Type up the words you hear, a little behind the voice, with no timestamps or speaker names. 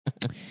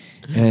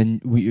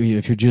And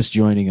if you're just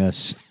joining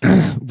us,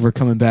 we're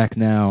coming back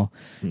now.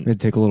 We're going to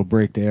take a little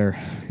break there.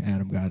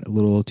 Adam got a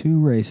little too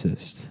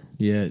racist.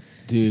 Yeah,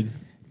 dude.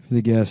 For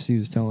the guest, he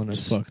was telling us.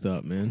 It's fucked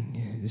up, man.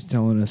 He was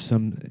telling us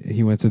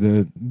he went to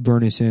the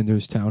Bernie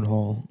Sanders town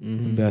hall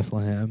in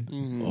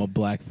Bethlehem. All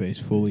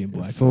blackface, fully in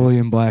blackface. Fully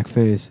in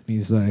blackface. And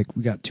he's like,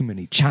 we got too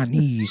many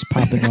Chinese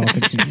popping off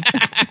in here.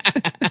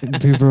 And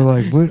people are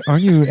like, "What?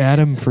 Aren't you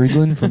Adam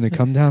Friedland from the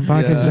Come Down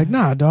podcast?" Yeah. He's like,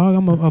 "Nah, dog,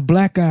 I'm a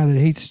black guy that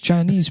hates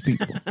Chinese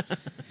people."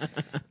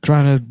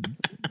 trying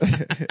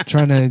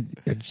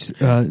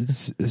to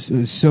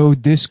sow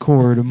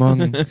discord among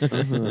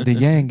the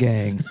Yang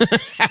Gang.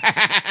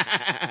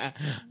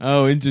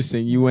 Oh,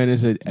 interesting. You went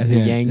as a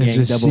Yang Gang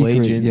double secret,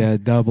 agent. Yeah,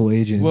 double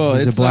agent. Well,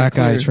 he's it's a black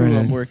not clear guy trying who to.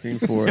 I'm working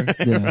for.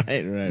 Yeah.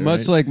 right.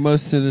 Much like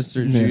most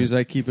sinister Yeah. Jews,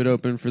 I keep it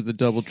open for the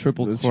double,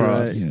 triple That's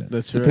cross. right. Yeah.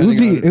 That's It right.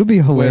 would be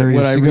hilarious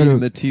What I to read go in to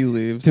the tea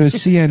leaves. a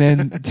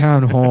CNN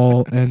town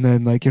hall, and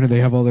then they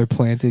have all their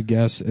planted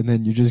guests, and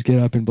then you just get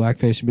up in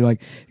blackface and be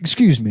like,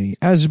 "Excuse me,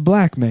 as a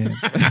black man,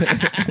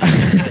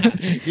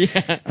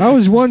 Yeah. I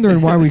was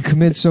wondering why we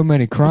commit so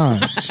many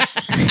crimes."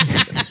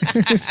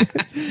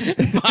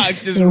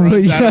 Fox just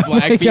runs out of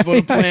black people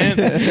to plant.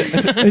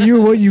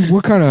 And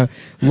what kind of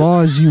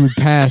laws you would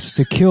pass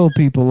to kill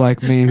people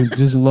like me who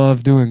just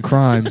love doing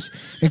crimes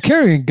and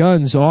carrying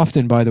guns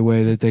often, by the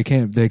way, that they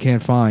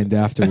can't find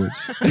afterwards.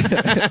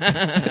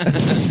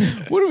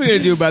 What are we gonna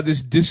do about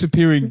this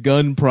disappearing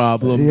gun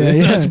problem Yeah, that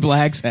yeah. us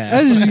blacks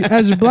have?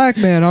 As a black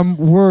man, I'm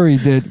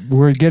worried that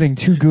we're getting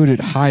too good at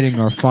hiding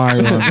our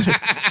firearms,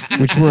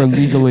 which we're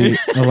legally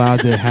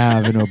allowed to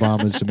have in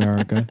Obama's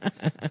America.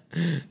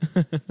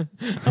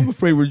 I'm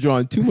afraid we're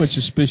drawing too much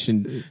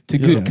suspicion to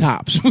good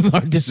cops with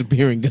our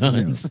disappearing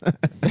guns.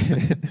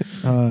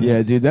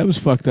 Yeah, dude, that was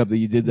fucked up that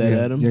you did that,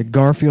 Adam. Yeah,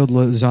 Garfield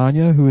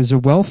Lasagna, who is a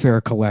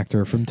welfare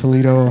collector from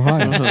Toledo,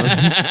 Ohio.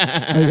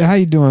 How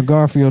you doing,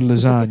 Garfield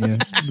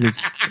Lasagna?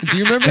 It's Do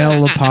you remember?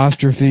 L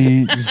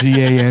apostrophe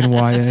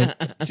ZANYA.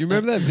 Do you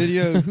remember that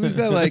video? Who's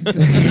that? Like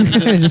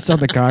Just on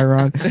the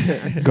Chiron.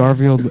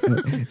 Garfield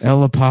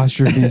L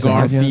apostrophe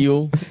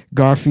Lasagna.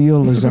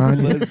 Garfield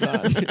Lasagna.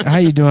 lasagna. How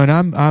you doing?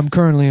 I'm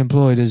currently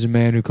employed as a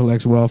man who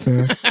collects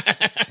welfare.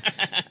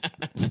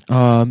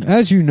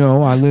 As you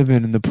know, I live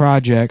in the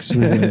projects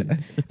with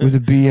a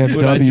BMW.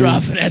 Would I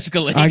drive an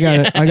Escalade? I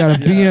got a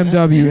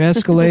BMW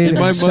Escalade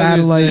My and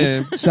mother's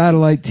name.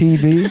 satellite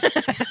TV.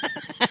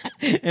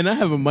 And I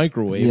have a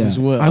microwave as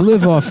well.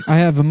 I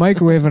have a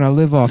microwave and I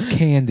live off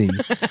candy.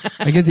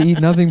 I get to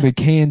eat nothing but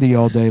candy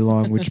all day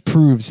long, which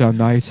proves how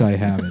nice I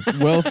have it.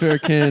 Welfare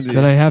candy.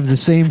 That I have the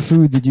same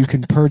food that you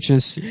can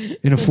purchase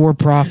in a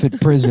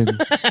for-profit prison,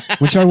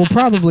 which I will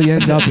probably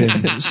end up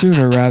in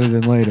sooner rather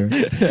than later.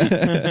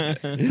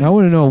 I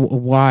want to know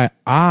why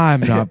I'm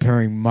not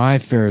paying my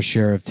fair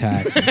share of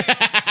taxes.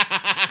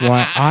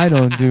 Why I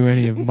don't do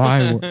any of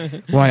my work.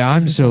 Why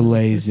I'm so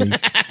lazy.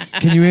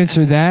 Can you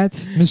answer that,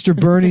 Mr.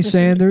 Bernie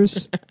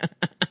Sanders?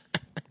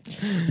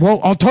 Well,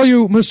 I'll tell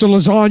you, Mr.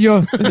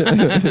 Lasagna,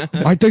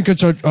 I think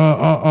it's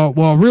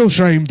a real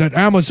shame that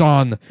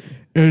Amazon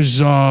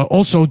is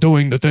also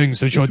doing the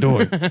things that you're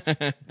doing.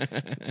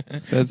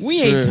 That's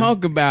we true. ain't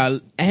talking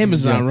about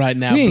Amazon right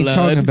now, We ain't blood.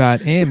 talking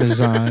about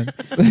Amazon.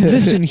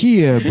 Listen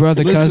here,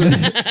 brother, cousin.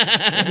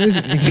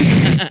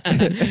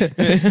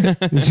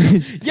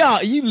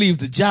 Y'all, you leave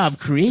the job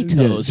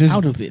creators just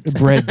out of it.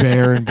 Bread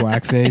Bear in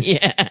blackface.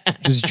 Yeah.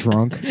 Just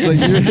drunk. Like,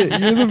 you're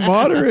the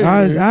moderator.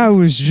 I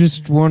was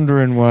just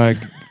wondering why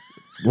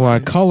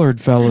colored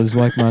fellas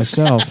like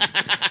myself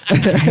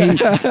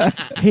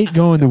hate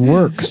going to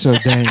work so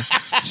dang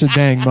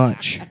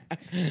much,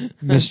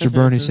 Mr.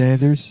 Bernie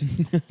Sanders.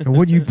 And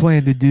what do you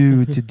plan to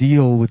do to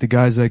deal with the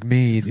guys like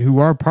me who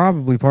are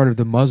probably part of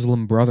the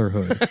Muslim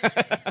Brotherhood?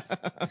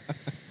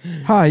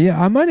 Hi,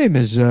 yeah, my name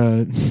is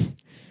Tertus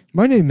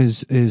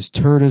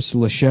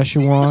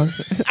Lasheshawan.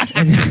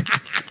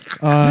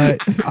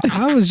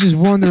 I was just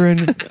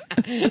wondering,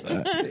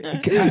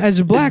 as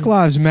a Black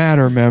Lives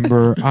Matter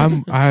member,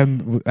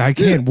 I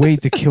can't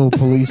wait to kill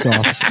police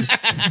officers.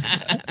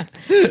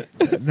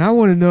 And I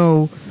want to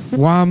know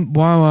why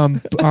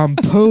I'm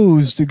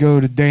posed to go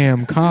to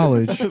damn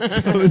college.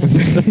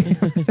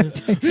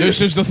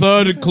 This is the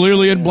third and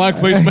clearly in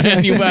blackface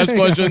man you've asked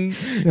questions.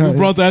 You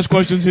brought to ask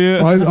questions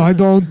here. I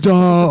don't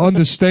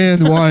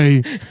understand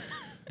why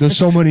there's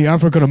so many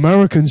African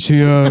Americans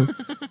here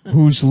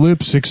whose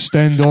lips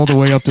extend all the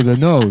way up to the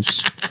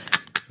nose.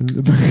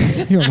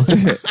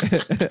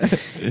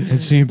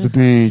 It seemed to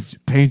be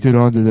painted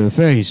onto their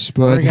face,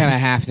 but We're gonna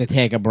have to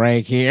take a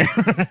break here.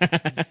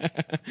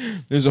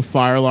 There's a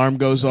fire alarm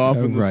goes off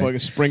and the right. fucking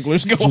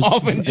sprinklers go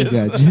off and just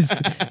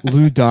just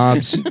Lou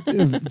Dobbs,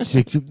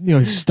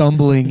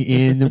 stumbling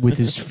in with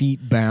his feet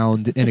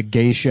bound and a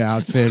geisha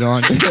outfit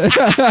on.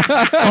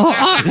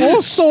 I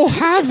also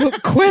have a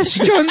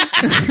question.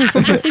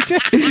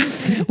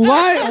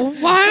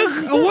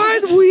 Why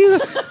do we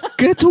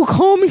get to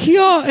come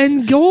here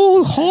and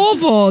go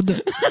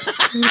Harvard?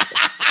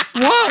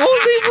 Why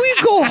only we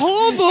go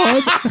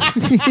Harvard?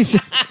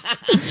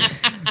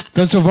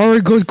 That's a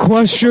very good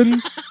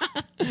question.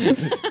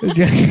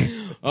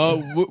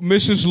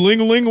 Mrs.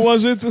 Ling Ling,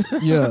 was it?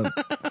 Yeah.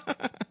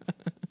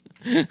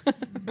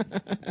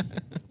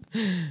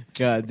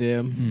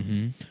 Goddamn.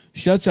 Mm-hmm.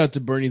 Shouts out to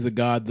Bernie the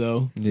God,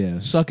 though. Yeah.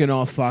 Sucking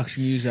off Fox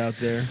News out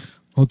there.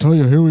 I'll tell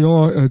you, here we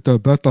are at the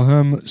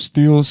Bethlehem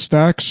Steel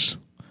Stacks.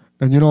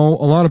 And, you know,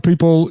 a lot of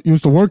people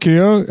used to work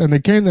here, and they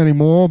can't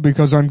anymore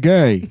because I'm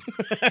gay.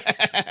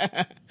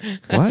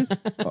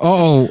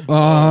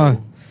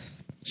 What?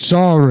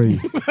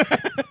 Sorry.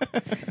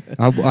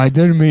 I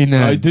didn't mean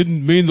that. I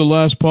didn't mean the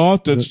last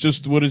part. That's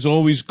just what is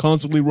always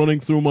constantly running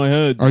through my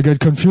head. I get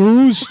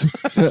confused,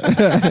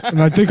 and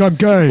I think I'm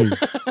gay.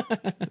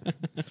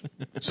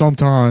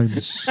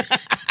 Sometimes.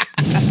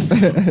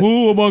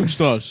 Who amongst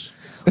us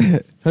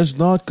has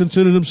not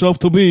considered himself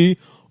to be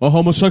a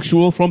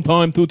homosexual from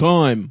time to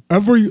time?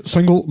 Every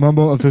single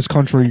member of this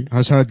country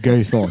has had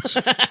gay thoughts.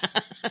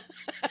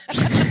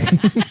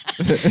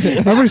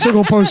 Every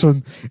single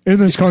person in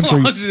this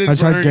country has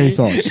had gay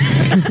thoughts.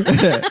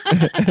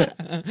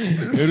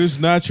 It is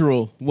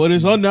natural. What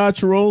is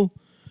unnatural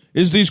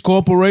is these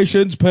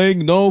corporations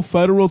paying no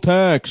federal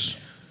tax.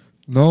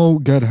 No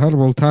get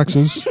hetero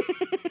taxes.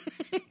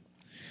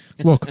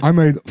 Look, I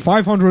made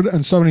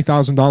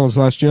 $570,000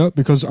 last year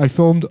because I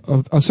filmed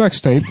a sex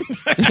tape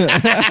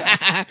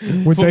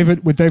with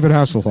David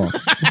Hasselhoff,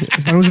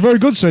 and it was a very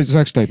good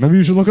sex tape. Maybe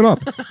you should look it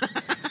up.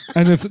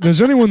 And if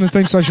there's anyone that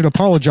thinks I should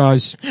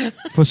apologize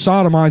for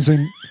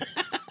sodomizing,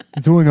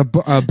 doing a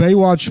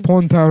Baywatch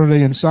porn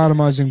parody and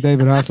sodomizing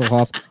David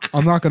Hasselhoff,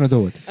 I'm not going to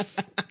do it.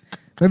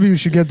 Maybe you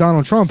should get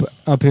Donald Trump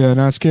up here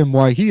and ask him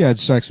why he had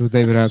sex with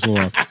David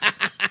Hasselhoff.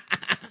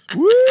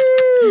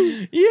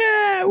 Woo!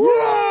 Yeah!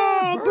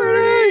 Whoa,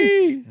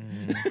 Bernie!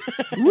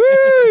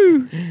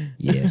 Woo!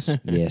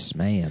 Yes,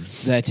 ma'am.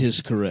 That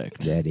is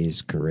correct. That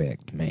is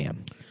correct,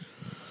 ma'am.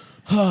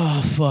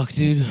 Oh, fuck,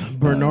 dude.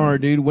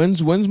 Bernard, dude.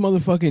 When's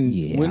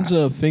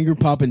a finger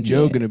popping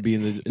Joe gonna be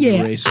in the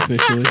race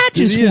officially? I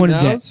just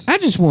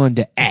wanted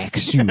to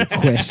ask you a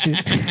question.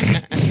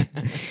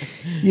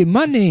 Yeah,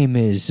 my name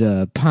is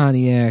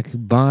Pontiac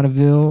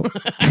Bonneville.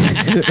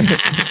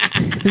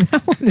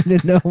 I wanted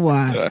to know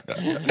why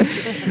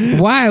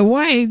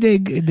ain't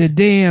the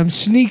damn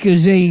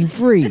sneakers ain't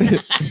free?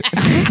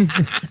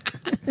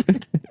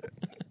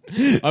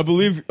 I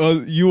believe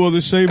you are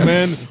the same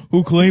man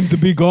who claimed to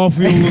be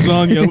Garfield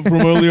Lasagna from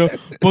earlier,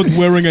 but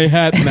wearing a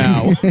hat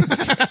now.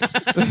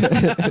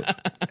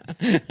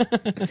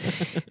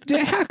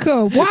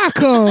 Why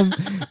come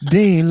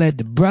they ain't let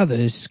the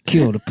brothers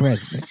kill the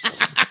president?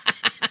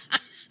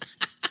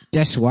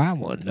 That's what I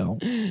want to know.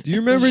 Do you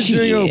remember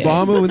during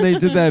Obama when they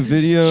did that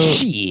video?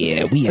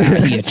 Shit, we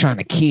out here trying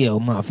to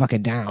kill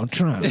motherfucking Donald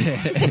Trump.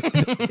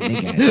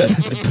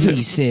 The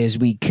police says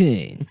we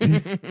could.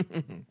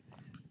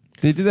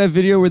 They did that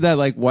video where that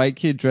like white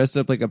kid dressed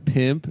up like a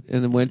pimp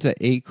and then went to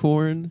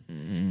Acorn.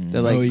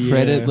 That like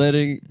credit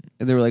letting,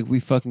 and they were like, "We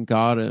fucking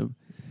got him."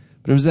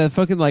 But it was that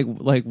fucking like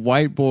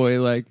white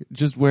boy like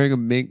just wearing a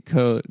mink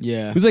coat.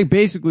 Yeah, he was like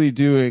basically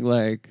doing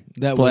like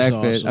that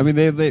blackface. Awesome. I mean,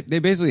 they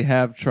basically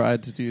have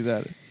tried to do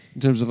that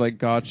in terms of like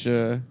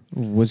gotcha.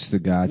 What's the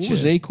gotcha? What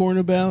was Acorn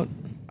about?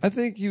 I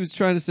think he was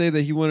trying to say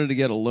that he wanted to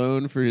get a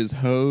loan for his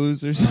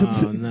hose or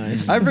something. Oh,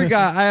 nice. I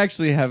forgot. I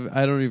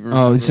don't even remember.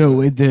 Oh,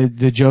 so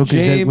the joke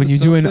James is that when you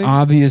do an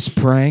obvious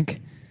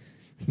prank,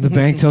 the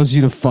bank tells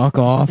you to fuck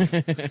off.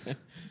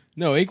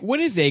 No, what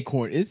is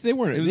Acorn? They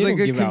weren't. It was they like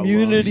don't a give out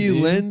community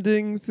loans,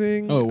 lending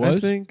thing. Oh, it was? I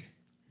think.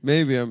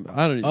 Maybe I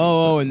don't even.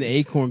 Oh, and the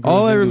acorn goes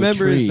all I into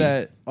remember a is tree.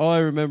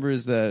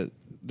 that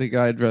the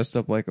guy dressed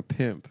up like a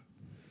pimp.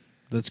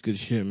 That's good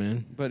shit,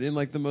 man. But in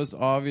like the most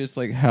obvious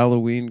like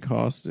Halloween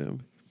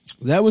costume.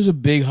 That was a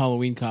big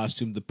Halloween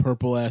costume, the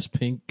purple ass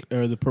pimp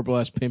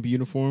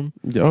uniform.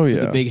 Oh yeah.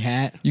 With the big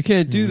hat. You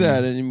can't do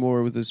that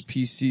anymore with this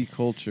PC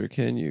culture,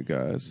 can you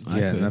guys?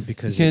 Yeah, not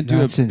because You can't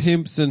do a since,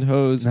 pimps and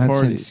hoes not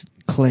party. since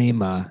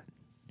Cosmo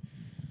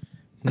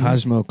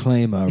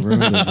Claima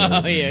ruined it.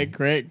 Oh yeah,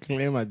 correct.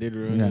 Claim I did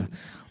ruin it.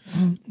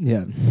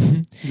 Yeah.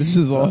 This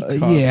is all.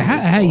 Yeah,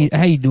 how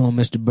you doing,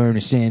 Mr.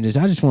 Bernie Sanders?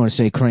 I just want to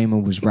say Kramer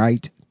was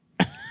right.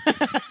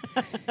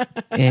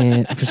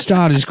 And for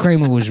starters,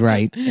 Kramer was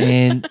right.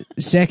 And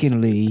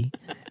secondly,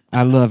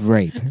 I love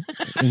rape.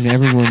 And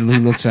everyone who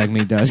looks like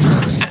me does.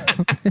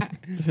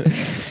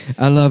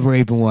 I love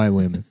raping white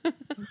women.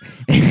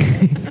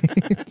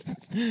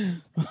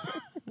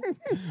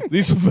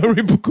 These are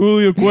very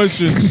peculiar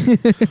questions.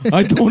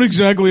 I don't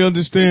exactly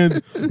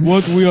understand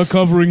what we are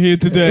covering here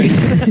today.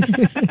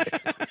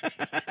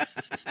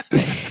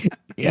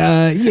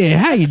 Yeah,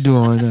 how you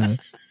doing?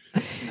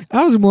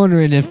 I was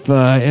wondering if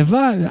my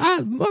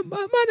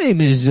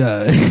name is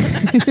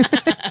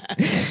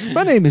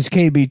my name is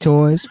KB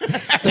Toys.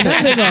 And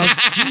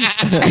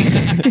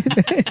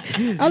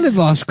I live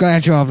off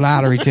scratch off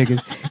lottery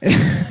tickets.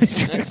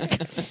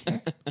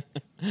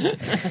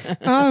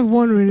 I was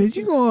wondering, is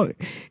you gonna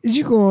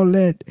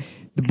let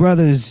the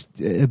brothers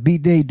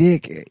beat their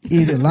dick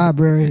in the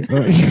library?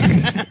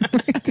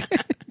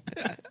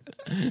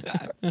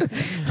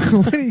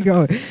 What are you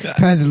going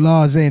pass a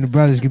law saying the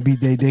brothers can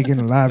beat their dick in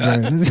the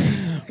library?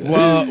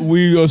 Well,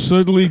 we are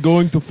certainly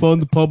going to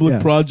fund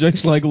public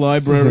projects like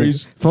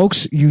libraries.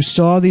 Folks, you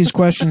saw these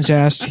questions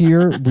asked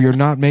here. We are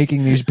not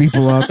making these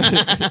people up.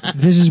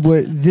 This is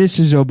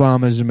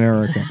Obama's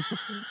America.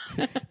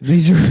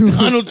 These are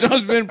Donald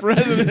Trump's been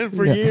president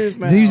for years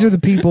now. These are the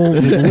people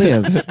that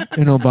live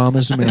in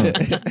Obama's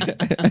America.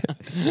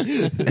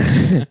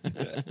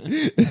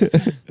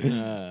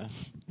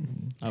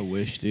 I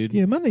wish, dude.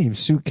 Yeah, my name's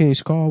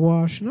Suitcase Car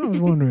Wash, and I was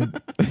wondering,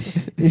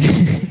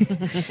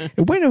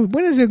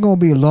 when is there going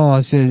to be a law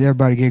that says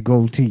everybody get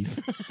gold teeth?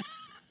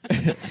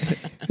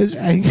 Because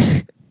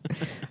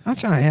I'm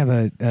trying to have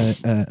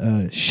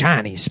a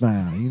shiny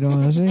smile. You know what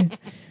I'm saying?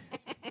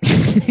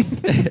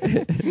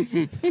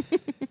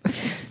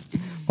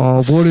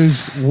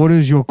 What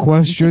is your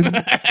question?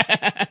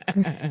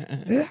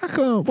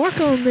 Why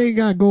come they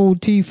got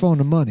gold teeth on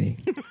the money?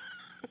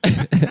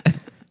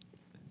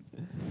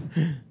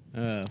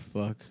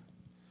 Fuck.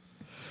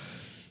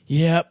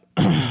 Yep.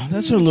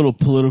 That's our little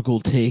political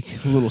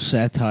take, a little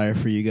satire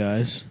for you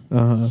guys.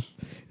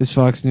 Is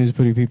Fox News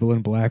putting people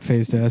in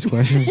blackface to ask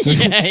questions?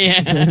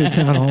 Yeah. During the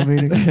town hall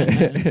meeting.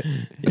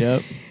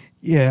 Yep.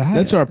 Yeah.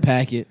 That's our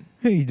packet.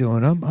 How you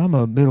doing? I'm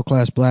a middle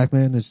class black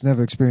man that's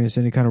never experienced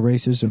any kind of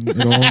racism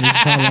at all in his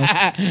entire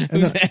life.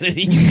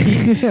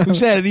 Who's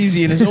had it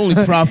easy and has only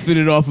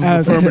profited off of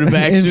affirmative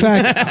action. In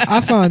fact, I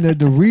find that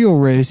the real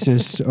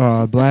racists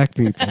are black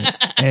people,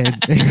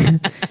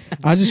 and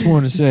I just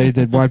want to say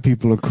that white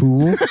people are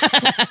cool.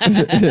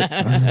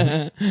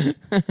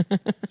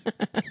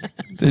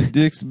 Their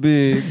dick's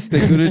big.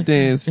 They're good at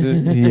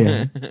dancing.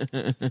 Yeah.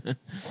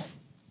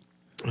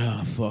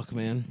 Oh fuck,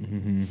 man.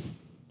 Mm-hmm.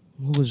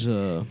 What was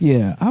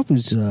Yeah, I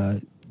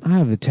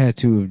have a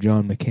tattoo of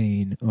John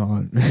McCain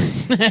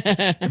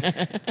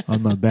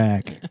on my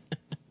back.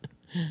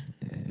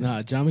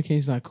 Nah, John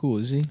McCain's not cool,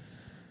 is he?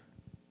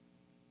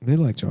 They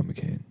like John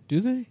McCain. Do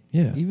they?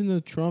 Yeah. Even though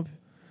Trump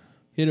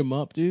hit him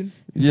up, dude?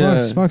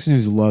 Yeah. Fox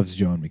News loves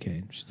John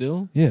McCain.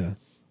 Still? Yeah.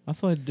 I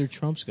thought they're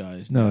Trump's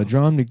guys. No,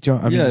 John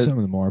I mean, some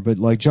of them are, but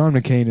like John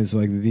McCain is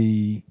like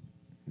the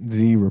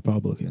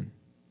Republican.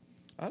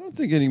 I don't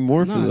think any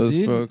more for those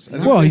dude. folks.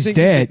 He's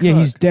dead.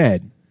 He's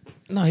dead.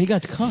 No, he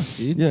got cucked,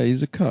 dude. Yeah,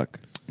 he's a cuck.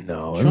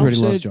 No, Trump everybody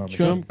said loves John McCain.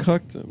 Trump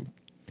cucked him.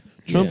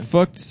 Trump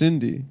fucked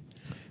Cindy.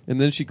 And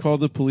then she called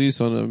the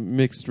police on a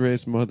mixed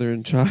race mother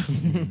and child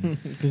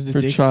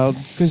for child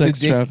sex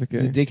trafficking.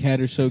 The dick had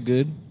her so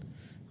good.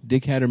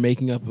 Dick had her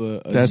making up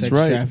a That's sex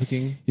right.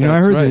 trafficking. You know, I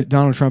That's heard right. that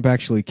Donald Trump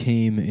actually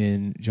came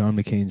in John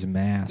McCain's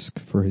mask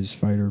for his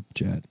fighter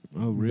jet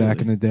Oh, really? back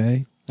in the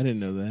day, I didn't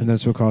know that. and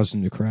that's what caused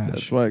him to crash.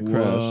 That's why it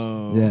crashed.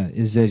 Whoa. Yeah,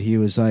 is that he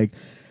was like,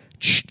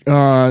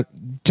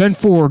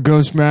 10-4,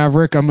 Ghost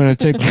Maverick, I'm going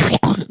to take...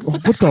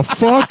 What the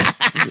fuck?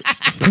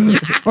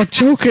 I'm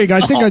joking.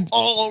 I think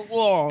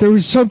there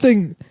was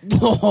something...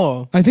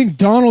 I think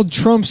Donald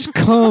Trump's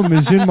cum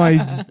is in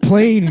my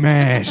plane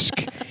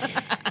mask.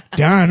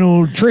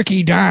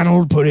 Tricky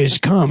Donald put his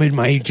cum in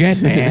my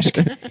jet mask.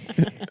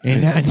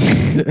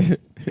 And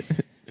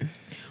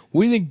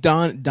What do you think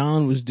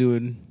Don was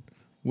doing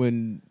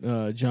when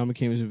John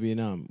McCain was in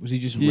Vietnam? Was he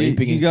just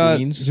raping in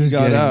Queens? just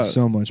got getting out.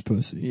 so much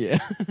pussy. Yeah.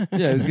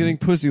 Yeah, he was getting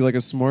pussy like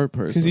a smart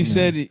person. Because he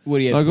said, he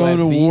had I'll go flat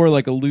to feet? war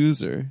like a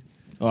loser.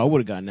 Oh, I would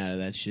have gotten out of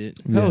that shit.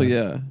 Hell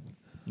yeah.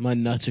 My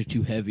nuts are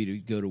too heavy to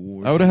go to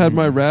war. I would have had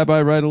my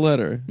rabbi write a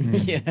letter.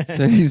 Yeah.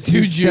 Say he's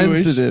too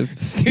Jewish. sensitive.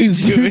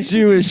 He's too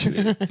Jewish.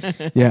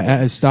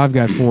 Yeah, Stav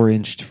got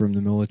 4-inched from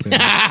the military.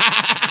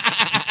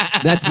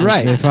 That's They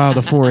right. filed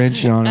a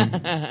 4-inch on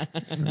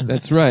him.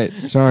 That's right.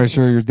 Sorry,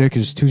 sir, your dick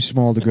is too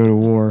small to go to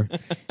war.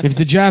 If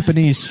the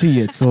Japanese see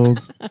it,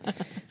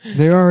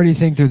 they already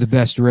think they're the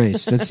best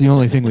race. That's the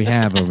only thing we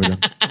have over them.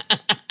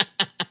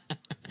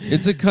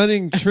 It's a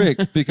cunning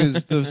trick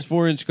because those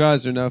 4-inch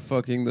guys are now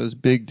fucking those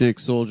big dick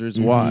soldiers'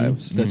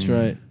 wives. That's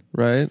right.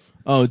 Right?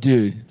 Oh,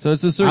 dude. So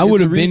it's a I would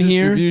have been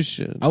here.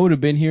 redistribution. I would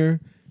have been here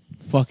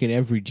fucking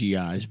every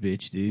GI's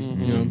bitch, dude.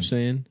 You know what I'm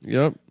saying?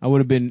 Yep. I would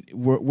have been...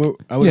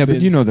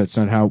 But you know that's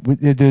not how...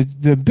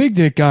 The big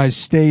dick guys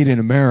stayed in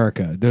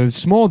America. The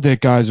small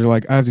dick guys are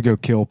like, I have to go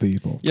kill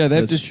people. Yeah, they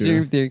have to That's true.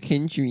 serve their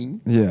country.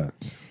 Yeah.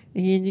 I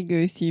had to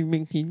go serve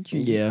my country.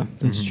 Yeah,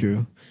 that's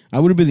true. I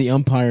would have been the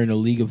umpire in a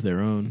league of their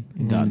own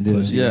and gotten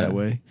pussy Yeah. that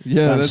way.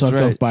 Yeah, gotten that's sucked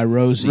right. off by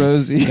Rosie.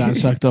 Gotten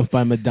sucked off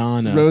by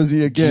Madonna.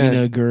 Rosie again.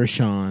 Gina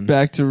Gershon.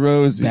 Back to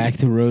Rosie. Back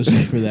to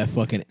Rosie for that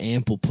fucking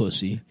ample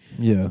pussy.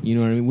 Yeah. You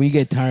know what I mean? When you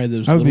get tired of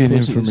those I would be an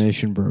little pussies-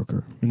 information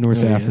broker. A North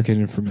Oh, yeah. African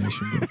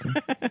information broker.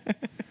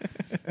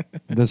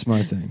 That's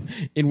my thing.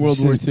 in World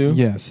War II?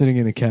 Yeah, sitting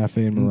in a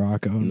cafe in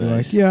Morocco and be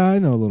Nice. like, yeah, I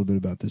know a little bit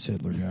about this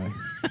Hitler guy.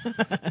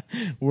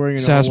 Wearing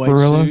an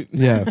Sarsaparilla? all-white suit.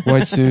 Yeah,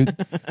 white suit,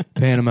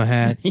 Panama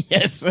hat.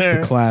 Yes,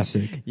 sir. The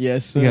classic.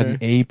 Yes, You got sir. an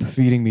ape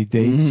feeding me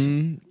dates.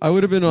 Mhm. I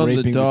would have been on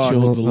Raping the the dock. A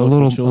children. little, The a local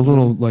little, a children.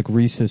 little like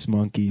rhesus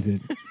monkey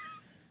that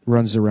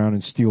runs around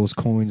and steals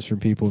coins from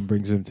people and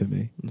brings them to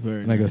me.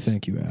 Very And I go, nice.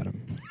 thank you, Adam.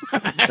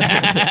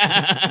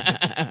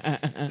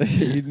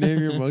 You'd name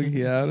your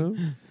monkey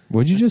Adam?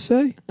 What'd you just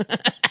say?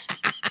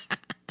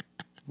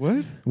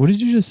 What? What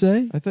did you just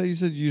say? I thought you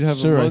said you'd have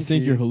Sir, a monkey. I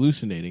think you're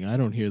hallucinating. I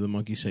don't hear the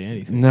monkey say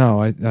anything.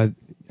 No,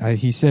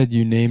 he said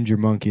you named your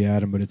monkey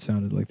Adam, but it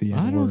sounded like the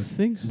N-word. I don't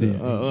think so.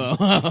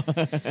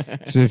 Yeah.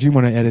 So if you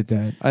want to edit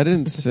that, I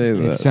didn't say it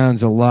that.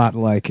 sounds a lot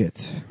like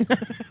it.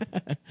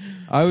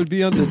 I would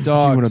be on the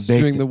docks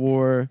during the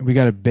war. We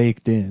got it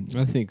baked in.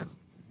 I think.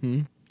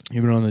 You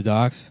been on the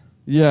docks?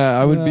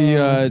 Yeah, I would be.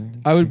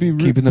 I would be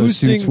Keeping those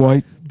suits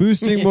white.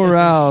 boosting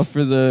morale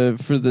for the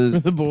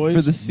boys,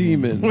 for the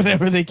seamen.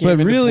 Whatever they came.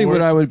 But really,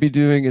 what I would be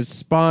doing is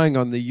spying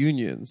on the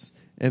unions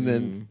and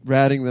then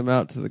ratting them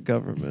out to the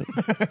government.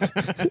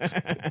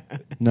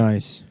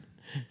 Nice.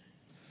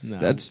 No.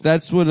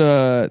 That's what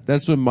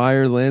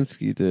Meyer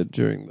Lansky did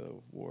during the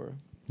war.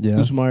 Yeah.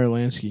 Who's Meyer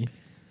Lansky?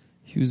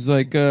 He was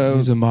like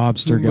he's a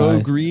mobster who Mo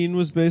guy. Green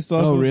was based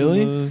off. Oh,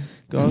 really? Of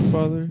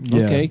Godfather.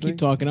 Yeah. Okay, keep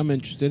talking. I'm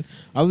interested.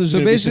 I was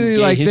So basically,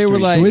 like, they were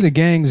like- The way the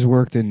gangs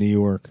worked in New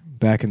York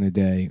back in the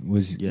day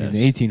was Yes. in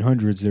the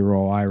 1800s. They were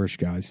all Irish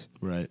guys,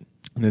 right.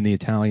 and then the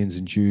Italians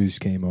and Jews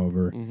came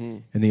over, Mm-hmm.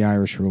 and the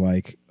Irish were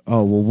like,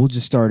 "Oh, well, we'll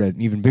just start an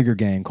even bigger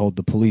gang called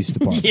the police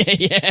department."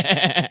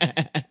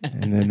 Yeah.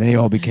 And then they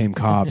all became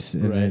cops,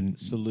 and Right. then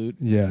Salute.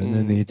 and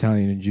then the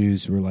Italian and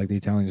Jews were like, the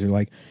Italians are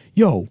like,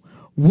 "Yo,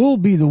 we'll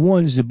be the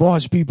ones that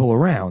boss people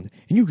around,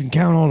 and you can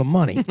count all the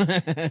money."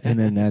 And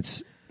then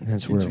that's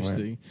where it went.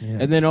 Interesting. Yeah.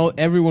 And then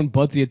everyone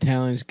but the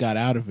Italians got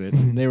out of it.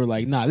 And they were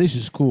like, "Nah, this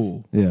is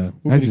cool. Yeah,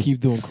 We're gonna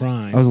keep doing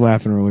crime." I was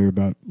laughing earlier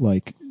about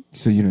like,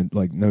 so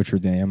like Notre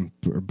Dame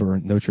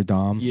burned. Notre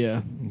Dame,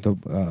 yeah.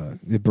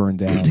 it burned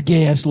down. The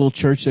gay ass little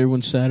church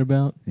everyone's sad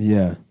about.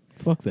 Yeah,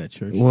 Fuck that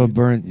church. well, it dude.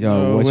 burned.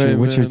 Yo, No what's way, your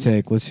man.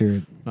 take? Let's hear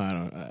it. I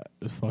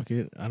don't. Fuck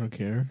it. I don't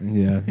care.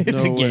 Yeah, It's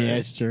No a gay way.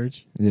 ass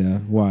church. yeah.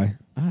 Why?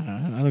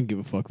 I don't give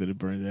a fuck that it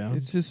burned down.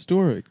 It's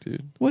historic,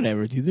 dude.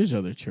 Whatever, dude. There's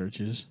other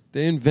churches.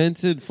 They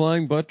invented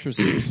flying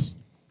buttresses.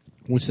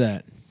 What's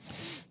that?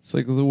 It's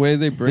like the way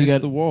they brace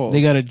got the walls.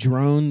 They got a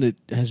drone that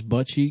has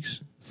butt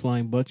cheeks,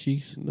 flying butt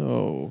cheeks.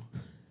 no.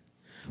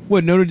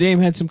 What, Notre Dame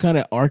had some kind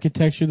of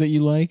architecture that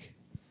you like?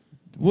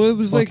 Well, it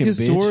was like Fucking bitch.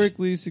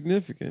 historically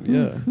significant.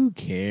 Yeah. Who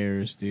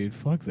cares, dude?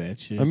 Fuck that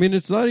shit. I mean,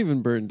 it's not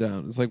even burned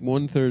down. It's like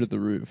 1/3 of the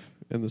roof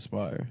and the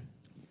spire.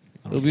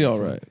 It'll be all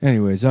right.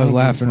 Anyways, I was I don't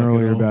laughing give a fuck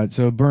earlier at all. about it.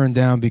 So it burned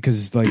down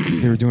because like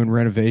they were doing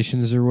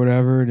renovations or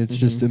whatever, and it's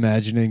just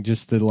imagining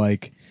just the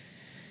like,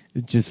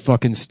 just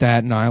fucking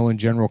Staten Island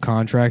General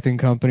Contracting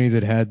Company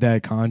that had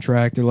that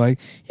contract. They're like,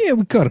 yeah,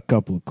 we cut a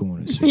couple of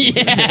corners. Here.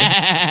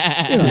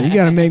 yeah. You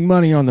got to make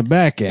money on the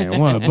back end.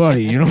 What,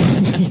 buddy? You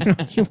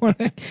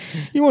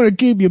want to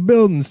keep your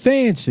building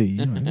fancy.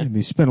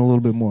 Maybe spend a little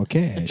bit more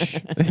cash.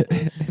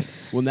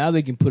 Well, now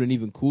they can put an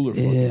even cooler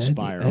fucking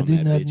spire on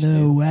that bitch,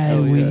 dude. why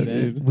Hell yeah,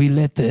 dude. we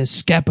let the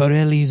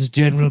Scaparelli's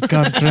General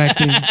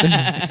Contracting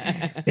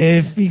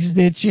fix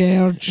the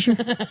church.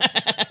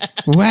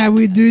 Why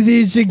we do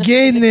this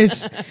again?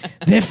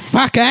 They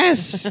fuck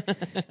us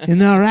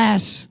in our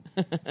ass.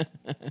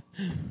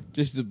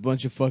 Just a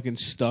bunch of fucking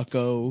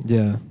stucco.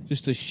 Yeah.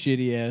 Just a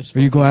shitty ass. Are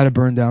you glad it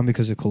burned down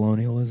because of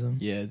colonialism?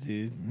 Yeah,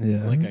 dude.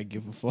 Yeah. Like I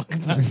give a fuck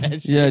about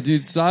that shit. Yeah,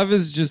 dude.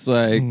 Sava's just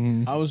like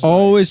I was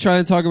always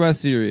trying to talk about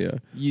Syria.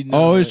 you know,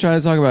 Always trying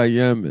to talk about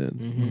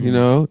Yemen. You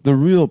know, the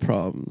real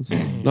problems,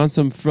 not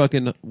some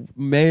fucking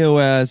Mayo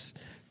ass,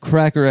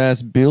 cracker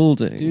ass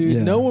building. dude.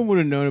 Yeah. No one would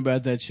have known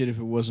about that shit if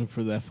it wasn't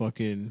for that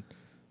fucking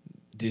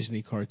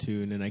Disney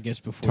cartoon. And I guess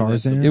before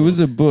Tarzan? It was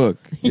a book.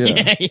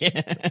 Yeah,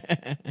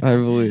 yeah. I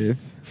believe.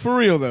 For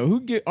real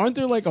though, aren't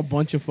there like a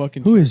bunch of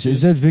fucking? Who is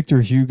churches? that?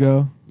 Victor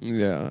Hugo?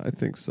 Yeah, I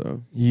think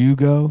so.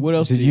 Hugo? What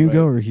else Is it did he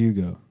Hugo write? or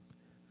Hugo?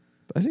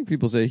 I think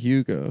people say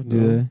Hugo. Do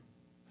no? they?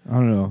 I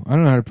don't know. I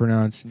don't know how to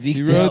pronounce. He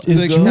Victor- wrote Is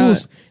the Jules?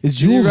 Count, Is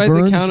did he Jules write the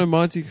Count Verne's? of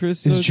Monte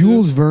Cristo? Is too?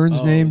 Jules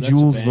Verne's Oh, name that's a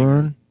Jules banger.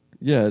 Verne?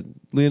 Yeah,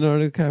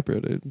 Leonardo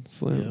DiCaprio, dude.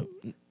 Slam.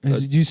 Yep.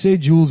 Did you say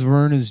Jules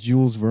Verne is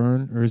Jules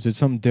Verne, or is it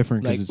something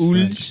different? 'cause Like it's Jules?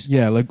 French?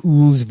 Yeah, like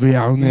Jules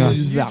Verne.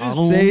 You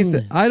just say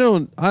that.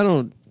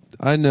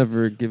 I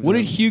never give. What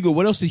them- did Hugo?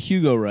 What else did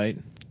Hugo write?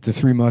 The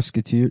Three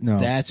Musketeers. No,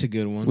 That's a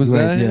good one. Was Right,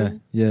 that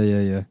yeah,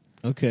 him? yeah.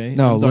 Okay.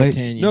 No, I'm like-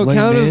 D'Artagnan. No, Les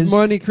Count Mis? of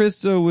Monte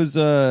Cristo was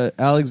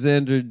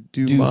Alexander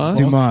Dumas.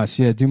 Dumas,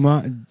 yeah,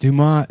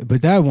 Dumas.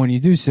 But that one you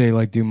do say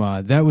like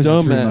Dumas. That was the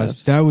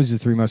Dumbass. That was the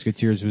Three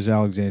Musketeers. Was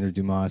Alexander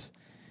Dumas.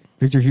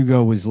 Victor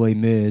Hugo was Les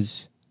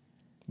Mis.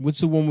 What's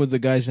the one with the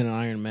guys in an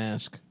iron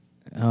mask?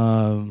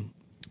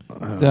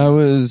 That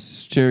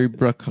was Jerry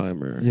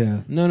Bruckheimer.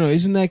 Yeah. No,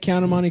 isn't that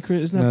Count of Monte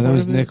Cristo? Isn't that No, that part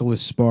was of it?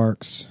 Nicholas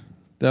Sparks.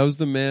 That was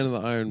the Man in the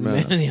Iron Man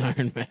Mask. in the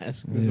Iron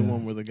Mask. Is the Yeah.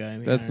 one with the guy in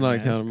the That's iron not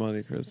mask. Count of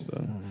Monte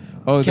Cristo.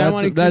 Oh, Count of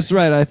Monte that's Cristo-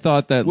 right. I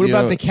thought that. What you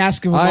about know, the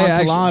Cask of I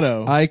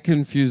Amontillado? I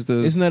confused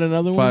those. Isn't that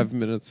another one? 5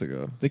 minutes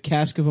ago? The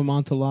Cask of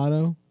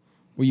Amontillado,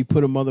 where you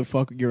put a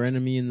motherfucker, your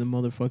enemy, in the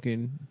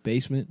motherfucking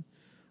basement,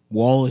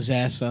 wall his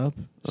ass up,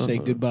 say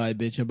Uh-huh. goodbye,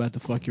 bitch. I'm about to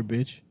fuck your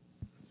bitch.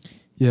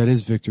 Yeah, it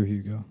is Victor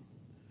Hugo.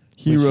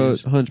 He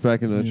wrote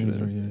Hunchback of Notre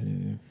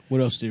Dame. Yeah. What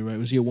else did he write?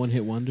 Was he a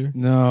one-hit wonder?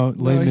 No,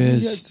 Les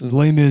Mis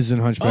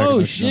and Hunchback of Notre Dame.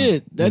 Oh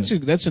shit,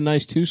 that's a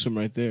nice twosome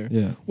right there.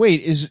 Yeah.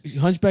 Wait, is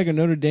Hunchback of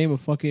Notre Dame a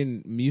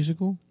fucking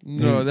musical?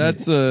 No, that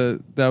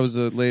was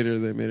later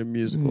they made a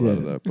musical out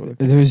of that book.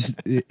 There's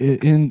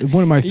in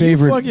one of my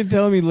favorite. You fucking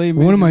telling me Les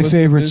Mis one of my was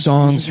favorite this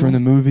songs musical? from the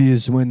movie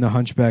is when the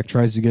Hunchback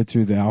tries to get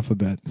through the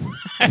alphabet.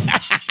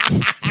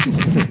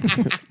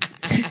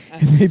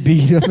 And they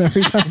beat him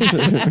every time.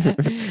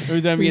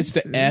 Every time he gets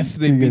the F,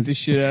 they beat the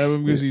shit out of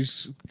him because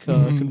he's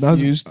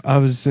confused. I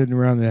was sitting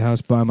around the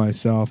house by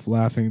myself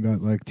laughing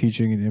about like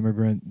teaching an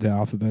immigrant the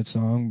alphabet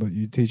song, but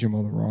you teach him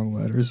all the wrong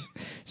letters.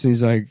 So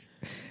he's like,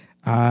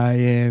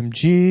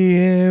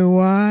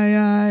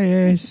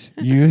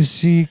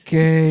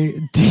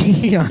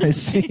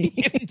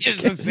 IMGAYISUCKDIC.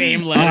 Just the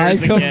same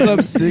letters I comes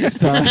up 6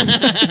 times.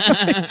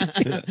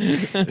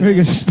 We're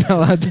gonna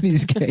spell out that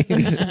he's gay.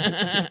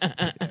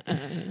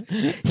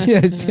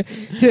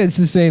 It's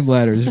the same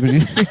letters, but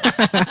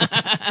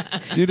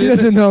he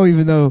doesn't know,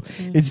 even though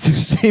it's the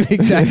same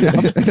exact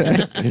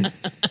alphabet.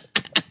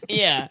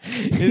 Yeah,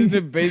 isn't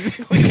it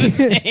basically the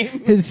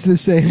same? It's the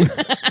same.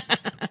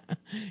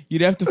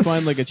 You'd have to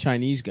find like a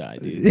Chinese guy,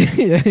 dude,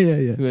 yeah.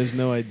 who has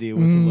no idea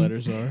what the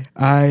letters are.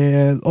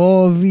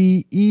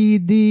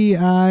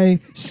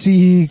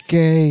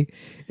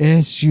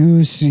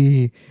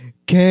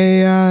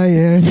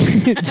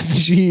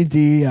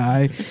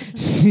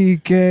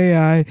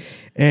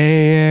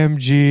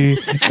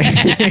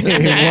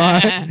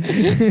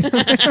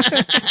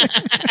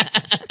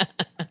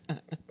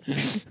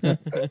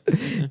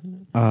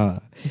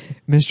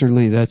 Mr.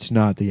 Lee, that's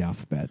not the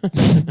alphabet.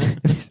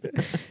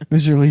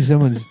 Mr. Lee,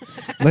 someone's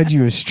led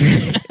you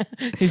astray.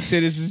 His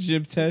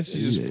citizenship test,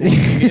 you just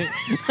it.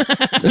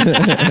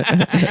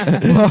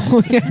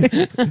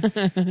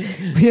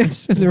 We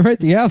asked him to write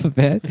the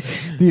alphabet,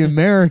 the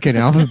American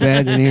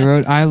alphabet, and he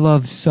wrote, I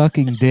love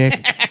sucking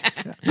dick.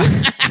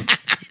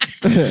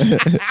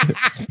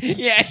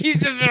 Yeah,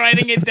 he's just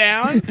writing it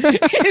down.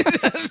 He's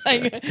just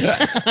like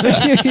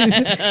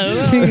He's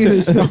singing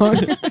the song.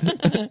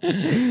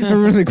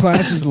 Everyone in the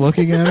class is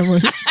looking at him.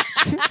 Like,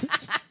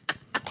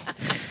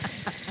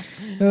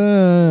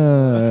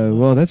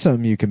 well, that's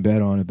something you can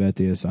bet on at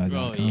BetDSI.com.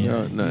 Oh, yeah.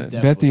 Oh, nice.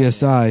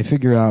 BetDSI,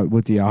 figure out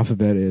what the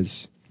alphabet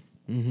is.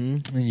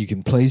 Mm-hmm. And you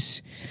can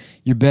place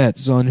your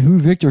bets on who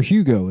Victor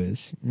Hugo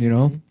is. You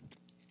know,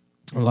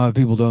 a lot of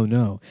people don't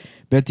know.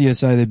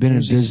 BetDSI, they've been in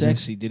business.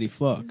 Sexy? Did he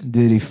fuck?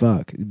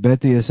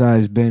 BetDSI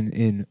has been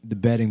in the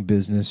betting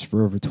business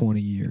for over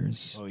 20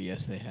 years. Oh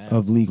yes, they have.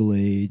 Of legal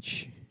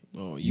age.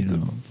 Oh, you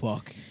could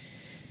fuck.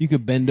 You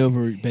could bend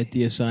over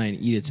BetDSI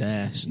and eat its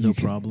ass, no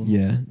problem.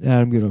 Yeah,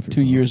 Adam, get over.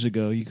 2 years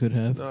ago, you could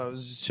have. No, I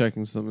was just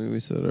checking something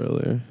we said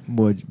earlier.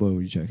 What were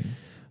you checking?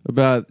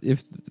 About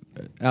if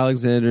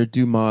Alexander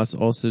Dumas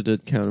also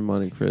did Count of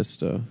Monte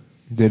Cristo.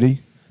 Did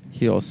he?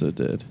 He also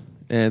did.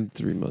 And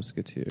Three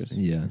Musketeers.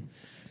 Yeah.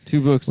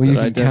 2 books well, that you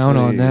I can count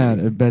on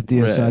definitely that at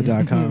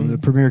BetDSI.com, the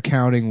premier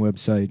counting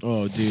website.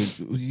 Oh, dude,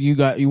 you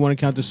want to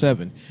count to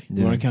 7.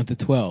 You want to count to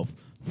 12,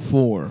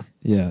 4,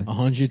 Yeah.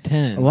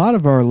 110. A lot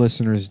of our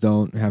listeners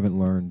haven't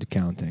learned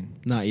counting.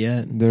 Not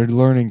yet. They're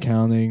learning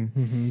counting.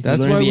 Mm-hmm.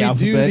 That's why we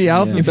do the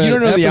alphabet. If you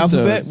don't know the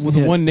alphabet, episodes. with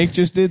the one Nick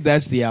just did,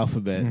 that's the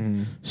alphabet.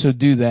 Mhm. So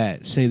do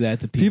that. Say that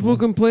to people. People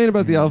complain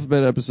about the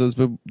alphabet episodes,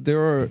 but there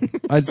are,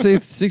 I'd say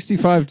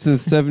 65 to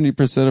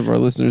 70% of our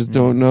listeners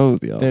don't know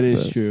the alphabet. That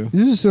is true.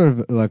 This is sort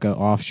of like an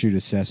offshoot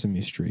of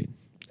Sesame Street.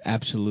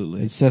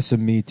 Absolutely. It's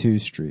Sesame 2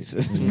 Street.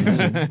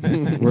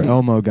 Where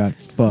Elmo got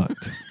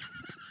fucked.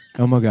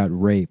 Elmo got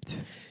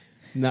raped.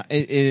 Not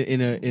in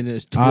a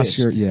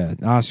twist.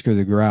 Oscar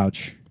the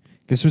Grouch.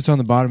 Guess what's on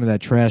the bottom of that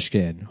trash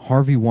can?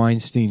 Harvey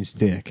Weinstein's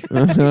dick.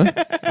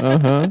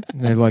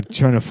 They're like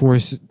trying to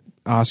force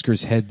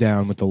Oscar's head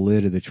down with the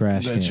lid of the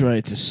trash can. That's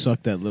right, to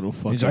suck that little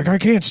fucking... He's like, I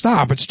can't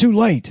stop. It's too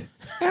late.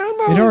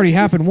 It already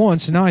happened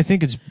once, and now I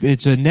think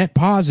it's a net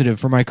positive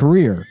for my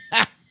career.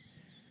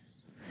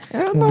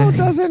 Elmo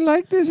doesn't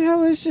like this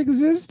hellish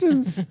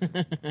existence.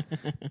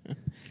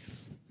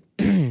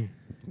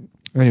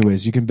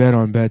 Anyways, you can bet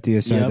on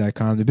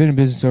BetDSI.com. They've been in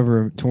business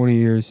over 20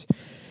 years.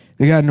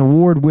 They got an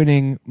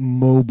award-winning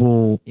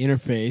mobile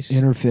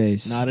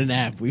interface. Not an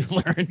app, we've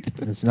learned.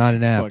 It's not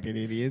an app. Fucking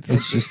idiots.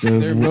 It's just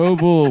Their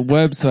mobile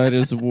website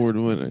is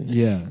award-winning.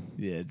 Yeah.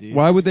 Yeah, dude.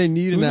 Why would they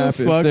need an app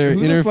if their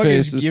who the fuck interface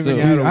is is giving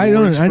so...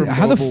 out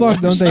How the fuck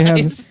don't they have...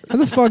 How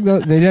the fuck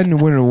they didn't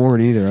win an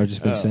award either. I've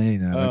just been saying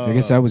that. I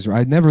guess that was...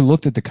 I never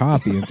looked at the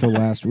copy until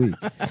last week.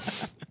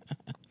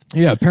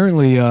 Yeah,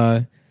 apparently...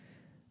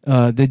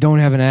 they don't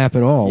have an app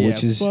at all,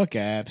 which is fuck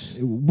apps.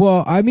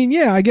 Well, I mean,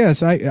 yeah, I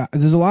guess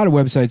there's a lot of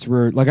websites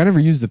where, like, I never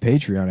use the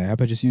Patreon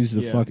app. I just use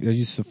I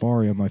use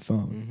Safari on my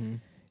phone.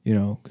 You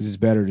know, because it's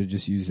better to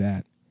just use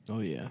that. Oh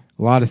yeah,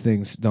 a lot of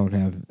things don't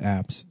have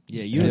apps.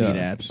 Yeah, you don't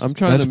need apps. I'm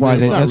trying. That's why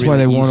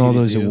they won all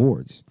those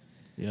awards.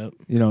 Yep.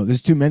 You know,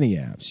 there's too many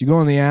apps. You go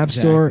on the app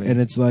store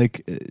and it's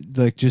like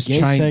just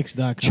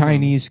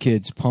Chinese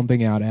kids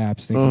pumping out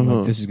apps thinking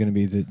like this is going to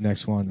be the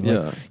next one.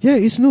 Like, yeah,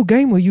 it's a new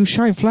game where you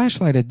shine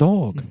flashlight at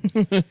dog.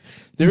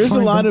 There is a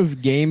lot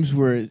of games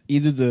where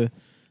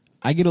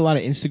I get a lot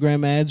of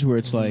Instagram ads where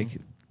it's like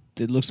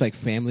it looks like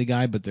Family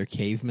Guy but they're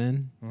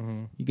cavemen.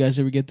 You guys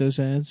ever get those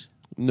ads?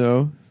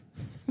 No.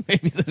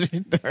 Maybe those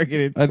are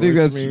targeted. I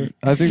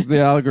think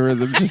the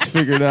algorithm just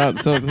figured out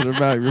something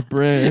about your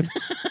brand.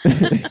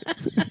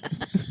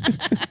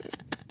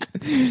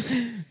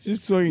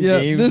 Just fucking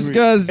games. This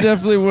guy's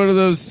definitely one of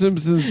those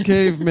Simpsons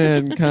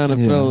caveman kind of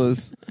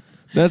fellas.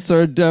 That's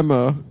our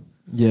demo.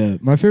 Yeah,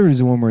 my favorite is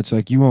the one where it's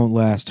like you won't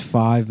last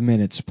 5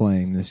 minutes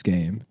playing this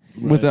game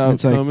without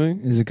coming.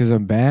 Is it because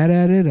I'm bad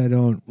at it? I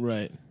don't.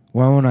 Right.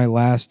 Why won't I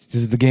last?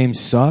 Does the game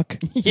suck?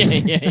 Yeah.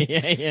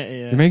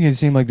 You're making it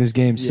seem like this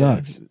game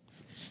sucks.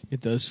 It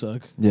does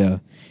suck. Yeah.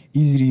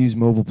 Easy to use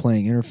mobile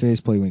playing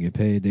interface, play when get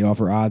paid. They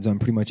offer odds on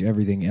pretty much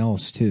everything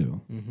else, too,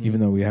 even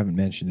though we haven't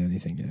mentioned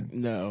anything yet.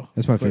 No.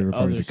 That's my favorite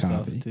part of the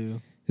copy.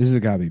 This is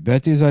the copy.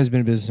 BetDSI has been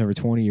in business over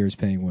 20 years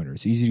paying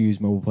winners. Easy to use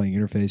mobile playing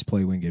interface,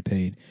 play when get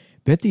paid.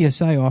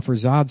 BetDSI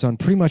offers odds on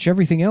pretty much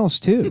everything else,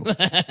 too.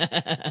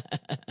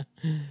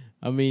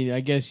 I mean,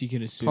 I guess you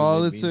can assume.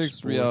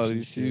 Politics,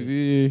 reality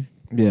TV.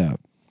 Yeah.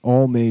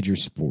 All major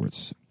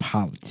sports,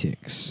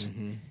 politics.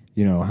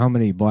 You know, how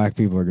many black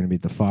people are going to be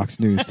at the Fox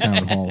News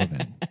town hall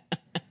event?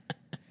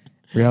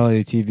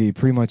 Reality TV,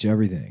 pretty much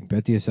everything.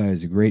 BetDSI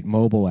is a great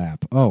mobile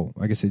app. Oh,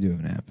 I guess they do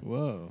have an app.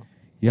 Whoa.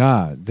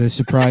 Yeah, the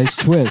surprise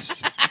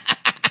twist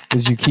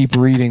is you keep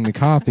reading the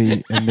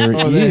copy and there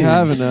is. They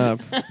have an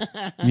app.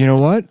 You know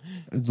what?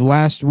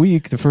 Last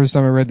week, the first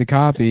time I read the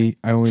copy,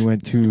 I only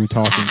went 2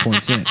 talking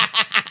points in.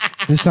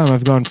 This time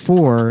I've gone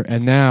 4,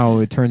 and now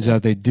it turns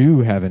out they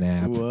do have an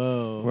app.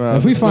 Whoa. Wow.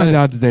 If we find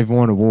out that they've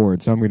won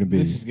awards, I'm going to be...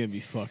 This is going to be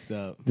fucked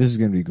up. This is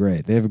going to be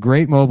great. They have a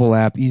great mobile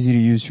app, easy to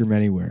use from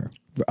anywhere.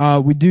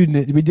 We did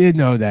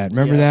know that.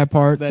 Remember that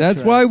part?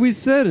 That's why we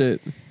said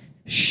it.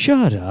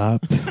 Shut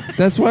up.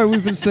 That's why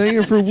we've been saying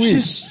it for weeks.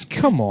 Just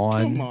come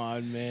on. Come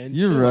on, man.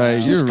 You're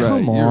right. Just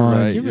come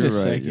on. Give it a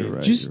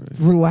second. Just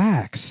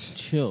relax.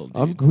 Chill. Dude.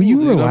 I'm cool, Will you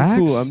dude. relax? I'm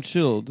cool. I'm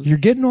chilled. You're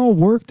getting all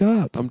worked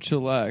up. I'm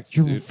chillaxed,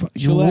 You're dude.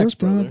 Chillax, worked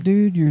brother. up,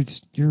 dude.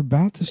 You're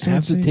about to start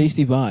Have some saying,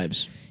 tasty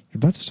vibes. You're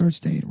about to start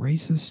saying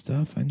racist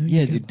stuff. I know.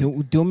 Yeah, you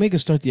dude. Don't make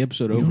us start the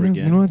episode over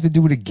again. You don't have to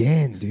do it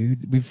again,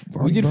 dude.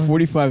 We did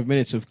 45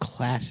 minutes of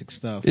classic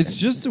stuff. It's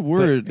just a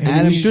word.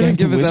 Adam we shouldn't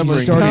give it that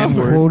much started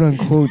power. quote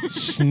unquote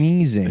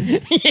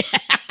sneezing.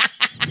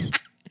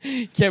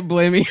 Kept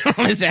blaming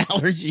on his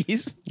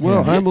allergies.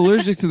 Well, I'm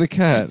allergic to the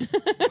cat.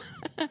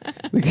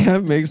 The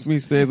cat makes me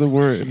say the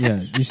word.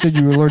 Yeah, you said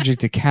you were allergic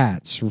to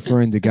cats,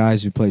 referring to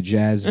guys who play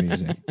jazz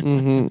music.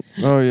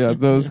 Oh yeah,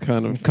 those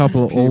kind of a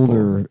couple of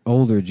people.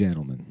 older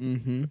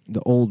gentlemen,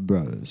 the old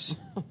brothers.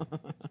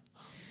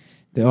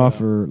 They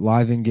offer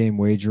live in-game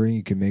wagering.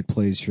 You can make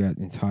plays throughout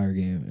the entire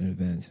game and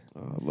events.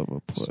 Oh, I love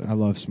a play. I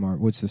love smart.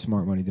 What's the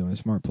smart money doing?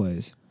 Smart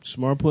plays.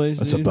 Smart plays.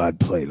 That's dude. a bad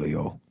play,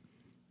 Leo.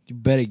 You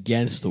bet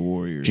against the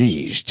Warriors.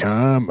 Jeez,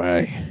 Tom,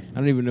 I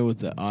don't even know what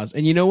the odds.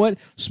 And you know what?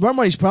 Smart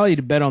money's probably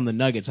to bet on the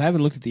Nuggets. I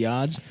haven't looked at the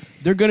odds.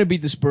 They're going to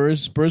beat the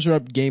Spurs. Spurs are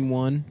up game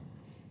 1.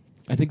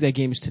 I think that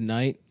game is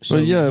tonight. So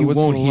you what's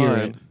won't the hear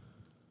line?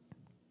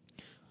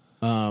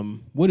 it.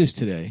 What is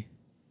today?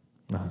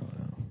 I don't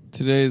know.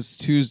 Today's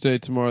Tuesday.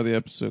 Tomorrow the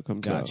episode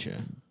comes out.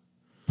 Gotcha.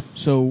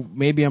 So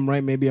maybe I'm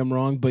right, maybe I'm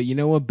wrong. But you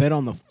know what? Bet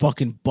on the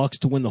fucking Bucks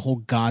to win the whole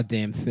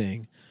goddamn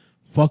thing.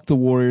 Fuck the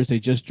Warriors. They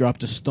just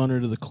dropped a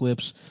stunner to the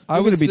Clips. I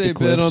would beat say the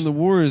Clips. bet on the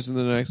Warriors in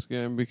the next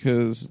game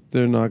because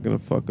they're not going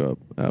to fuck up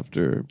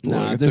after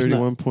blowing a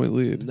 31-point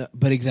lead. No,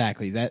 but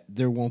exactly that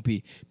there won't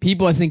be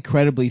people. I think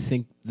credibly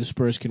think the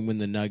Spurs can win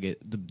the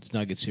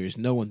Nugget series.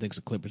 No one thinks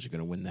the Clippers are going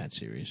to win that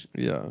series.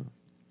 Yeah.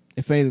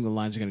 If anything, the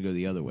lines are going to go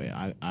the other way.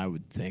 I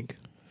would think.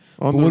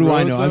 But what do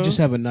I know? Though? I just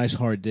have a nice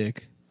hard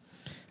dick.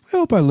 I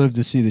hope I live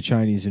to see the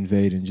Chinese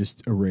invade and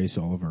just erase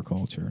all of our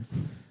culture.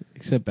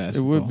 Except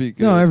basketball. It would be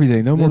good. No,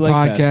 everything. No They more like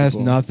podcasts,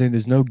 basketball. nothing.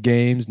 There's no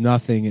games,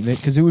 nothing.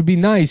 Because it would be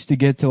nice to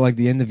get to like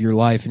the end of your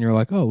life and you're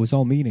like, oh, it was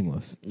all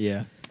meaningless.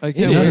 Yeah. I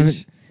can't None of wait.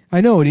 it-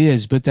 I know it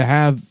is, but to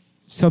have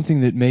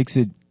something that makes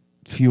it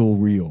feel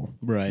real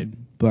Right.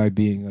 by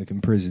being like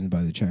imprisoned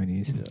by the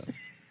Chinese.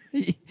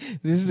 This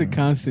is a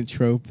constant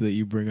trope that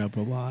you bring up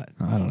a lot.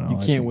 I don't know.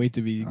 You can't wait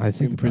to be I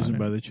think imprisoned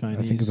about by it. the Chinese.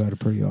 I think about it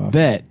pretty often.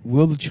 Bet,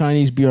 will the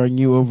Chinese be our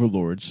new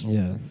overlords?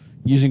 Yeah.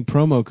 Using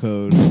promo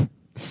code.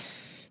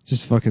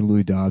 Just fucking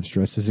Louis Dobbs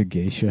dressed as a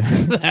geisha.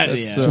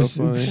 That's so Just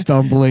funny.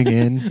 stumbling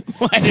in.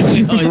 Why did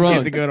we always Drunk.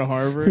 get to go to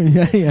Harvard?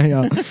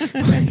 yeah.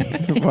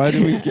 Why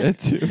do we get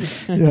to?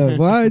 Yeah,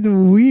 why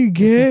do we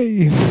get?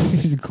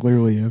 He's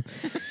clearly him.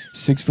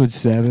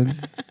 6'7".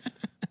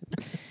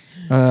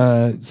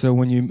 So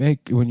when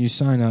you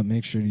sign up,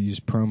 make sure to use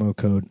promo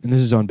code, and this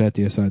is on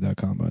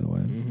betdsi.com, by the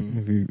way,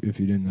 if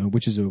you didn't know,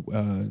 which is a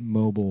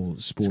mobile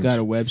sports. It's got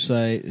a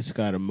website. It's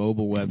got a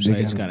mobile website.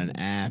 It's got an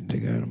app. They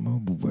got a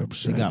mobile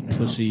website. They got now.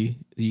 pussy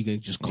that you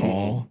can just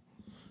call.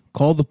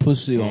 Call the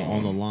pussy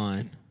on the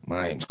line.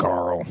 My name's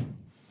Carl,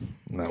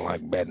 and I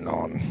like betting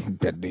on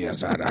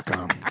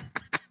BetDSI.com.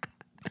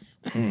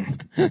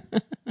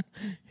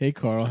 Hey,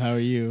 Carl, how are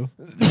you?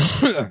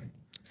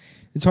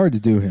 It's hard to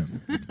do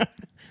him.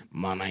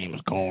 My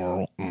name's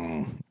Carl.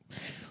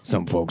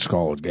 Some folks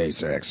call it gay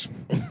sex.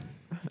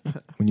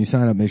 When you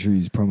sign up, make sure you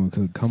use promo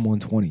code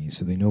COME120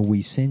 so they know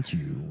we sent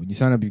you. When you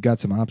sign up, you've got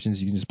some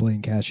options. You can just play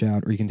and cash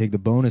out, or you can take the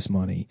bonus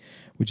money,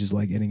 which is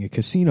like getting a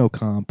casino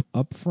comp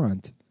up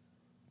front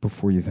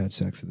before you've had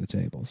sex at the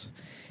tables.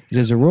 It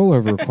has a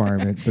rollover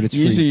requirement, but it's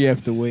Usually free. you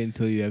have to wait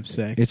until you have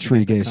sex. It's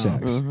free gay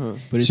sex.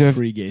 But it's So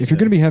free gay sex. if you're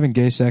going to be having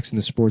gay sex in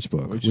the sports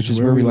book, which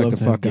is where we like to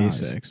fuck gay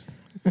guys, sex.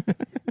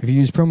 if you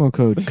use promo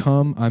code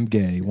I'm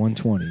gay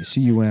 120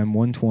 CUM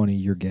 120,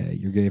 you're gay.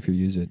 You're gay if you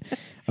use it.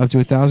 Up to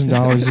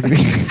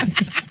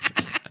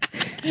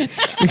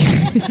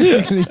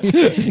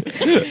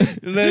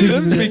 $1,000.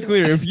 Let's be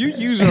clear. If you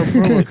use our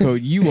promo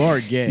code, you are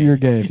gay. You're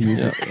gay if you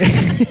use it.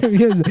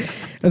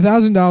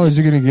 $1,000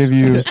 are going to give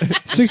you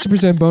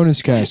 60%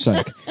 bonus cash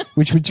psych,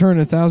 which would turn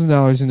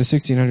 $1,000 into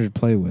 $1,600 to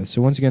play with.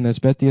 So once again, that's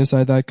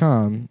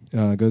betdsi.com.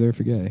 Go there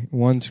for gay.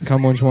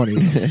 Come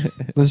 120.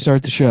 Let's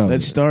start the show.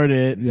 Let's start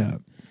it. Yeah.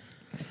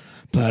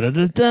 I'm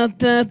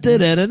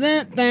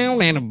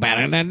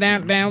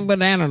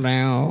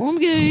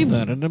gay.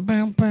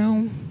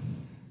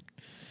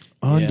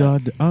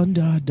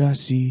 Under the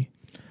sea.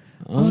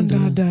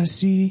 Under the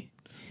sea.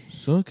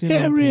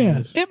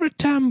 Ariel, every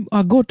time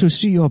I go to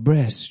see your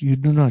breasts, you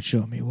do not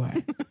show me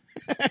why.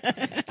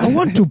 I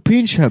want to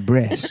pinch her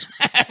breasts.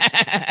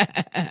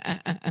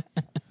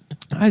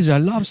 As a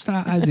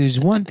lobster, there's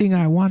one thing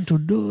I want to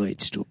do.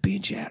 It's to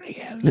pinch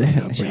Ariel.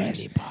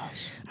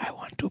 I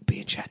want to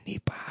pinch her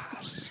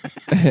nipples.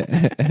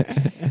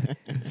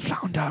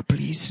 Flounder,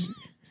 please.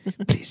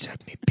 Please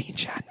let me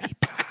pinch her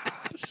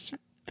nipples.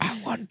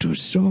 I want to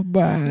so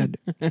bad.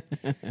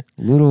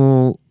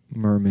 Little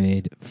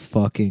Mermaid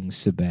fucking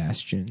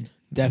Sebastian.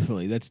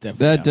 Definitely, that's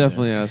definitely That out there.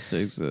 definitely has to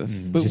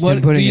exist. But Just what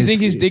him do putting you his-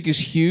 think his dick is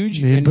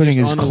huge? Him and putting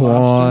just his on a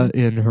claw lobster?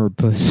 in her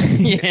pussy.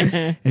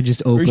 Yeah. And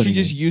just Or opening is she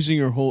just it. using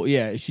her whole?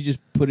 Yeah, is she just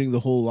putting the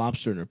whole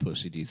lobster in her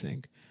pussy? Do you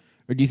think,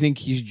 or do you think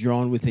he's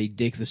drawn with a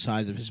dick the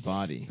size of his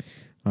body?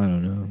 I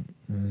don't know.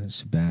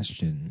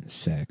 Sebastian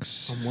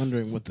sex. I'm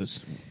wondering what this.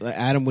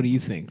 Adam, what do you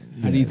think?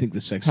 How do you think the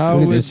sex? How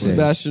Look at would this face.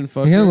 Sebastian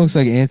fuck He kind of her? looks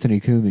like Anthony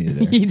Cumia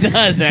there. He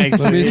does Let me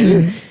actually.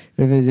 see.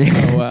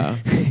 Oh, wow.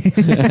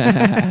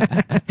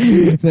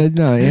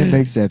 No, Ant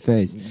makes that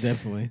face.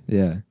 Definitely.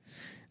 Yeah.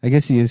 I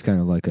guess he is kind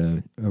of like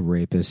a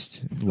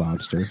rapist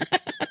lobster.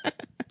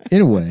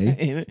 In a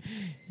way.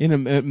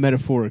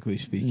 Metaphorically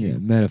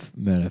speaking.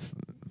 Yeah.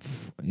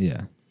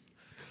 Yeah.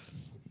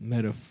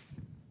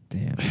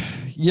 Damn.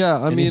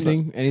 Yeah, I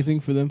mean, anything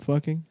for them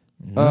fucking?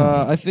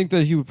 I think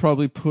that he would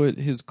probably put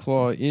his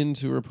claw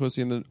into her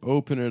pussy and then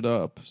open it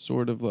up,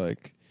 sort of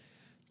like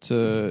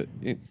to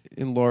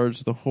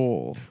enlarge the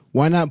hole.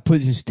 Why not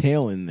put his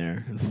tail in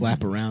there and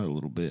flap around a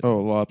little bit? Oh,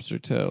 lobster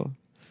tail.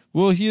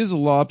 Well, he is a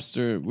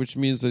lobster, which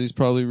means that he's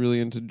probably really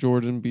into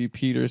Jordan B.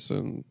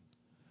 Peterson.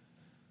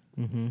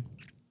 Mm-hmm.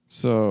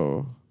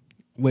 So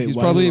Wait, he's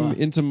why probably do I-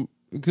 into,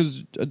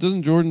 because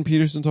doesn't Jordan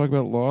Peterson talk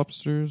about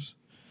lobsters?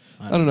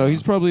 I don't know.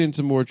 He's probably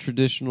into more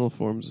traditional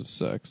forms of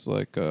sex,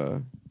 like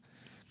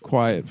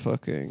quiet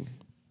fucking,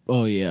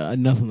 Oh yeah,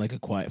 nothing like a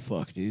quiet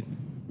fuck, dude.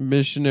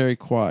 missionary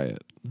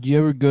quiet. Do you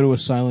ever go to a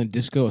silent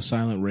disco, a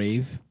silent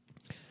rave?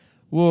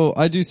 Well,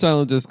 I do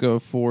silent disco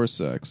for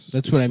sex.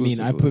 That's what I mean.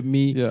 I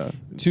exclusively.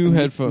 put two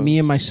headphones. Me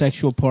and my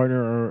sexual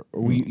partner, or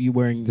were you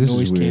wearing This is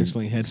noise weird.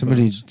 canceling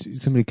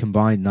headphones? Somebody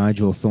combined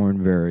Nigel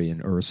Thornberry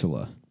and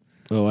Ursula.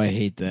 Oh, I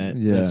hate that.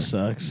 Yeah. That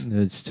sucks.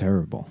 It's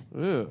terrible.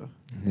 Ugh.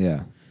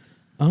 Yeah.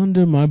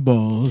 Under my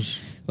balls,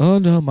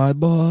 Under my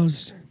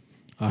balls.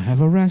 I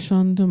have a rash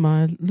under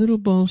my little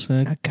ball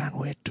sack. I can't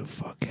wait to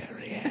fuck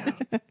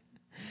Ariel.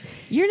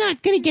 You're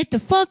not gonna get the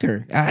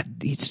fucker,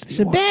 It's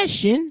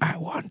Sebastian. I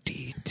want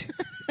it.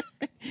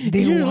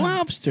 You're a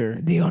lobster.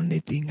 The only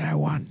thing I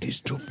want is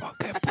to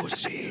fuck a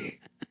pussy.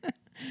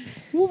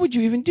 What would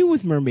you even do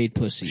with mermaid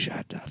pussy?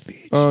 Shut up,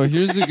 bitch. Oh,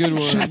 here's a good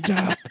one. Shut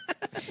up.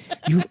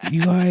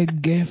 You are a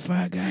gay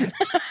faggot.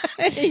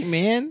 Hey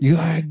man, You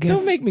are a gay.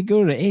 don't make me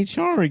go to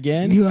HR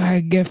again. You are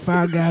a gay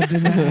faggot,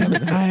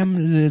 and I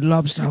am the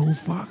lobster who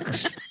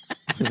fucks.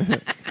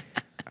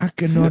 I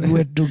cannot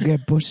wait to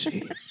get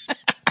pussy.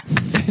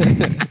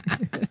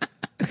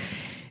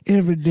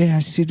 Every day I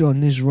sit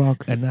on this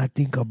rock and I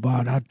think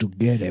about how to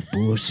get a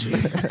pussy.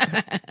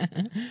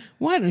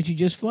 Why don't you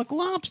just fuck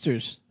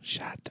lobsters?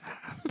 Shut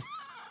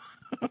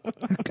up.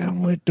 I can't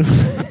wait to.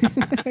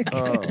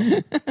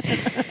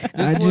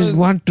 I just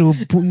want to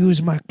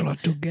use my claw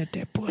to get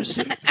a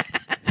pussy.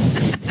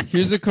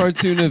 Here's a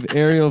cartoon of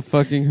Ariel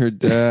fucking her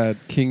dad,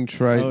 King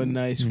Triton. Oh,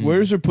 nice.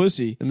 Where's her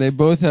pussy? And they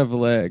both have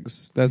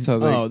legs. That's how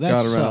they Oh, that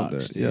got around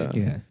sucks, it. dude. Yeah.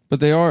 Yeah. But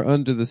they are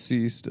under the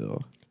sea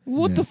still.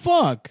 What Yeah. the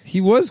fuck?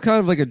 He was kind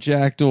of like a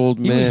jacked old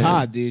He man. was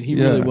hot, dude. He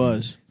Yeah. really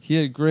was. He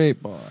had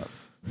great bob.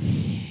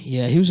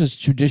 Yeah, he was a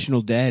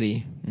traditional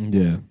daddy.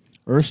 Yeah.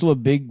 Ursula,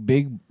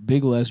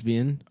 big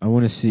lesbian. I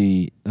want to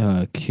see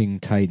King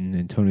Titan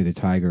and Tony the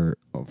Tiger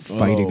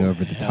fighting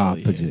over the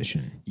top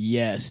position.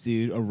 Yes,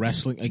 dude. A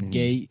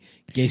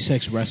gay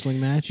sex wrestling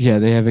match. Yeah,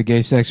 they have a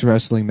gay sex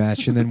wrestling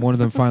match, and then one of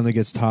them finally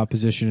gets top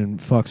position and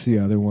fucks the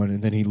other one,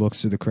 and then he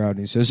looks to the crowd and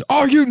he says,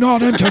 "Are you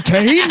not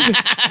entertained?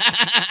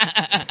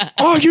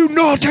 Are you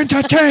not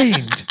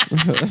entertained?"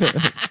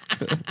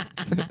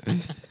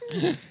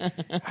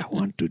 I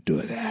want to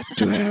do that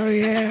to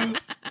Ariel.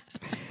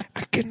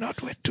 I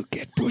cannot wait to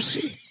get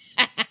pussy.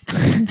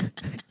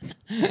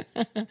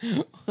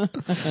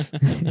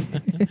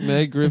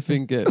 Meg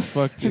Griffin get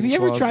fucked. Have you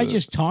ever tried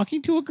just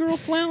talking to a girl,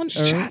 Flounge?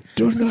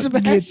 Do not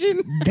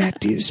Sebastian?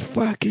 That is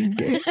fucking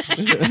gay.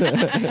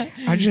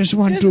 I just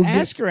want to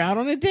ask her out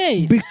on a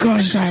date.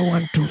 Because I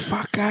want to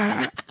fuck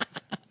her.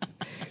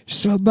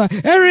 So,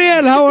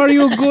 Ariel, how are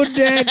you? Good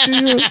day to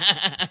you.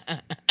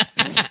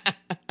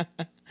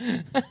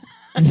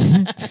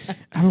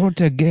 I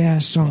wrote a gay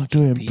ass song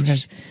to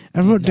impress.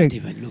 I wrote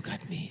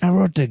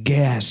a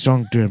gay ass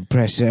song to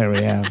impress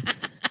Ariel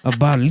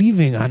about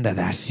living under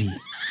the sea.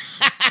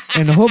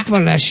 And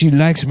hopefully she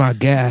likes my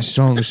gay ass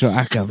song so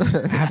I can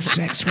have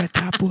sex with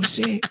her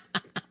pussy.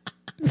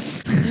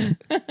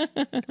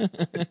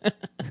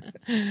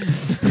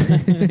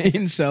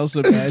 Incel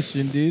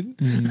Sebastian, dude.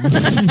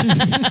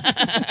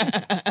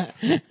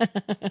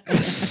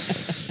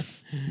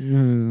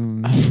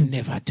 I will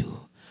never do.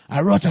 I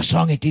wrote a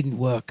song, it didn't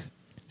work.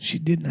 She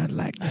did not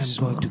like the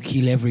song. I'm going to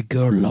kill every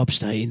girl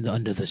lobster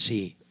under the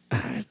sea. I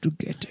have to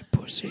get a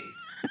pussy.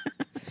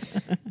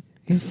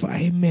 If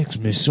it makes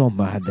me so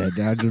mad that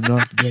I do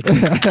not get it.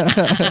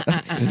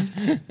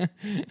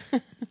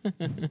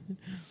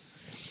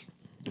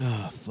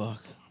 Oh,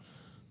 fuck.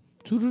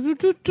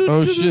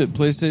 Oh, shit.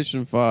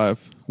 PlayStation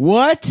 5.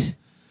 What?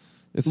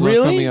 It's Really?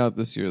 not coming out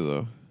this year,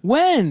 though.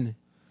 When?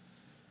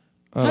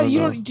 I don't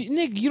know.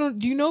 Nick,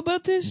 do you know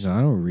about this? No,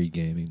 I don't read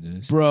gaming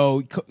this.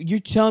 Bro, you're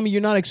telling me you're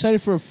not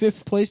excited for a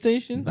 5th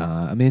PlayStation?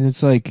 Nah, I mean,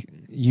 it's like,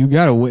 you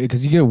gotta wait,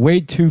 because you gotta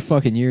wait 2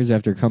 fucking years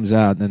after it comes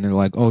out, and then they're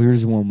like, oh,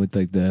 here's one with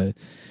like the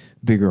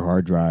bigger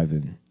hard drive,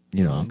 and,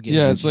 you know.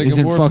 Yeah, it's like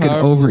isn't a more fucking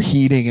powerful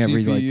overheating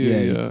every, CPU, like,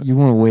 yeah. you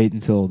want to wait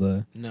until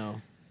the...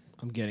 No,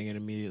 I'm getting it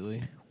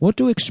immediately. What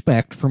to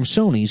expect from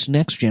Sony's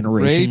next Ray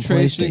generation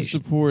tracing PlayStation?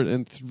 support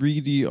and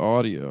 3D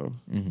audio.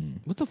 Mm-hmm.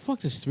 What the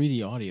fuck does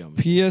 3D audio mean?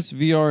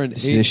 PSVR and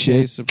It's this 8K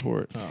shit.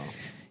 support. Oh.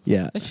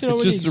 Yeah. That shit It's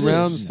already just exists.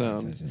 surround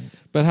sound.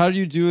 But how do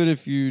you do it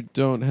if you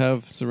don't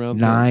have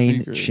surround sound 9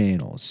 speakers?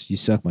 channels. You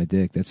suck my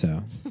dick, that's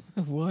how.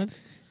 What?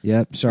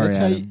 Yep, sorry, That's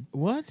how Adam.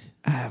 what?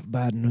 I have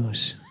bad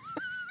news.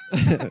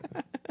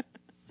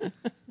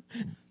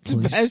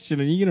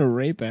 Sebastian, are you going to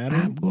rape Adam?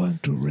 I'm going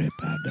to rape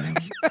Adam.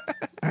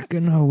 I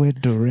cannot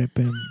wait to rape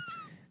him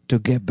to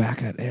get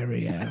back at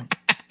Ariel.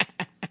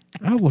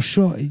 I will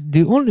show.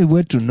 The only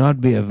way to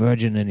not be a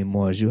virgin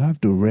anymore is you have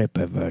to rape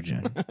a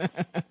virgin.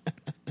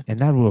 And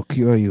that will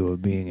cure you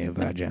of being a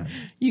virgin.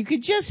 You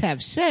could just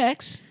have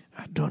sex.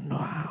 I don't know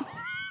how.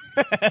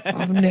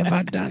 I've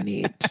never done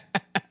it.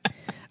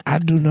 I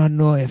do not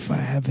know if I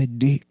have a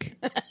dick.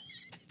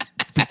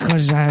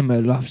 Because I am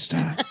a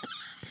lobster.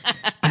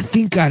 I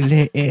think I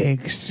lay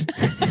eggs.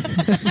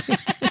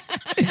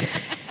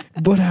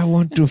 But I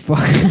want to fuck.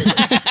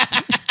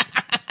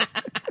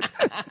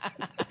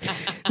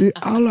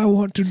 All I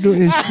want to do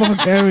is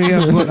fuck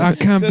Ariel, but I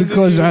can't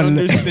because I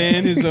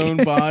understand his own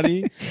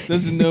body.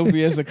 Doesn't know if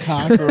he has a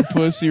cock or a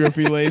pussy or if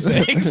he lays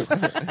eggs.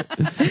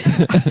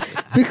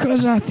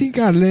 Because I think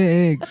I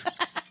lay eggs.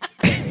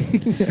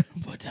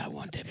 But I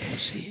want a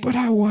pussy. But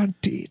I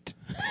want it.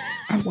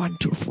 I want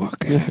to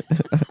fuck her.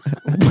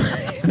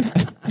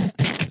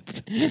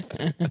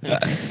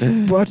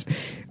 But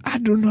I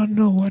do not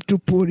know what to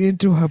put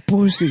into her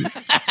pussy.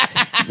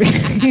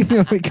 You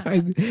know, like I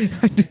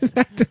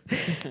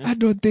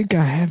don't think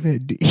I have a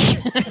dick.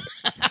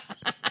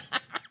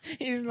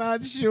 He's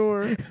not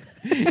sure.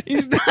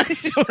 He's not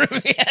sure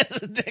if he has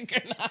a dick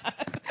or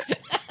not.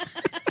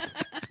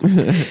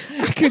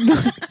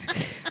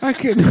 I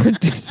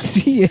cannot just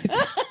see it.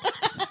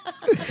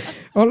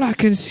 All I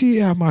can see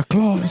are my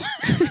claws.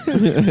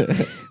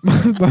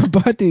 My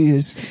body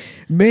is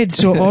made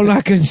so all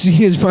I can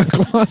see is my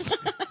claws.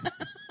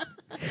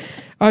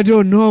 I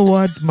don't know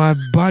what my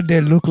body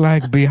look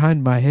like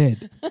behind my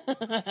head.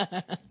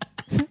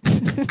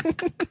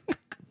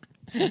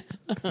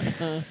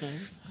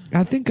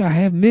 I think I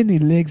have many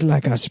legs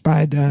like a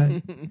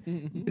spider.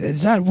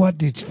 Is that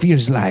what it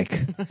feels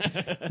like?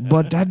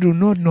 But I do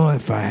not know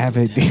if I have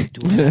a dick.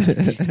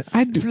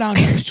 I do.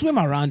 Flounder, swim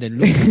around and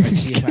look and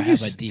see if I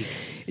have a dick.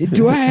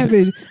 Do I have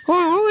it? Oh,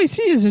 all I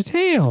see is a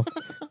tail.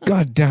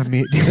 God damn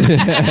it.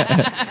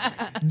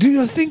 Do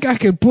you think I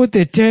can put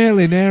the tail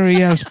in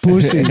Ariel's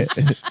pussy?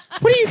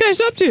 What are you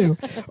guys up to?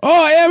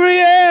 Oh,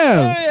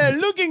 Ariel! Oh, yeah,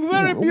 looking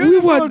very We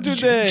beautiful were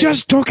today.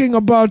 just talking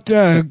about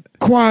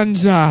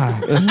Kwanzaa.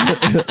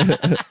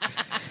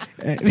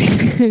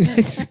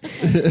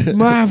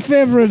 My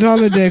favorite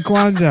holiday,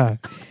 Kwanzaa.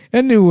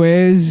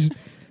 Anyways,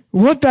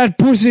 what that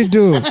pussy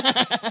do?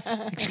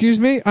 Excuse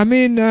me? I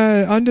mean,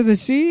 Under the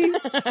Sea?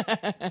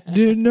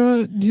 Do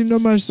you know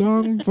my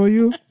song for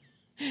you?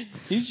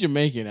 He's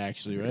Jamaican,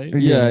 actually, right?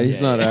 Yeah,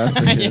 he's not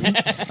African.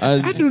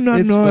 I do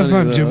not know if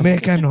I'm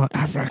Jamaican or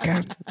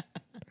African.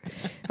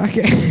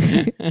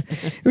 Okay.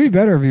 It'd be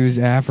better if he was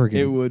African.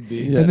 It would be.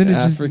 Yeah, And then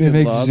it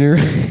makes lobster.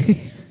 zero.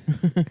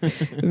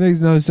 It makes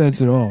no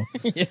sense at all.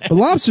 But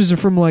lobsters are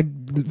from like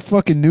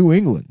fucking New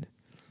England.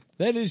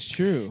 That is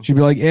true. She'd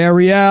be like,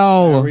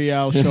 Ariel,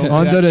 Ariel, show me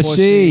under that the pussy.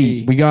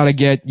 sea. We got to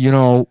get,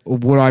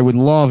 what I would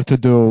love to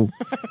do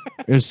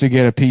is to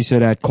get a piece of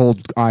that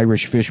cold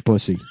Irish fish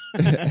pussy.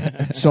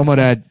 Some of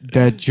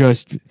that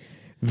just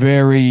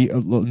very,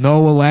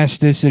 no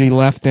elasticity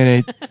left in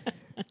it.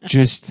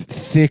 Just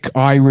thick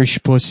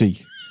Irish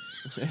pussy.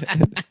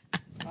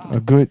 A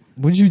good,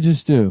 what'd you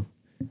just do?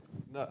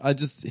 No, I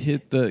just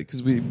hit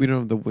because we don't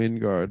have the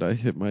wind guard. I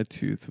hit my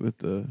tooth with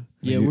the.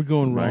 Yeah, we're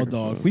going raw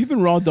microphone. dog. We've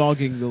been raw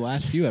dogging the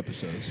last few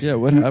episodes. Yeah,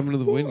 what happened to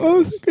the wind I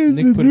was guard? thinking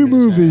Nick the put new it in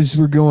his movies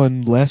we're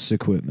going less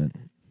equipment.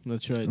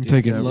 That's right. I'm dude.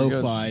 taking- Yeah, we're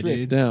going lo-fi, stripped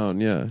dude.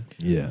 down. Yeah,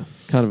 Yeah.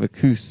 kind of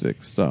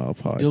acoustic style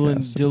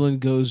podcast. Dylan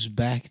goes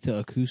back to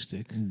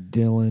acoustic.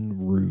 Dylan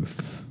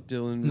Roof.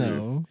 Dylan.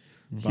 No.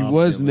 he Bob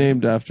was Dylan.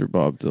 named after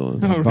Bob Dylan.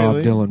 Oh, Bob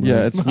really? Dylan Roof.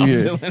 Yeah, it's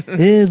weird.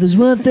 If there's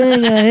one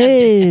thing I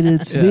hate,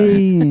 it's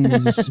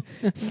these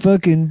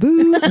fucking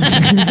boots.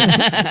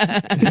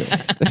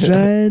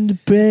 Trying to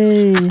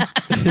pray.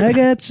 I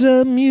got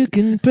something you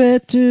can pray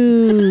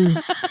to.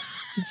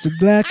 It's a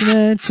Glock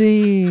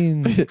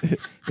 19.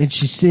 And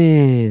she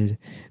said,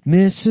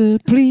 Missa,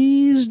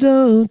 please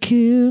don't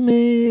kill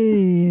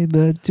me.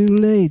 But too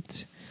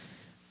late.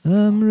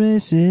 I'm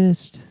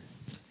racist.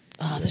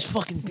 Ah, this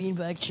fucking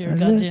beanbag chair, I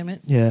goddammit.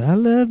 Yeah, I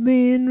love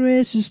being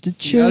racist at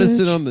church. You gotta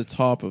sit on the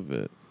top of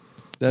it.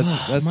 That's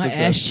My the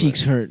ass best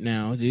cheeks way. hurt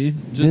now,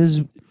 dude.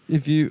 Just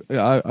if you,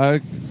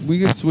 we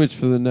could switch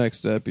for the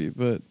next epi,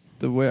 but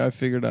the way I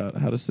figured out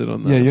how to sit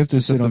on that. Yeah, you is have to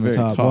just sit at on the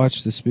very top.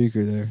 Watch the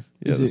speaker there.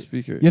 Yeah, the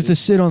speaker. You have to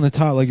sit on the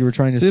top like you were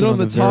trying to sit on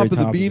the very top of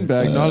the it.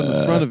 beanbag, not in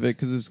the front of it,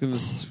 because it's gonna.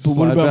 But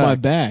what about my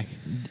back?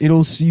 You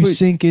Wait,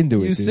 sink into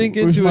it. You dude. sink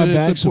Where's into my it.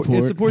 back It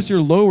support? supports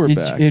your lower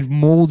back. It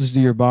molds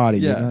to your body.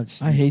 Yeah. You're not-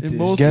 I hate It this.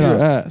 molds Get to your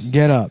up. ass.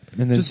 Get up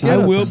and then Just sit get I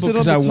up. on will Just sit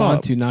because on I the want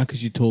top. to, not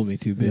because you told me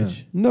to,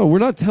 bitch. No, we're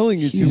not telling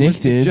you to. Nick We're did.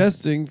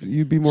 suggesting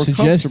you'd be more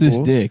Suggest this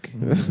comfortable. dick.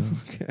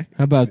 Okay.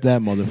 How about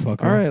that,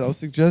 motherfucker? All right, I'll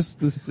suggest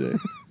this dick.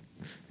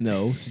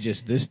 No,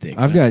 suggest this dick.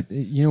 I've got.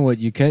 You know what?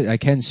 I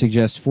can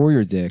suggest for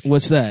your dick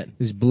What's that?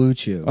 is Blue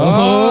Chew.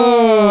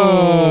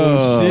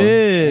 Oh,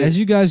 shit. As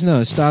you guys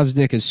know, Stav's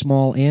dick is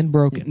small and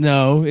broken.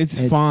 No, it's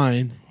It-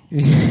 fine.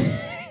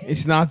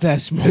 It's not that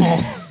small.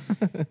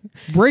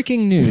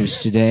 Breaking news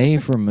today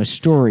from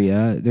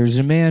Astoria. There's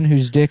a man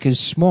whose dick is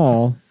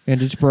small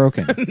and it's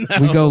broken.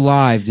 We go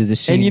live to the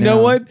scene. And you know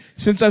now. what?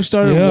 Since I've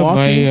started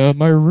walking,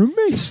 my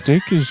roommate's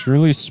dick is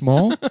really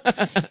small,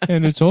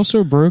 and it's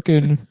also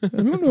broken. I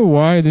don't know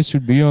why this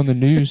would be on the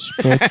news,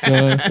 but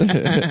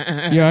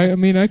yeah, I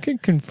mean, I can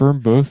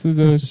confirm both of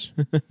those.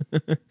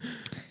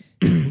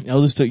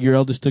 your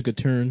eldest took a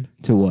turn.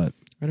 To what?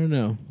 I don't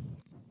know.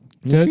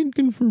 That- I can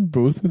confirm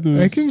both of those.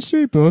 I can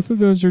say both of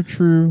those are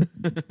true.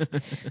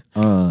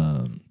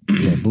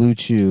 Yeah, Blue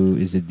Chew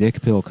is a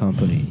dick pill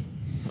company.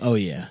 Oh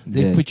yeah,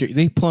 Yeah.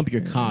 they plump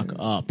your cock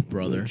up,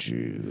 brother.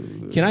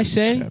 Can I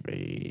say?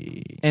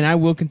 And I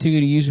will continue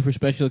to use it for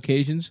special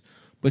occasions.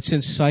 But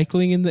since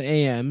cycling in the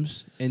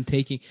AMs and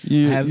taking,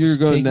 you're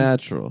going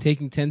natural.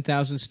 taking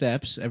 10,000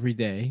 steps every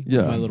day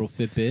Yeah. with my little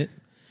Fitbit,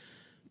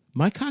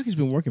 my cock has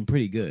been working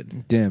pretty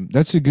good. Damn,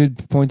 that's a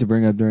good point to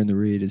bring up during the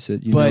read. Is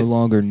that you But- no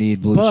longer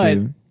need Blue but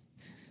Chew.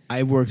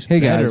 I works. Hey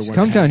better guys, when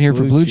come I down have here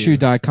for Blue Chew.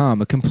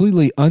 BlueChew.com, a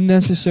completely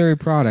unnecessary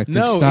product that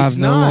No, Stav it's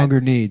no not.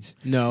 longer needs.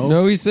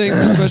 No, he's saying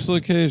for special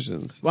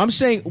occasions. Well, I'm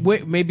saying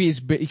wait, maybe it's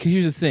because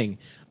here's the thing.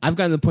 I've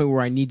gotten to the point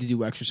where I need to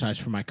do exercise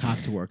for my cock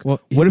to work.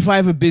 Well, what if I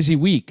have a busy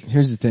week?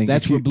 Here's the thing.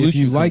 That's if you, where Blue if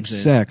you Chew like comes in.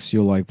 sex,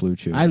 you'll like Blue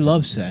Chew. I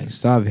love sex.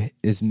 Stav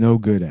is no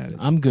good at it.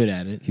 I'm good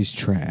at it. He's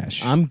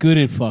trash. I'm good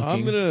at fucking.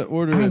 I'm gonna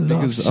order I it love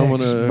because I sex,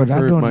 want to but I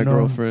hurt don't my know.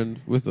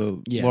 girlfriend with a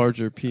Yeah.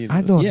 larger penis.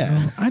 I don't Yeah.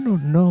 know. I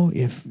don't know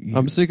if you,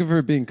 I'm sick of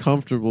her being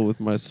comfortable with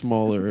my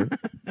smaller,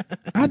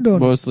 I don't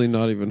mostly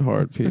not even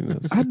hard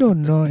penis. I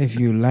don't know if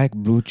you like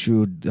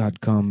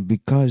BlueChew.com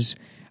because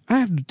I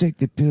have to take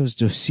the pills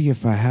to see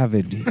if I have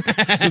a dick.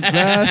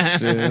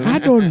 Sebastian, I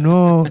don't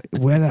know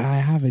whether I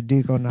have a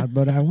dick or not,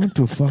 but I want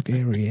to fuck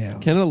Ariel.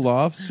 can a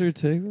lobster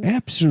take that?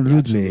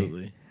 Absolutely.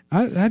 Absolutely.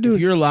 I do.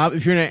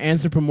 If you're an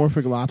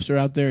anthropomorphic lobster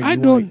out there, and I you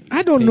don't. wanna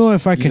I don't take- know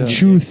if I can Yeah.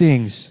 chew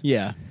things.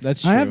 Yeah,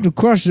 that's true. I have to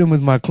crush them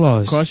with my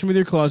claws. crush them with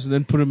your claws and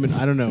then put them in.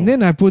 I don't know. And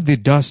then I put the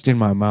dust in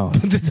my mouth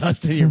Put the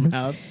dust in your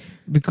mouth.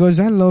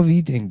 because I love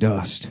eating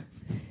dust.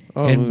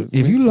 Oh, And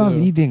if me you love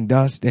too. eating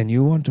dust and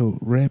you want to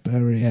rape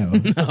Ariel,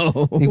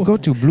 No, you go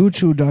to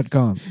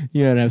BlueChew.com.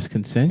 yeah, it has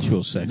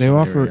consensual sex. They with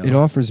offer Ariel. it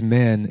offers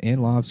men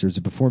and lobsters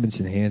a performance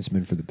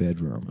enhancement for the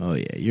bedroom. Oh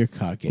yeah, your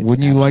cock. Gets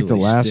Wouldn't you like to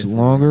absolutely last stiff.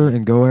 longer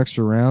and go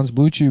extra rounds?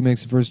 Blue Chew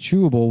makes the first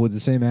chewable with the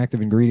same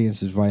active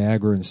ingredients as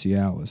Viagra and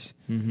Cialis.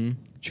 Mm-hmm.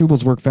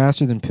 Chewables work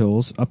faster than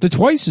pills, up to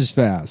twice as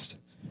fast.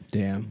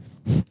 Damn.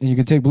 And you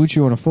can take Blue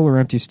Chew on a full or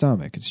empty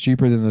stomach. It's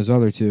cheaper than those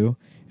other two.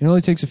 It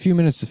only takes a few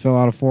minutes to fill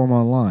out a form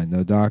online.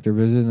 No doctor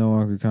visit, no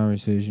awkward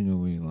conversation, no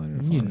waiting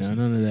line. You know,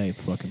 none of that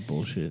fucking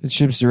bullshit. It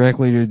ships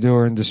directly to your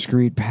door in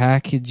discreet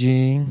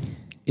packaging.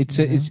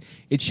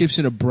 It ships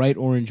in a bright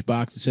orange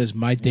box that says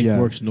 "My dick Yeah.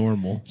 works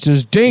normal." It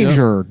says,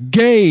 danger,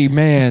 gay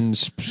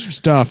man's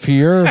stuff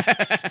here.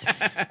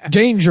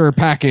 Danger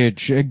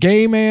package.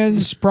 Gay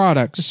man's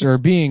products are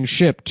being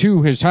shipped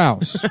to his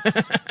house.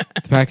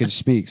 The package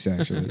speaks,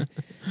 actually.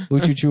 Blue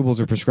Chew chewables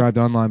are prescribed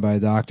online by a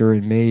doctor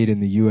and made in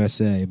the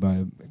USA by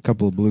a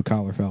couple of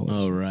blue-collar fellows.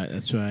 Oh, right.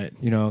 That's right.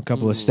 You know, a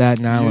couple of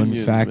Staten Island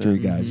Union factory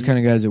men. guys. The kind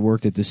of guys that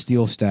worked at the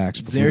steel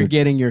stacks. Before They're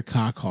getting your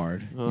cock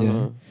hard.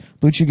 Yeah.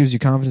 Blue Chew gives you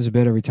confidence in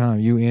bed every time.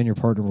 You and your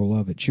partner will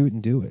love it. Chew it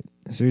and do it.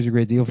 So here's a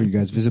great deal for you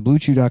guys. Visit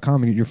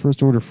BlueChew.com and get your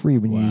first order free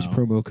when you use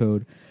promo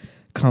code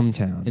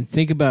CUMTOWN. And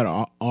think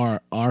about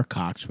our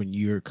cocks when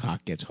your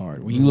cock gets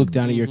hard. When you look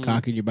down at your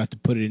cock and you're about to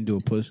put it into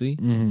a pussy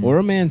or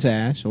a man's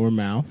ass or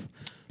mouth,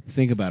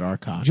 think about our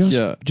cocks.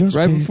 Just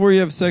right before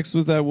you have sex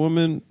with that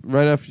woman,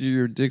 right after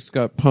your dick's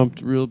got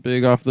pumped real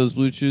big off those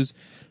Blue Chews,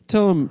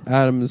 tell him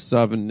Adam is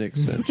and Nick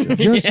sent you.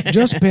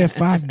 just pay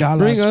 $5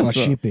 Bring for us up.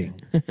 shipping.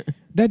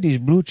 That is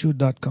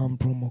BlueChew.com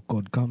promo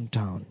code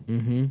CUMTOWN.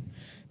 Mm-hmm.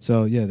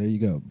 So yeah, there you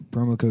go.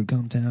 Promo code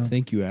CUMTOWN.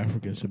 Thank you,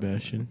 African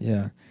Sebastian.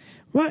 Yeah.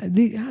 Well, I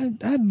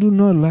do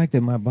not like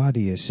that my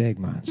body is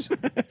segments.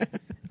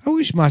 I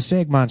wish my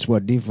segments were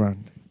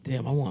different.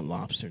 Damn, I want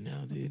lobster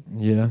now, dude.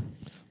 Yeah.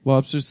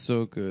 Lobster's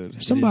so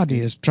good. Somebody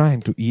is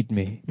trying to eat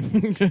me.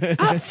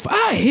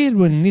 I hate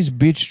when this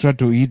bitch try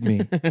to eat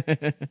me.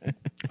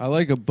 I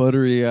like a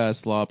buttery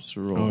ass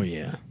lobster roll. Oh,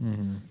 yeah.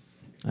 Mm-hmm.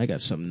 I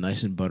got something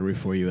nice and buttery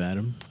for you,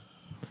 Adam.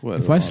 What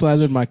If I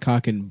slathered my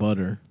cock in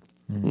butter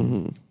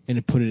and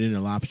put it in a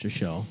lobster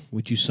shell,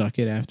 would you suck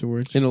it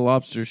afterwards? in a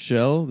lobster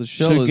shell, the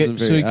shell so isn't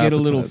very you get a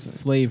little appetizing.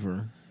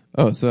 flavor.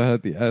 Oh, so it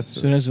had the S.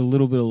 So it has a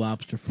little bit of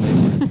lobster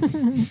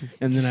flavor.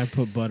 And then I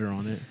put butter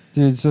on it.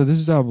 Dude, so this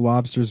is how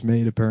lobster's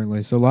made,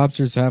 apparently. So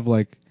lobsters have,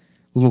 like,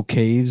 little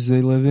caves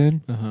they live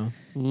in. Uh-huh.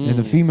 And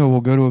the female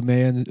will go to a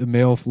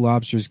male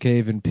lobster's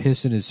cave and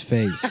piss in his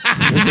face.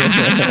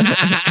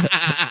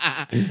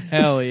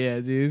 Hell yeah,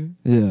 dude.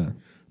 Yeah.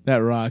 That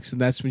rocks. And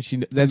that's when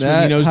when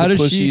he knows how the does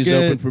pussy she is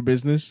get- open for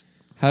business.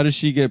 How does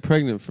she get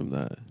pregnant from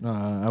that?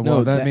 Well,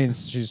 No, that that-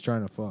 means she's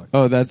trying to fuck.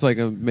 Oh, that's like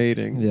a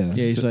mating. Yeah. Yeah,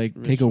 he's like,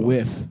 take a Ritual.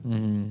 whiff.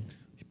 Mm-hmm.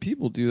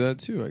 People do that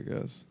too, I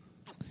guess.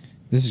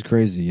 This is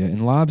crazy. Yeah.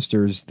 In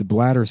lobsters, the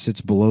bladder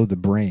sits below the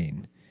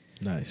brain,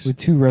 Nice. with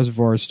two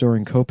reservoirs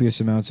storing copious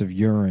amounts of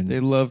urine They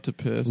love to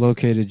piss.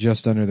 located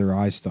just under their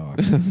eye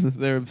stalks.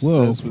 They're obsessed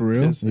Whoa, with for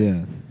real? pissing.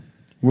 Yeah.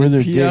 Where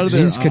their Pee out of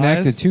their These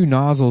connect the eyes? two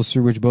nozzles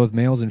through which both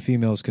males and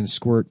females can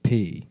squirt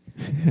pee.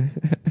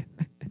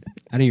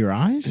 out of your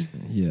eyes?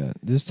 Yeah.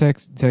 This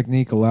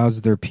technique allows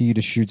their pee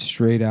to shoot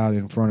straight out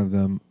in front of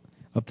them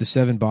up to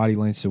 7 body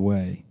lengths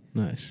away.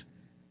 Nice.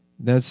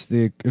 That's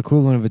the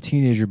equivalent of a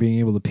teenager being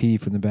able to pee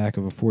from the back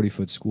of a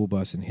 40-foot school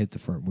bus and hit the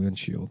front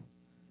windshield.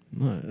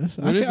 Nice.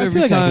 What if I every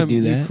feel like I time could do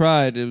you that.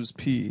 cried it was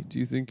pee? Do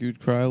you think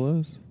you'd cry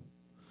less?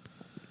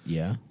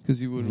 Yeah.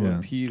 Because you wouldn't want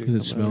Yeah. pee to Because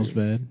come it smells out.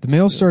 bad. The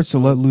male starts to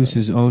let loose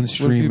his own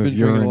stream you've of been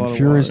drinking a urine, lot of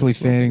furiously water,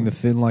 so- fanning the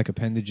fin-like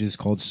appendages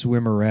called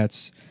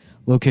swimmerets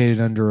located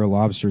under a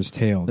lobster's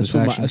tail. That's This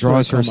what action that's what I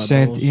draws call her my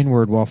scent balls.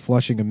 inward while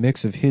flushing a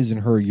mix of his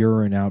and her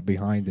urine out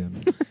behind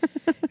him.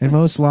 And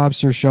most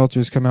lobster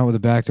shelters come out with a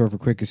back door for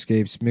quick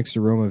escapes. Mixed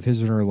aroma of his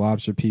and her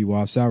lobster pee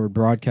wafts outward,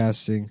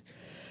 broadcasting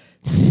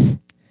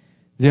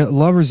the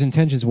lover's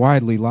intentions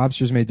widely.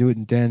 Lobsters may do it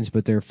in dens,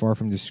 but they're far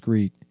from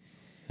discreet.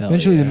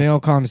 Eventually, the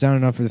male calms down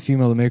enough for the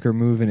female to make her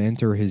move and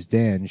enter his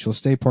den. She'll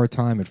stay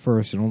part-time at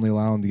first and only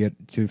allow him to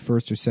get to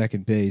first or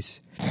second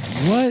base.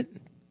 What?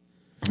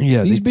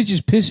 Yeah, These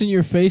bitches piss in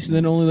your face and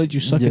then only let you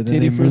suck a then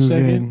titty they for a move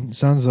second? in.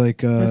 Sounds like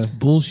That's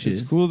bullshit.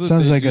 It's cool that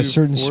sounds they like a do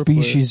certain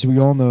foreplay. species we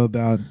all know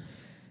about.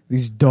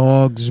 These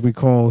dogs we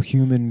call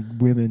human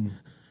women.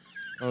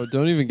 Oh,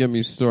 don't even get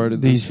me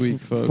started These this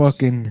week, folks.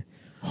 fucking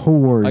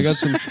whores. I got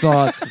some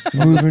thoughts on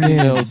the Moving in.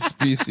 female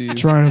species.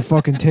 trying to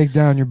fucking take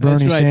down your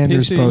Bernie That's right,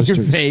 Sanders pissing in your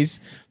posters. face,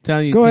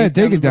 telling you, Go ahead,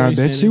 take it the down,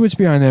 Bernie bitch. See Sanders. what's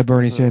behind that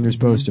Bernie Sanders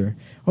poster.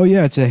 Oh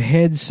yeah, it's a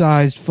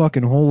head-sized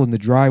fucking hole in the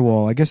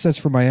drywall. I guess that's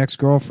for my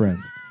ex-girlfriend.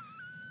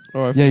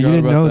 Oh, I Yeah, you forgot didn't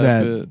about know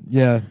that. that. Bit.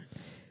 Yeah.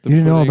 The You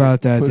didn't know putting-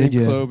 about that, putting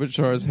did you?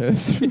 Klobuchar's head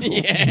through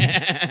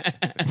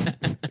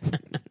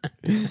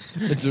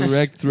a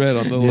direct threat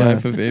on the Yeah.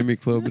 life of Amy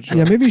Klobuchar.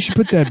 Yeah, maybe you should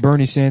put that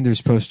Bernie Sanders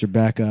poster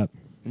back up,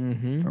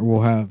 Mm-hmm. or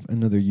we'll have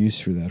another use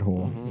for that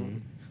hole.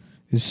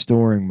 Is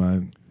storing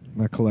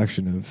my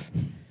collection of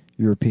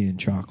European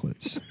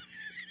chocolates.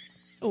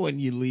 When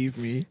you leave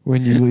me.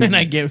 When you leave And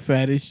I get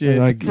fat as shit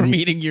And I- from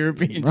eating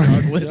European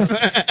chocolates.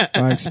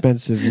 my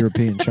expensive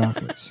European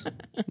chocolates.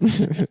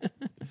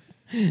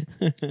 Do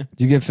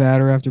you get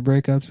fatter after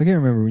breakups? I can't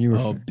remember when you were.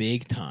 Oh,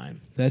 big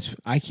time. That's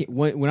I can't.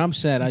 When I'm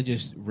sad, I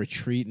just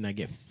retreat and I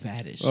get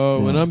fat as shit.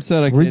 Oh, when I'm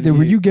sad, I were, can't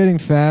were eat. you getting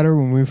fatter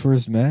when we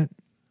first met?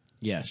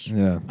 Yes.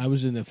 Yeah. I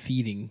was in the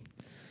feeding.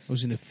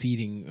 was in a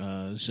feeding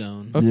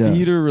zone. A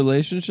feeder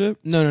relationship?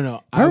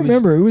 No. I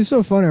remember. It was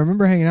so funny. I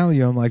remember hanging out with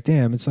you. I'm like,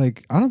 damn, it's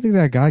like, I don't think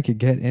that guy could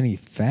get any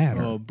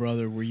fatter. Oh,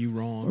 brother, were you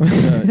wrong?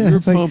 Yeah, you were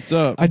It's like, pumped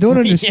up. I don't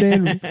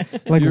understand,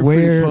 like, You're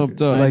where, pretty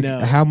pumped up. like, I know.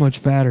 how much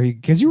fatter he,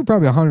 because you were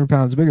probably 100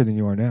 pounds bigger than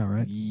you are now,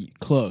 right?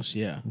 Close,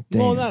 yeah. Damn.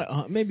 Well,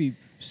 not maybe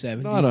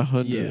 70. Not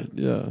 100.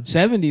 Yeah.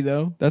 70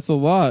 though. That's a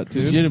lot,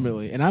 dude.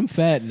 Legitimately, and I'm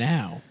fat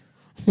now.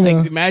 Yeah.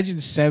 Like, imagine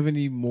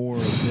 70 more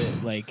of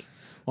it, like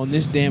on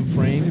this damn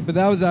frame. But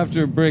that was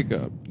after a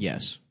breakup.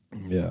 Yes,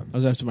 Yeah. that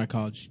was after my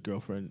college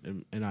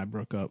girlfriend and I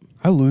broke up.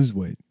 I lose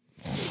weight.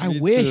 I Me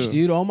wish, too.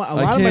 dude. A lot of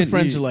my can't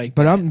friends eat. are like,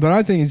 But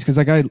I think it's because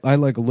like I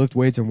like lift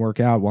weights and work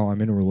out while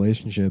I'm in a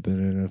relationship,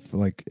 and if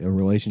like a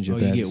relationship oh,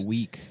 you ends, get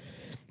weak.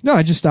 no,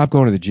 I just stop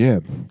going to the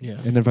gym. Yeah.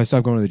 And then if I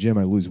stop going to the gym,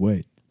 I lose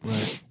weight.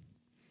 Right.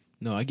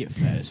 No, I get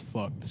fat as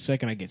fuck. The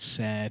second I get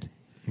sad,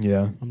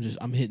 Yeah.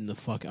 I'm hitting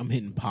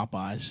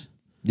Popeyes.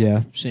 Yeah.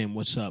 I'm saying,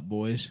 "What's up,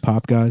 boys?"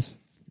 Pop guys.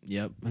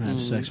 Yep, and I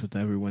have sex with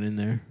everyone in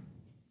there.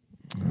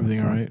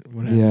 Everything all right?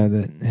 What happened? Yeah,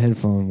 the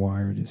headphone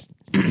wire just.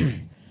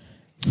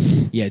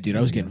 Yeah, dude,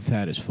 I was getting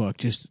fat as fuck.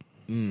 Just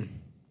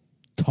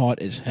taut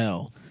as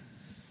hell.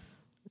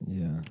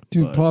 Yeah.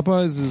 Dude, But-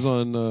 Popeyes is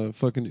on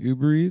fucking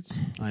Uber Eats.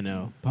 I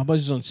know. Popeyes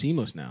is on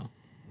Seamless now.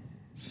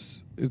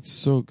 It's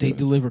so They good.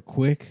 deliver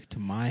quick to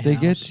my They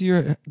house. get to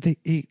your. They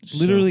ate So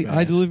literally. I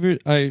fast.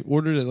 delivered. I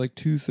ordered at like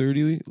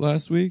 2:30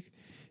 last week.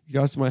 It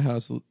got to my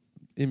house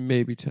in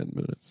maybe 10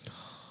 minutes.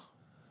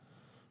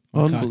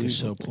 My cock Unbelievable. is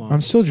so plump.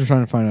 I'm still just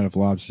trying to find out if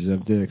lobsters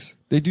have dicks.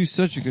 They do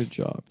such a good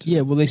job. Too.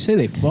 Yeah, well, they say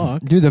they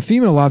fuck. Dude, the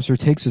female lobster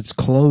takes its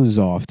clothes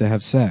off to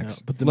have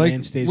sex. But the Like,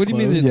 man stays what do you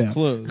mean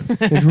clothed. it's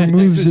Yeah. closed? It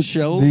removes the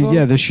shells off?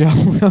 Yeah, the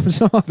shell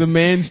comes off. The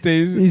man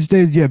stays. He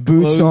stays,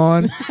 boots Clothes.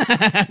 on,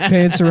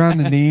 pants around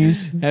the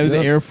knees. Have the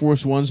Yep. Air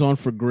Force Ones on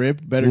for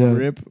grip, better Yeah.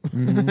 grip.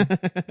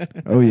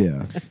 Oh,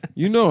 yeah.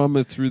 You know I'm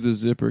a through the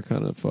zipper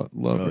kind of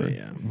lover. Oh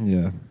yeah.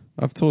 Yeah.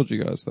 I've told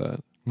you guys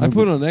that. No, I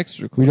put on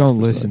extra clothes. We don't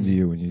for listen sex. to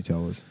you when you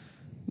tell us.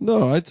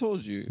 No, I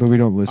told you. But we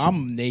don't listen.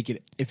 I'm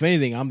naked. If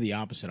anything, I'm the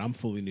opposite. I'm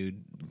fully nude,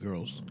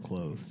 girls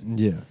clothed.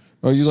 Yeah.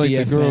 Oh, you like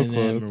the girl CFNM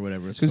club or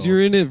whatever it's because called.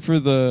 you're in it for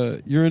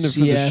the shoes.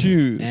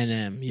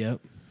 CFNM. Yep.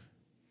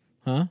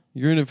 Huh?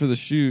 You're in it for the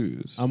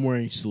shoes. I'm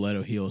wearing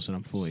stiletto heels and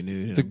I'm fully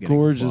nude. And the I'm getting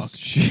gorgeous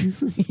fucked.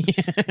 shoes.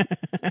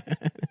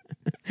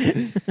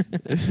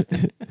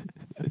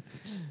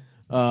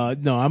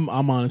 No, I'm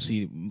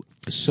honestly.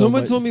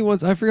 Someone told me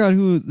once, I forgot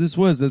who this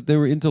was, that they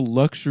were into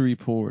luxury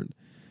porn,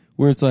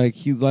 where it's like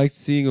he liked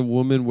seeing a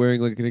woman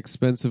wearing like an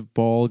expensive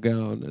ball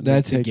gown. And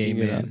That's then a gay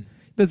taking it out. man.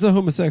 That's a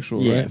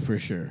homosexual, Yeah, right? for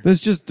sure.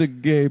 That's just a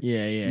gay.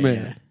 Yeah, man.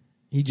 yeah.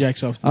 He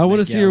jacks off. To I want want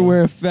to see her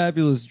wear a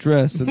fabulous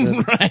dress and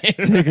then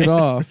take it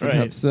off and right.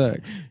 have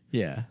sex.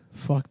 Yeah,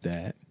 fuck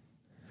that.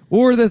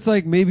 Or that's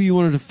like maybe you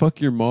wanted to fuck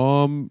your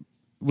mom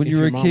when If you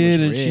were your a mom kid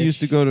was and she rich. used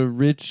to go to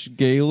rich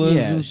galas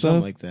Yeah, and something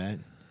stuff. like that.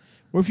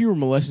 Or if you were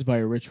molested by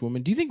a rich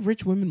woman. Do you think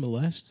rich women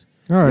molest?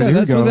 All right, Yeah, here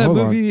that's we go. what that Hold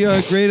on.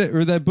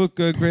 movie, that book,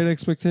 Great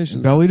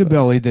Expectations. Belly to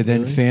belly, they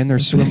then Really? fan their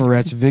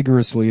swimmerettes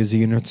vigorously as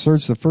he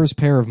inserts the first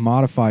pair of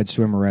modified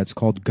swimmerettes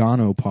called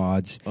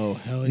gonopods Oh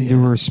hell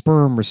into her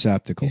sperm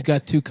receptacle. He's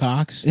got two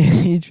cocks.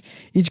 each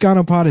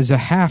gonopod is a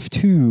half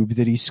tube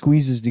that he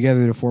squeezes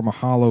together to form a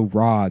hollow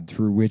rod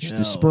through which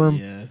the Hell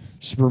yes.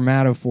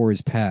 spermatophore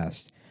is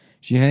passed.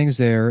 She hangs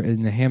there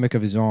in the hammock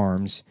of his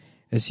arms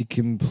as he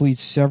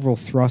completes several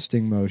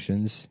thrusting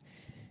motions.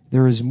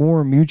 There is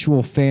more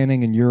mutual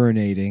fanning and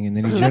urinating, and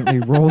then he gently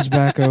rolls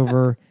back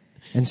over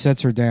and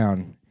sets her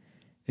down.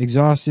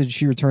 Exhausted,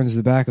 she returns to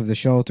the back of the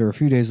shelter. A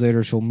few days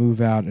later, she'll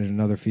move out, and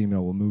another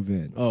female will move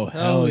in. Oh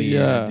Hell hell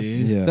yeah, yeah.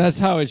 dude. Yeah. That's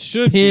how it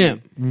should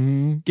Pimp.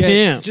 Mm-hmm. be.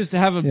 Pimp. Just to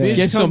have a Yeah. bitch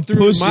Get come some through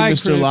pussy, my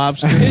Mr. crib,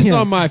 Lobster. piss Yeah.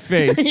 on my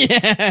face.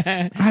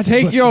 Yeah.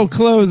 Take your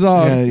clothes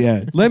off.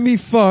 Yeah. Let me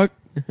fuck.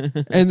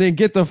 And then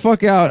get the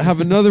fuck out.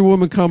 Have another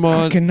woman come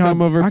on, come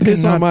over,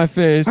 piss on my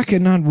face. I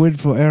cannot wait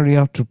for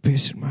Ariel to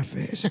piss in my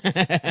face.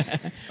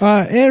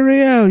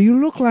 Ariel, you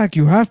look like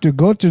you have to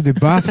go to the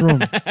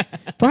bathroom.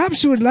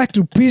 Perhaps you would like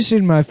to piss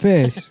in my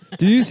face.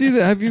 Did you see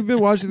that? Have you been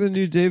watching the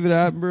new David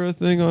Attenborough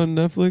thing on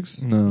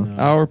Netflix? No.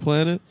 Our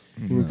Planet.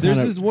 There's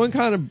this one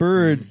kind of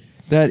bird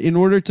that in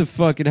order to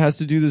fuck, it has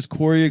to do this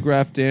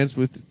choreographed dance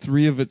with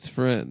 3 of its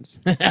friends.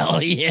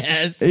 Hell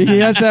yes. He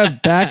has to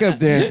have backup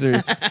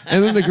dancers.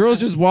 And then the girl's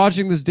just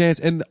watching this dance,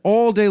 and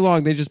all day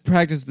long they just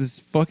practice this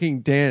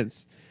fucking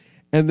dance.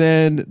 And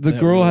then the That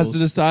girl has rules. to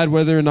decide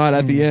whether or not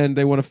at the end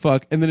they want to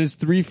fuck. And then his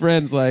 3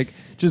 friends like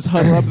just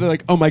huddle up. They're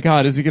like, "Oh my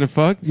god, is he gonna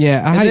fuck?"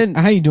 Yeah, And then-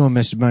 how you doing,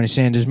 Mr. Bernie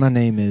Sanders? My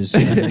name is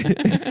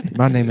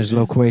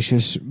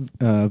Loquacious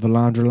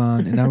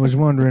Valandrelon, and I was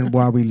wondering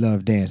why we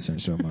love dancing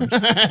so much.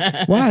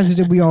 Why is it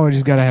that we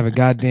always got to have a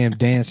goddamn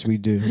dance we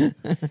do?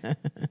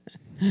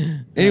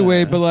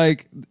 Anyway, but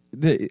like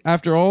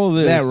after all of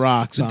this, That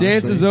rocks, The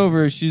dance honestly. is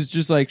over. She's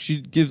just like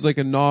she gives like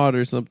a nod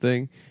or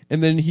something,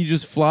 and then he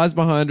just flies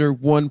behind her.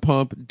 1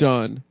 pump,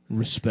 done.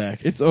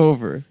 Respect. It's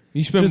over.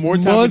 You spend just more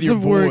time with months your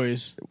of work.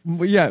 boys.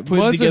 Yeah, Putting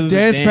months together of the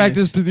dance dance.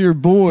 practice with your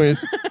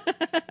boys.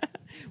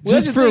 Well,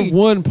 just that's the for thing.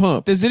 one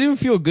pump. Does it even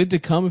feel good to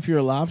come if you're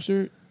a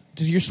lobster?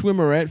 Does your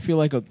swimmerette feel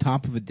like a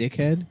top of a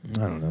dickhead?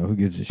 I don't know. Who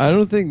gives a shit? I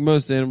don't think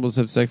most animals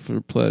have sex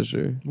for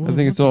pleasure. I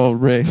think it's all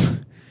rape.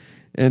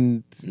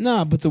 And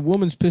Nah, but the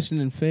woman's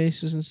pissing in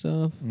faces and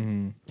stuff.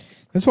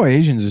 That's why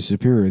Asians are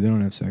superior. They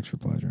don't have sex for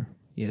pleasure.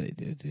 Yeah, they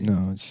do, dude.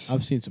 No, it's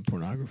I've seen some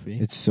pornography.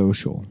 it's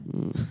social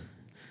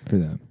for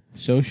them.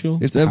 Social?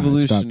 it's It's about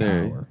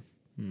evolutionary. power.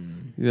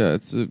 Yeah,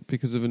 it's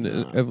because of an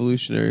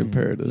evolutionary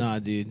imperative. Nah,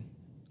 dude.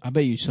 I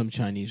bet you some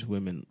Chinese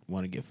women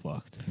want to get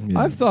fucked. Yeah.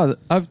 I've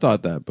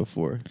thought that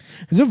before.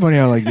 It's so funny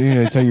how like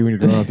they tell you when you're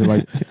growing up, they're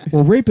like,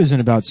 well, rape isn't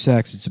about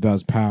sex, it's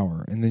about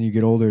power. And then you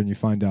get older and you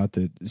find out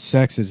that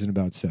sex isn't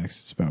about sex,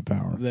 it's about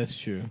power. That's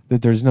true.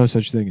 That there's no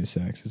such thing as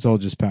sex. It's all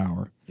just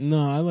power.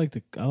 No, I like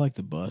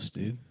the bus,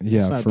 dude.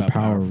 Yeah, It's not for about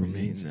power for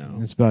me, reasons.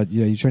 no. It's about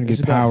you're trying to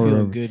It's get about power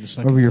feeling over, good and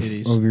sucking over your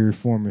titties. over your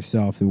former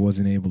self that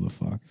wasn't able to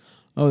fuck.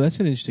 Oh, that's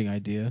an interesting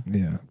idea.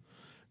 Yeah.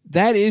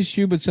 That is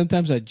true, but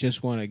sometimes I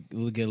just want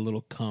to get a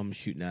little cum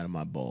shooting out of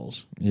my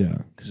balls Yeah.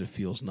 because it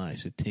feels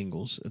nice. It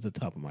tingles at the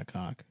top of my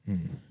cock.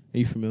 Mm. Are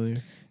you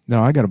familiar?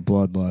 No, I got a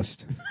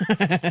bloodlust.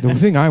 The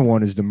thing I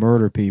want is to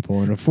murder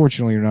people, and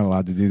unfortunately, you're not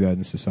allowed to do that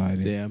in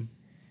society. Damn.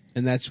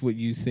 And that's what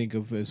you think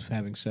of as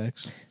having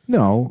sex?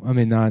 No, I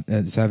mean not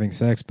as having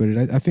sex, but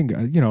I think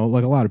like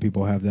a lot of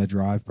people have that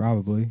drive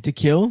probably To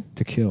kill?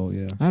 to kill.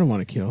 Yeah, I don't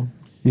want to kill.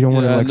 you don't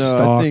want to Yeah, like no, I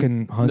stalk think-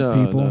 and hunt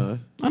no, people. no.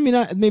 I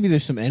mean, maybe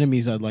there's some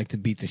enemies I'd like to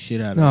beat the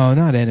shit out of. No,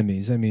 not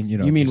enemies. I mean, You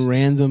mean just-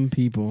 random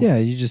people? yeah,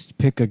 you just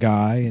pick a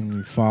guy and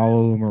you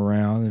follow him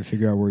around and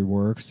figure out where he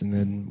works, and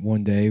then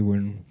one day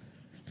when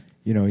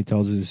he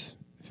tells his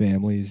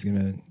family he's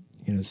gonna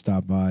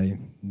stop by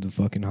the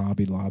fucking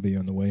Hobby Lobby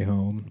on the way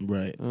home,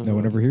 Right. no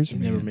one ever hears He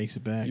from never you. makes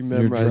it back. You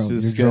You're memorize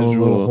his drilling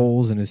little schedule.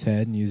 holes in his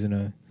head and using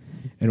an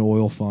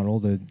oil funnel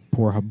to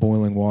pour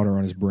boiling water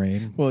on his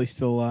brain Well, he's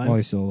still alive. while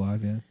he's still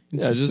alive. Yeah, Yeah,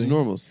 just Interesting.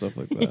 normal stuff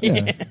like that.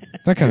 yeah,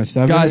 that kind of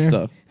stuff. Guy Everybody-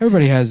 stuff.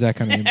 Everybody has that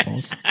kind of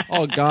impulse.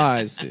 All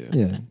guys do.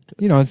 Yeah,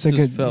 it's like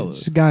Just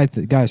fellas. it's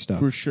guy stuff.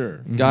 For sure.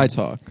 Guy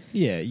talk.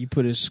 Yeah, you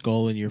put his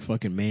skull in your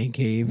fucking man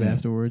cave Yeah.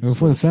 afterwards.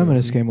 Before the For sure.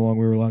 feminists came along,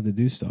 we were allowed to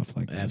do stuff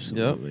like that.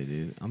 Absolutely,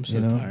 dude. I'm so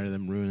You know? tired of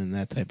them ruining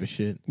that type of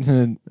shit.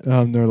 And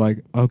they're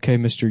like, "Okay,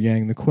 Mr.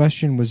 Yang, the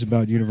question was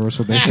about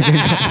universal basic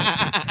income."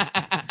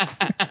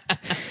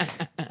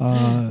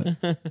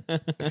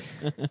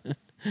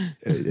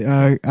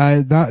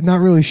 I not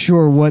really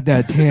sure what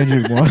that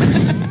tangent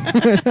was.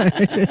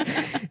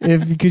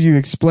 Could you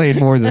explain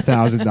more than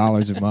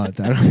 $1,000 a month?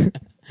 I don't,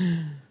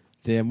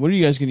 Damn, what are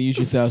you guys going to use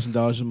your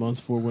 $1,000 a month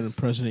for when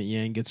President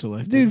Yang gets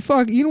elected? dude,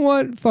 fuck. You know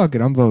what? Fuck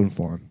it. I'm voting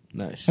for him.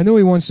 Nice. I know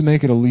he wants to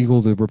make it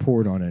illegal to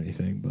report on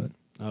anything, but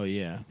Oh,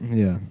 yeah.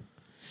 yeah,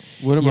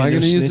 What am Yeah, I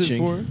going to no use snitching. it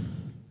for?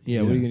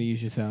 Yeah, what Yeah. are you going to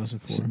use your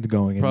 1,000 it's for?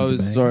 going into Probably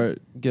the bank.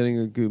 start getting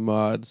a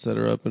Gumad, set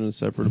her up in a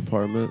separate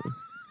apartment.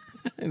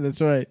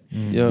 That's right.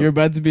 Yep. You're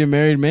about to be a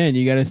married man.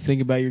 You got to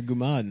think about your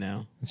gumad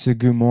now. It's a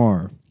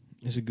Gumar.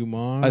 Is it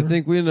gumar? I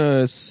think we're in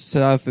a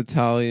South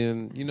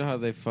Italian. You know how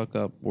they fuck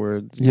up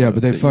words? Yeah,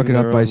 but they fuck it even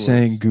up their by own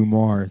saying words.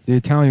 Gumar. The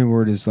Italian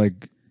word is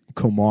like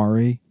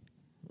Comari.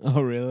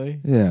 Oh, really?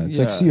 Yeah, it's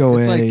Yeah, like COA.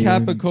 it's like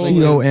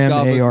Capicola and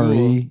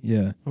COMARE.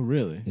 Yeah, Oh,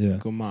 really? Yeah.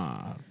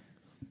 Gumar.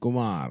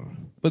 Gumar.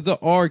 But the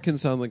R can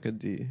sound like a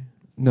D.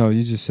 no,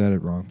 you just said it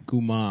wrong.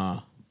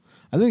 Guma.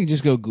 I think you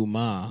just go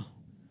guma.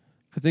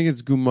 I think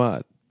it's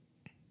Gumad.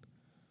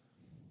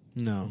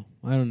 No,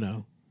 I don't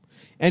know.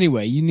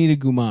 Anyway, you need a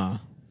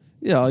guma.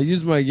 Yeah, I'll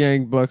use my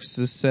Yang bucks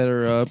to set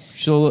her up.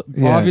 She'll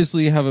Yeah.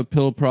 obviously have a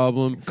pill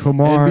problem.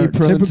 Comar, and be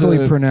prone typically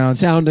to pronounced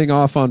sounding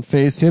off on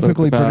Facebook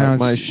typically about pronounced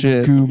my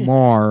shit.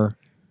 Gumar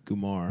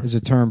Gumar. is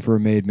a term for a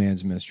made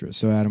man's mistress.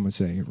 So Adam was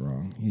saying it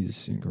wrong.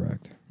 He's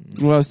incorrect.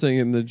 Well, I was saying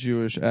in the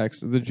Jewish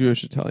accent, the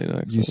Jewish Italian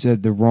accent. You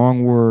said the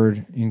wrong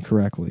word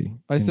incorrectly.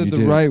 I and said you the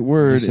did it right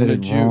word said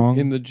in it wrong.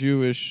 in the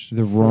Jewish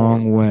the form.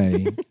 wrong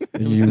way. It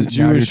And was you the now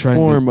you're Jewish trying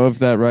form to of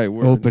that right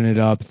word. open it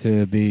up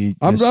to be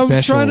I a was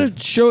special. trying to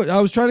show. I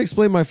was trying to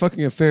explain my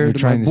fucking affair You're to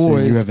trying my to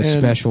boys say you have a and,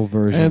 special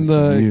version and for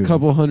the you.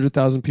 couple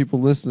 100,000 people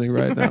listening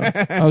right now.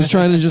 I was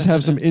trying to just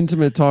have some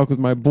intimate talk with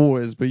my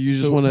boys, but you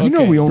just So, want to. You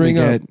know, we only bring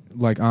up get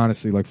like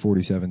honestly like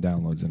 47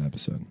 downloads an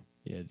episode.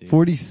 Yeah, dude.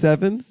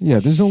 47. Yeah,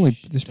 there's Don't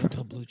pro-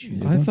 tell Blue Chew.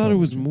 Yeah, I don't thought tell it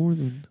was me. more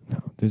than. No,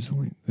 there's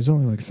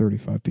only like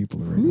 35 people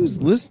that are Who's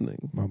regular.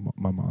 listening?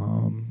 My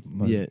mom.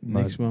 Yeah,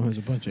 Nick's mom has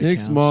a bunch of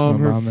Nick's accounts. mom,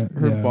 My her, mom,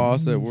 her yeah.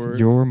 boss at work.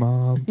 Your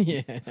mom.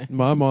 Yeah.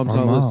 My mom's Our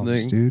not moms,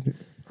 listening. dude.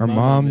 Our My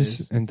mom moms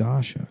is. and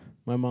Dasha.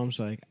 My mom's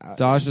like,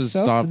 Dasha's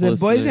stopped The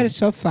boys listening. are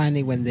so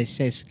funny when they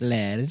say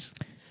slurs.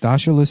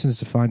 Dasha listens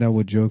to find out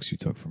what jokes you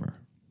took from her.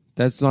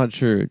 That's not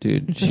true,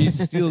 dude. She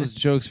steals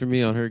jokes from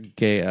me on her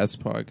gay ass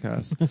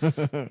podcast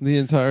the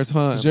entire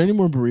time. is there any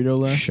more burrito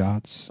left?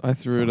 Shots. I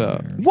threw it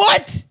up. fired.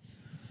 What?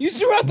 You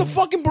threw out the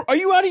fucking. Are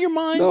you out of your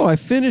mind? No, I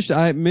finished.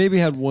 I maybe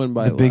had one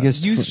by The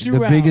biggest, You the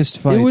threw out- biggest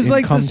fight It was in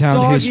like the Cumtown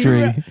soggy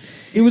history.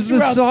 It was the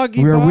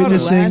soggy We are bottom.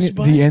 witnessing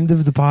the end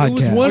of the podcast. It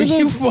was one of Are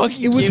you those.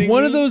 fucking It was kidding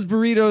one me? of those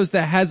burritos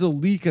that has a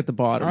leak at the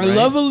bottom. I right?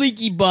 love a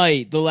leaky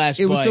bite. The last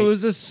It was bite. so it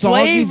was a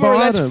soggy flavor.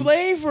 bottom. That's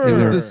flavor. It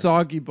was the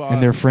soggy bottom.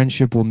 and their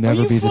friendship will Are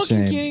never you be the fucking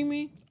same. kidding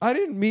me? I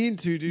didn't mean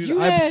to, dude.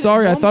 You I'm had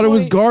sorry. I one thought it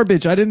was point-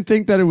 garbage. I didn't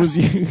think that it was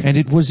you. And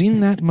it was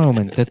in that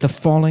moment that the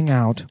falling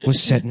out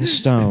was set in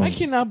stone. I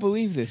cannot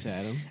believe this,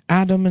 Adam.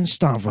 Adam and I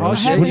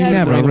Stavros haven't would had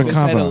never breakfast.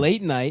 I had a recover.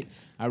 late night.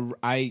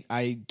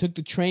 I took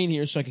the train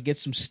here so I could get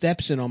some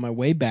steps in on my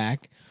way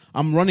back.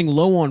 I'm running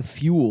low on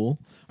fuel.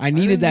 I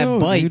needed didn't that know,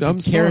 bite dude. to I'm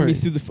carry me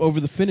sorry. through over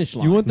the finish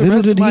line. You want the Little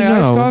rest of did he my iced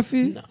know.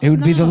 coffee? It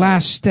would be the No.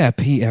 last step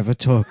he ever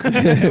took.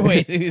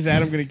 Wait, is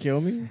Adam going to kill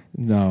me?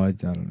 No, I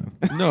don't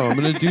know. No, I'm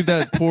gonna do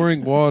that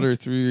pouring water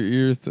through your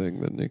ear thing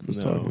that Nick was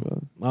talking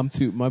about. I'm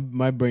too.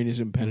 My brain is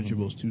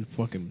impenetrable. It's too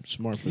fucking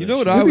smart for You that know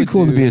what shit. I It'd be would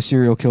cool do. to be a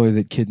serial killer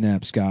that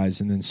kidnaps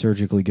guys and then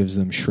surgically gives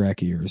them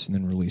Shrek ears and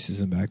then releases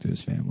them back to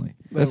his family.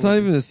 That's not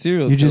even a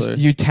serial You killer.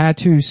 you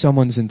tattoo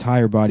someone's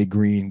entire body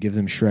green, give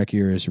them Shrek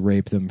ears,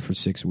 rape them for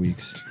 6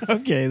 weeks,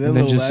 Okay, that and then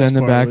little just last send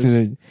them part back to was-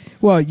 the.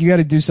 Well, you got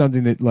to do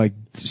something that like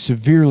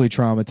severely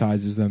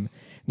traumatizes them.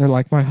 And they're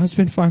like, my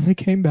husband finally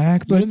came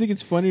back, You but don't think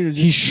it's funny to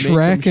just he's make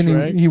Shrek them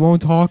and Shrek? he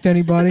won't talk to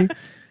anybody.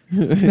 He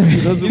doesn't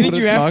You think wanna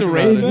you have talk to about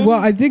rape it. them? Well,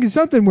 I think it's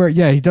something where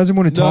he doesn't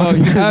want to No, talk.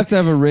 you about have to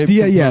have a rape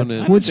yeah.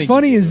 component. What's think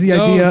funny you is the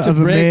No, idea to of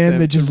a break man them,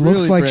 that just to looks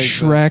really like break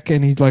them. Shrek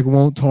and he like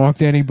won't talk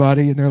to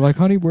anybody, and they're like,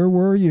 "Honey, where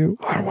were you?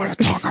 I don't want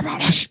to talk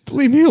about it. Just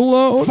leave me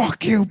alone.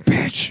 Fuck you,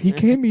 bitch."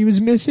 He was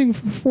missing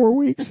for 4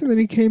 weeks, and then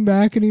he came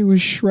back and he was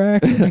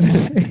Shrek,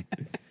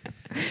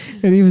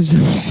 and he was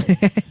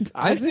upset.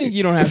 I think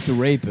you don't have to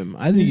rape him.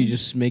 I think you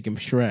just make him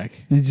Shrek.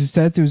 He just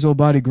tattoo his whole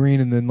body green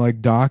and then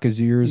like dock his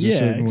ears a Yeah,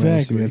 certain way, so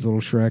exactly. he has little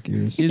Shrek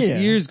ears. His Yeah.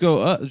 ears go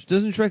up.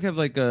 Doesn't Shrek have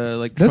like a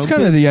like? That's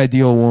trumpet? kind of the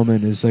ideal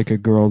woman is like a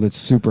girl that's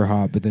super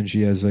hot, but then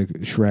she has like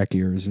Shrek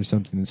ears or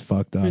something that's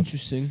fucked up.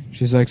 Interesting.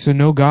 She's like, so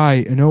no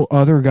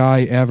other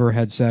guy ever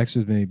had sex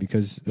with me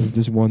because of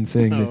this one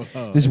thing,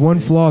 this I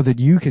one see. flaw that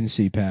you can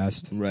see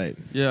past. Right.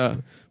 Yeah.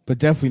 But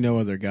definitely no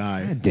other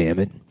guy. God damn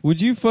it! Would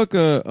you fuck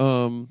a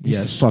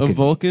Yes. Fuck a it.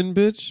 Vulcan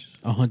bitch?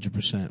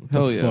 100%.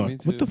 Hell yeah, me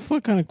too. What the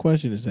fuck kind of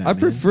question is that? I man?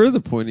 prefer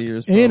the pointy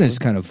ears. Anna's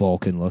probably. kind of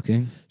Vulcan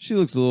looking. She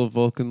looks a little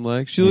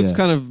Vulcan-like. She looks Yeah.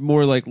 kind of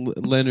more like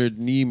Leonard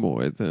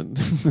Nimoy than.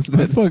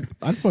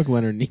 I'd fuck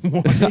Leonard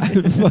Nimoy.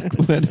 I'd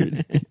fuck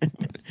Leonard.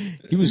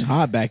 He was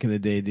hot back in the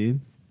day,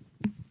 dude.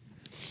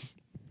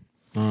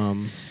 How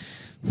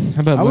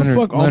about I would Leonard,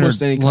 fuck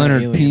almost any kind of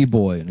Leonard alien. P.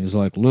 Boy? And he's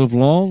like, live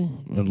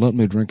long and let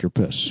me drink your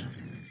piss.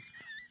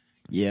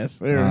 Yes,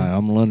 Hi,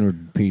 I'm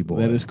Leonard P. Boy.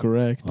 that is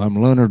correct.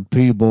 I'm Leonard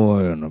P.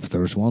 Boy, and if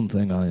there's one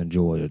thing I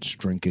enjoy, it's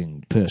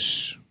drinking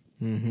piss.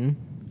 Mm-hmm.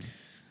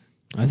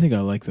 I think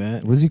I like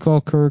that. What does he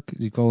call Kirk?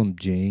 Does he call him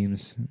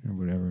James or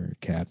whatever?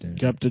 Captain.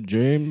 Captain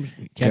James.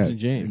 Captain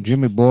James.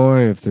 Jimmy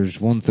Boy, if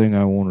there's one thing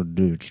I want to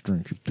do, it's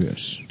drink your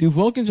piss. Do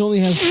Vulcans only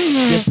have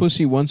get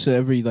pussy once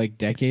every like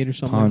decade or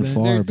something Pon like that?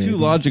 farm. They're baby. too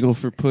logical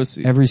for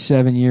pussy. Every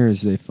 7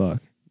 years they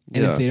fuck.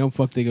 And Yeah. if they don't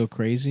fuck, they go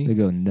crazy. They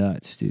go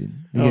nuts, dude.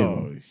 They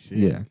Oh get- shit!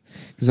 yeah.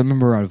 Because I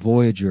remember on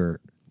Voyager,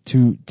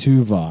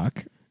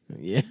 Tuvok,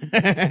 Yeah.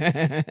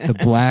 the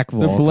black the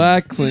Vulcan.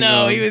 black Klingon.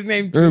 No, he was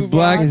named Or Tuvok.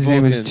 black His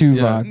name was Vulcan,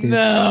 Tuvok. yeah. dude.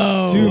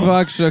 No.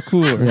 Tuvok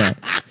Shakur.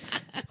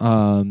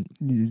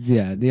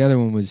 Yeah. The other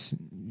one was,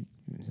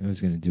 I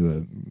was going to do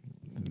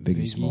a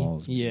Biggie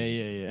Smalls.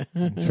 Yeah.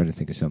 I'm trying to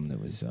think of something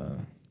that was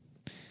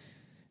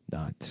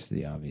not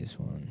the obvious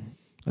one.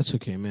 That's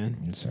okay, man.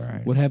 It's all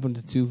right. What happened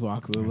to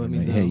Tuvok, though? Let me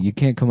know. Hey, you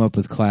can't come up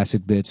with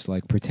classic bits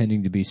like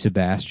pretending to be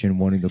Sebastian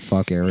wanting to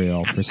fuck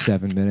Ariel for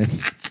 7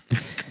 minutes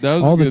That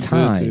was all a the good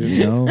time, bit, dude.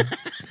 you know?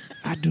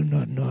 I do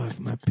not know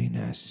if my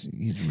penis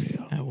is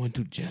real. I want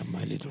to jam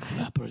my little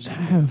flappers.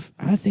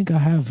 I think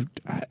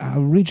I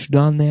reached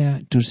down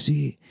there to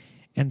see,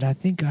 and I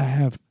think I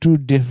have 2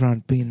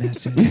 different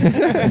penises.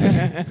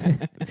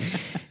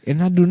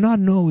 And I do not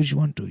know which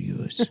one to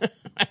use.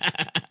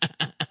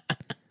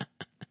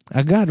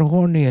 I got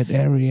horny at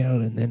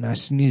Ariel, and then I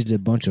sneezed a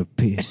bunch of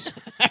piss.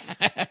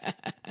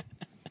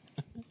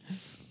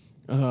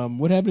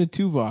 What happened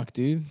to Tuvok,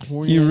 dude?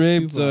 Horny He ass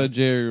raped Tuvok.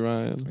 Jerry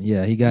Ryan.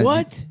 Yeah, he got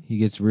What? He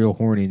gets real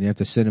horny, and they have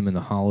to send him in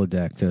the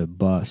holodeck to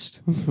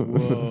bust.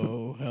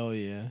 Whoa, hell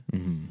yeah!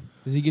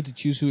 Does he get to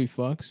choose who he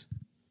fucks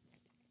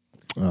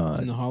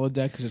in the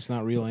holodeck because it's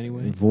not real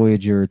anyway?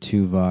 Voyager,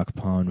 Tuvok,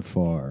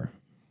 Ponfar.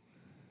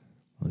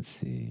 Let's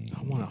see.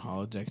 I want a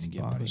holodeck to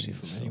get Body pussy and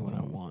from anyone I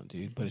soul. want,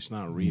 dude. But it's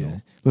not Yeah.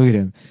 real. Look at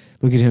him.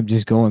 Look at him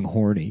just going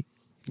horny.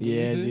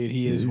 Yeah, dude,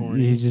 he is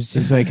horny.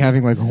 He's like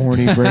having like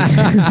horny break.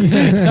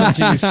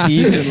 Clenching his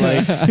teeth and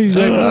like He's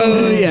like,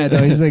 oh yeah,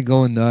 no, he's like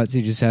going nuts.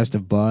 He just has to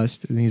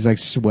bust, and he's like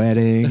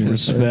sweating. and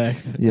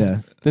respect. Yeah.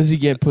 Does he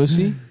get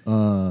pussy?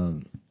 Yeah.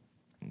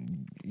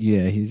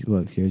 He's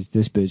look. Here's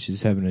this bitch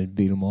is having to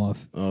beat him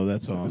off. Oh,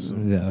 that's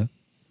awesome. Yeah.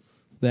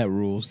 That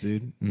rules,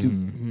 dude.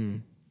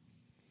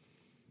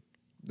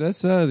 That's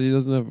sad. He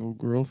doesn't have a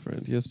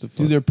girlfriend. He has to fuck.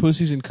 Do their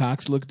pussies and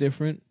cocks look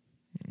different?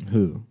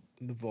 Who?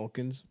 The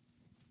Vulcans.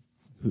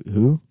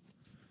 Who?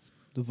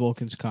 The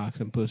Vulcans' cocks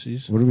and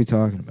pussies. What are we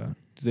talking about?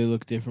 Do they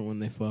look different when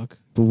they fuck?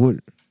 But what?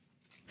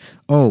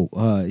 Oh,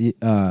 I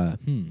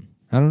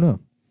don't know.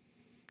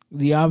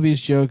 The obvious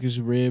joke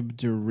is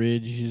ribbed or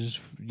ridges,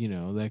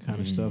 that kind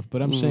of stuff.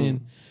 But I'm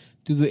saying,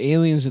 do the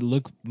aliens that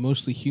look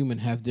mostly human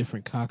have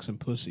different cocks and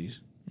pussies?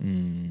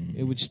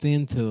 It would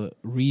stand to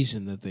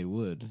reason that they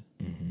would.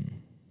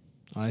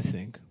 I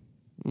think.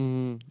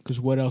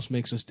 Because what else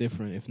makes us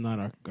different if not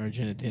our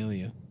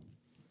genitalia?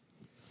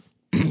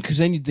 Because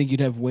then you'd think you'd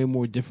have way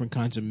more different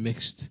kinds of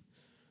mixed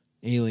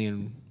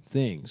alien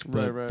things.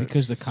 But Right.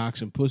 because the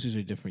cocks and pussies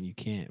are different, you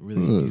can't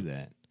really do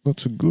that.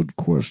 That's a good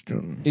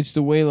question. It's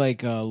the way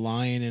like a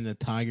lion and a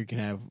tiger can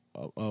have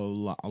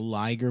a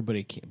liger, but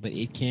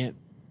it can't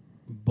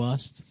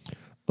bust.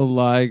 A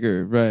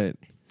liger, right?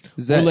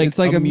 Is that Or it's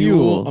like a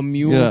mule?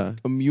 Yeah.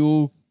 A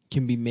mule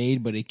can be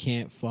made, but it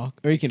can't fuck,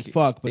 or it can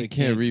fuck, but it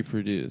can't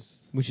reproduce.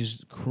 which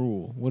is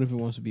cruel. What if it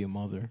wants to be a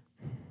mother?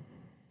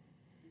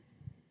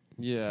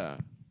 Yeah.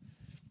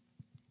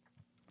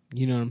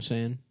 You know what I'm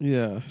saying?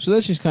 Yeah. So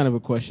that's just kind of a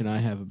question I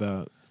have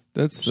about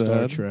That's Star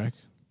sad. Trek.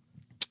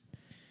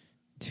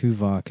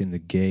 Tuvok and the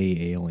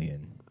gay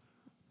alien.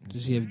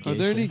 Does he have gay Are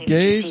there any sex?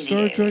 gay Did you see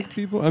Star the Trek alien?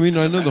 people? I mean,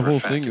 As I a know the matter whole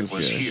of fact, thing it is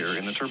was gay. here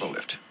in the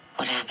turbolift.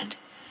 What happened?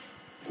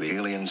 The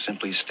alien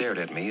simply stared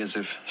at me as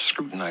if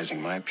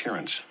scrutinizing my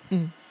appearance.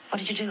 What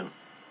did you do?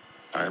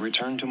 I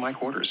returned to my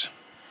quarters.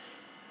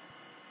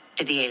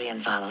 Did the alien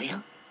follow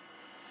you?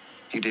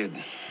 He did.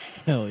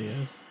 Hell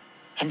yes.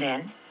 And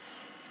then?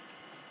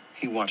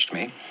 He watched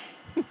me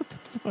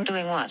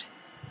Doing what?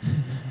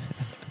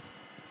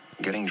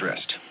 getting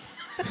dressed.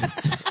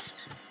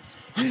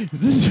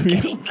 Is this real?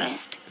 Getting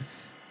dressed?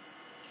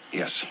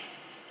 Yes.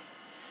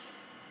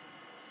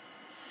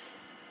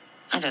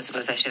 I don't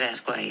suppose I should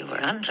ask why you were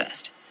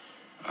undressed.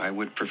 I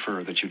would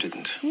prefer that you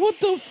didn't. What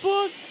the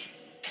fuck?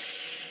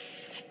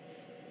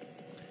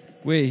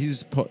 Wait,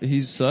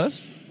 he's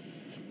sus?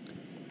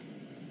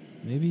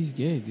 Maybe he's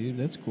gay, dude.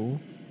 That's cool.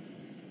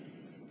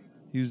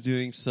 He was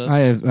doing sus. I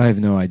have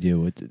no idea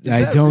what.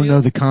 I that don't real?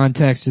 know the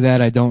context of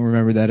that. I don't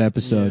remember that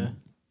episode. Yeah.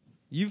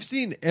 You've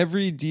seen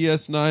every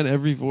DS9,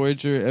 every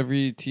Voyager,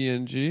 every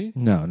TNG?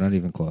 No, not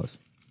even close.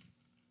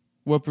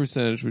 What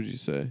percentage would you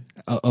say?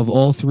 Of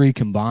all three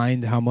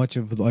combined, how much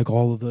of like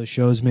all of the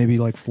shows? Maybe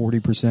like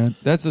 40%.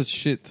 That's a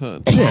shit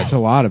ton. Yeah, it's a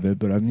lot of it,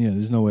 but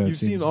there's no way You've I've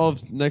seen all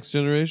of Next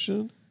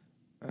Generation?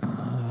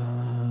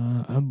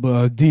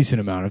 a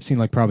decent amount. I've seen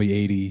like probably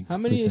 80. How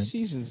many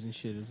seasons and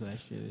shit of that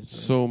shit is there?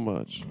 So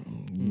much.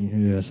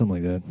 Yeah,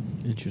 something like that.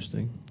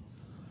 Interesting.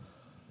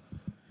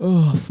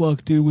 Oh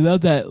fuck, dude!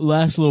 Without that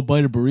last little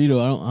bite of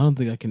burrito, I don't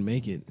think I can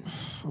make it.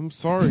 I'm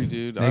sorry,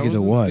 dude. Make I it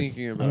to wasn't what?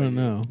 thinking about I don't you.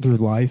 know. Through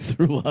life.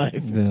 Through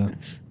life, Yeah.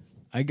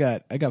 I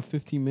got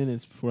 15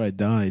 minutes before I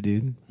die,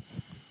 dude.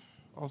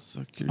 I'll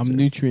suck your I'm dick.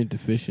 nutrient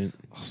deficient.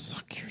 I'll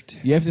suck your dick.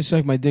 You have to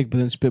suck my dick, but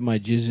then spit my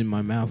jizz in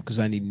my mouth because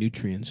I need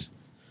nutrients.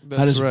 That's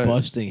How does right.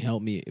 busting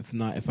help me if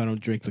I don't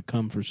drink the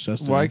cum for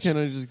sustenance? Why can't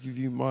I just give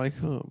you my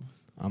cum?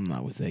 I'm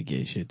not with that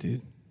gay shit,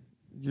 dude.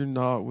 You're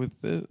not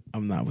with it?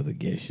 I'm not with the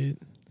gay shit.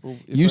 Well,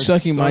 if You I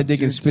sucking my sucked dick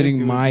your and spitting it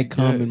would my be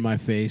cum gay. in my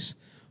face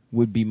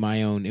would be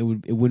my own. It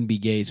wouldn't be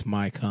gay. It's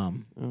my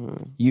cum.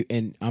 You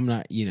and I'm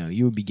not.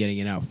 You would be getting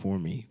it out for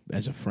me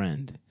as a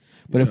friend.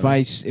 But if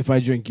I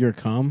drink your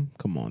cum,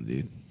 come on,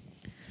 dude.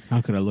 How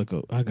could I look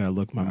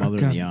my mother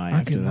in the eye I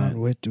after cannot that?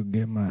 wait to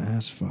get my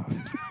ass fucked.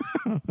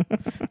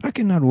 I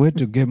cannot wait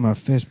to get my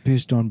face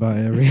pissed on by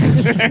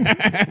everyone.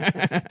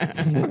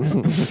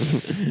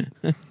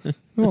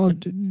 Well,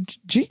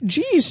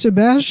 geez,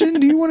 Sebastian,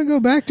 do you want to go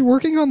back to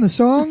working on the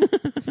song?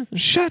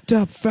 Shut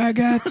up,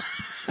 faggot.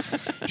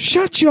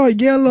 Shut your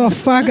yellow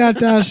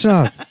faggot ass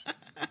up.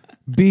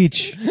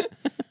 Beach.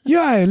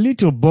 You're a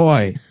little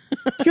boy.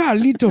 You're a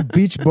little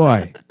beach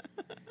boy.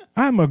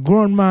 I'm a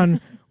grown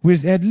man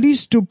with at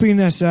least 2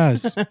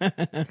 penises.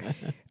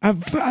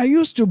 I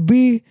used to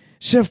be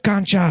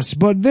self-conscious,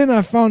 but then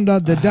I found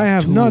out that I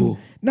have not.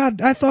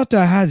 I thought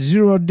I had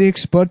 0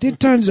 dicks, but it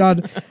turns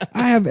out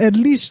I have at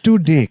least 2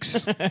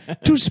 dicks,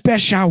 2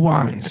 special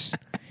ones,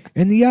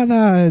 and the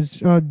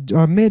others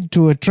are made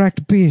to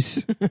attract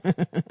peace.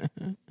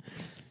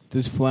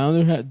 Does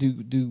flounder have?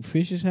 Do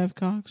fishes have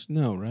cocks?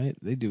 No, right?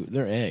 They do.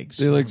 They're eggs.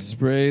 They like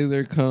spray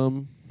their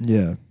cum.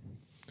 Yeah.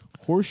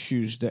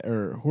 Horseshoes that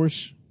are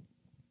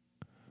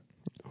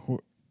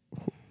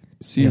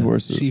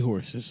Seahorses.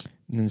 seahorses.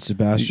 And then You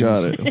Sebastian.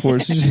 got it.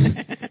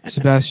 Horses.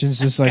 Sebastian's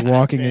just like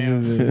walking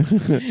into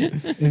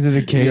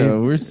the cave.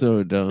 Yo, we're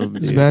so dumb.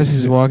 Dude.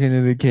 Sebastian's walking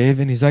into the cave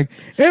and he's like,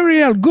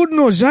 Ariel, good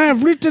news, I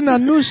have written a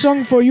new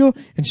song for you.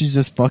 And she's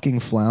just fucking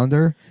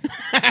flounder.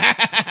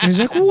 And he's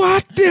like,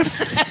 what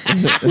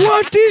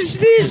is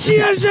this? He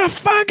is a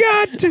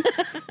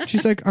faggot.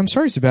 She's like, I'm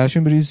sorry,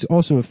 Sebastian, but he's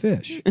also a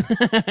fish.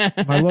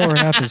 My lower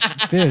half is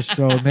fish,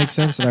 so it makes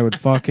sense that I would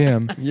fuck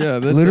him. Yeah,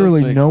 that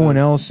Literally does make no one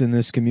sense. else in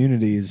this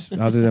community is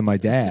other than my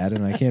dad,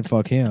 and I can't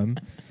fuck him.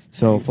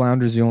 So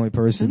Flounder's the only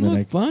person that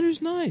I...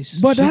 Flounder's nice.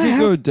 But She I could have...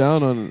 go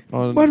down on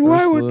But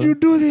why Ursula. would you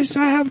do this?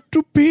 I have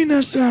 2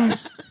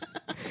 penises.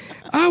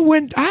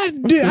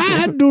 I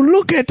had to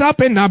look it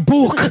up in a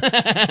book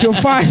to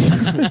find.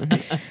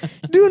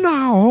 Do you know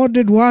how hard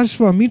it was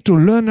for me to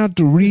learn how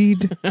to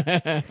read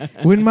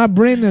when my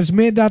brain is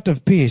made out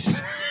of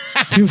piss?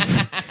 To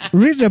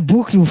read a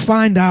book to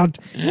find out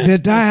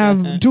that I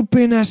have two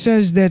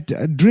penises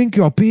that drink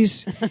your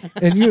piss,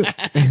 and you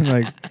and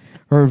like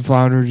her and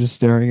Flounder just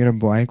staring at him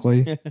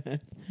blankly.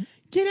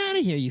 Get out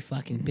of here, you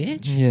fucking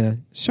bitch. Yeah,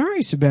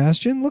 sorry,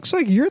 Sebastian. Looks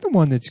like you're the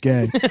one that's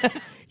gay.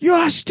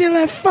 You're still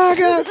a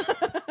fucker.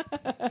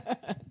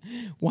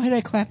 Why'd I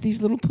clap these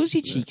little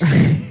pussy cheeks?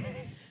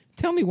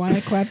 Tell me why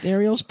I clapped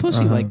Ariel's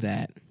pussy like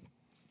that.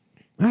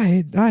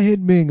 I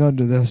hate being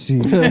under the sea.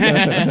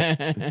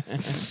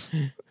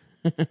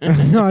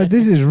 No,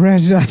 this is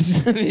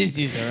racist.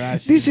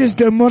 This is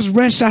the most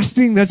racist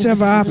thing that's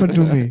ever happened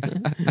to me.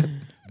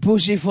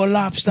 Pussy for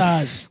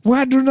lobsters.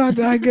 Why do not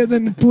I get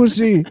any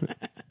pussy?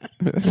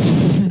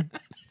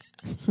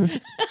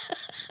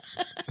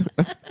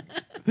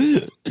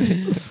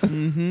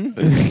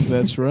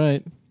 That's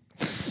right.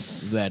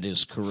 That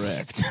is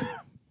correct.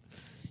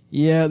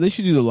 Yeah, they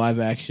should do the live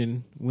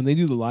action. When they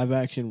do the live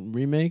action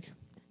remake,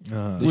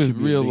 there With should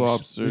be a real big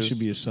lobsters. There should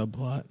be a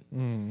subplot.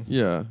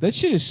 Yeah. That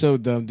shit is so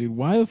dumb, dude.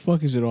 Why the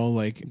fuck is it all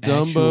like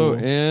Dumbo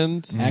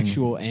and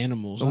actual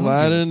animals? I don't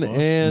Aladdin give a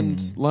fuck.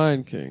 and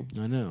Lion King.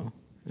 I know.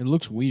 It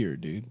looks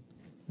weird, dude.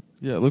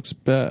 Yeah, it looks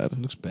bad. It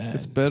looks bad.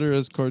 It's better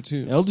as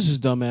cartoons. Eldest's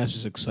dumbass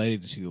is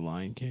excited to see the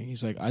Lion King.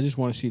 He's like, I just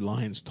want to see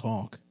lions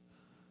talk.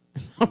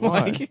 I'm Why?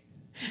 like,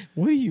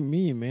 what do you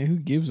mean, man? Who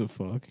gives a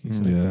fuck? He's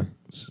like, Yeah.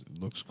 it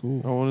looks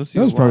cool. I want to see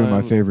That was a probably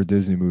lion. my favorite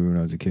Disney movie when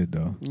I was a kid,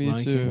 though. Me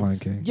Lion too. King. Lion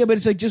King. Yeah, but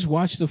it's like just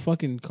watch the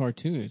fucking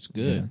cartoon. It's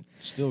good. Yeah.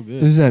 It's still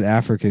good. There's that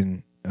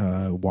African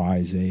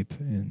wise ape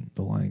in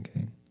The Lion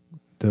King.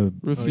 The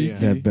Rafiki. yeah.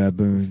 that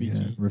baboon, Rafiki.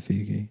 yeah,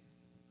 Rafiki.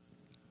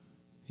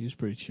 He was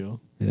pretty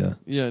chill. Yeah,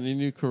 Yeah, and he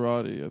knew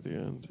karate at the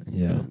end.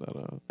 Yeah. Found that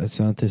out.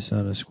 Asante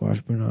Sana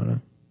squash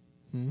banana.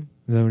 Hmm?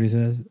 Is that what he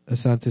says?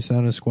 Asante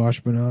Sana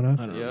squash banana.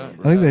 I don't Yeah.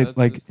 remember. I think they that's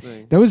like his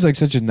thing. that was like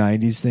such a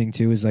 '90s thing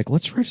too. Is like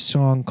let's write a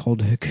song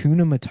called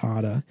Hakuna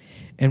Matata,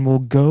 and we'll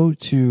go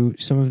to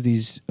some of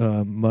these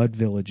mud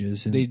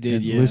villages and, They did,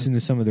 and yeah. listen to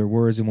some of their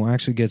words, and we'll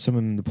actually get some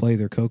of them to play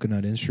their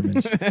coconut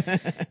instruments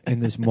in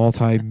this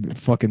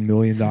multi-fucking $1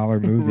 million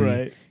movie.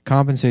 Right.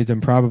 Compensate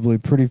them probably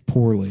pretty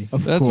poorly.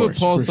 Of That's course, what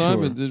Paul for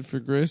Simon sure. did for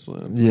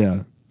Graceland.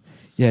 Yeah,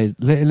 yeah.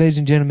 Ladies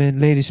and gentlemen,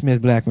 Lady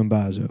Smith Blackman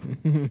Bazo.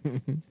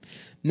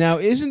 Now,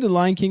 isn't the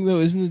Lion King though?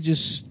 Isn't it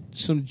just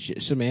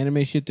some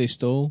anime shit they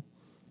stole?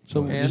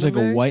 There's like a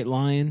Anime? white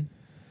lion.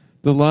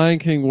 The Lion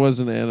King was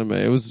an anime.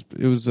 It was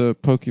a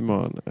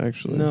Pokemon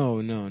actually.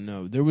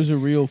 No. There was a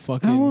real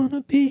fucking. I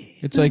wanna be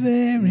It's the like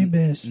very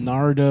best.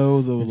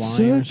 Nardo the lion or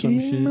some Sucking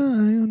shit. my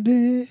own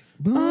dick.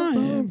 I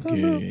am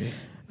gay.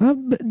 I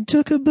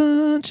took a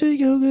bunch of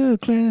yoga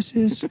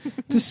classes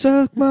to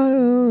suck my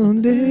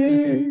own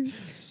dick.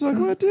 Suck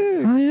my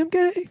dick. I am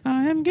gay.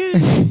 I am gay.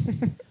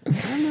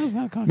 I love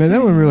how Man,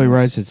 that one really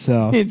writes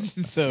itself.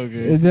 It's so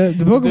good.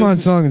 The Pokemon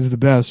song is the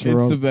best for It's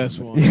all. the best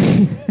one.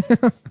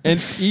 And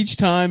each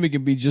time it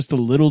can be just a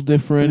little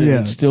different Yeah.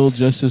 and it's still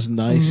just as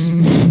nice.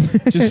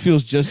 It just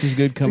feels just as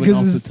good coming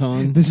Because off the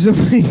tongue. There's so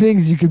many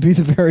things you could be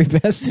the very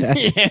best at.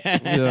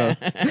 Yeah.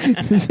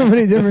 There's so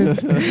many different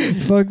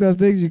fucked up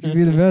things you could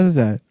be the best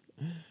at.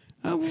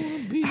 I wanna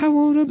be I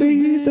want to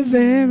be the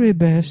very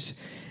best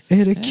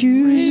at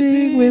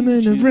accusing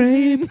women of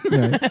rape,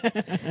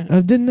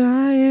 of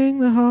denying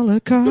the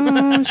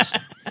Holocaust.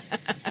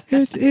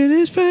 It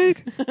is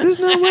fake. There's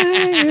no way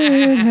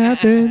it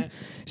happened.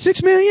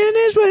 6 million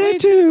is way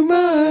too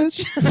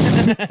much.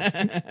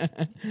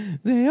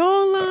 They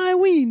all lie,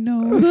 we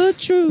know the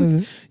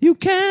truth. You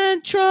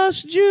can't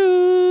trust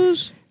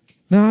Jews.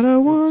 Not a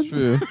one,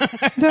 True.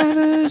 not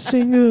a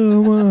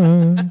single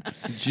one.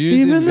 Jews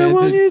Even the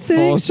one you invented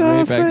think's false our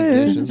rape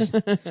friends.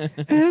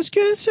 accusations. Ask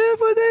yourself,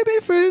 would they be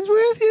friends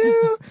with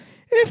you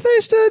if they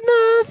stood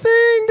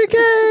nothing to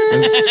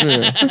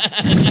gain?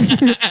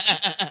 That's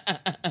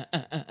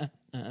true.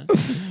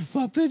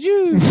 Fuck the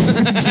Jews.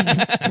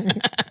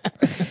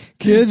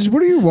 Kids,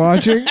 what are you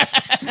watching?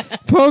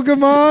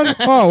 Pokemon?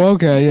 Oh,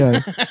 okay, yeah.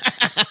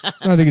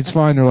 I think it's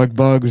fine. They're like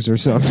bugs or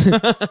something.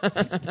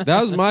 That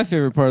was my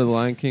favorite part of The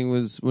Lion King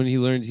was when he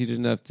learned he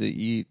didn't have to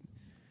eat.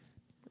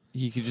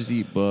 He could just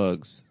eat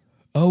bugs.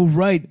 Oh,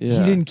 right.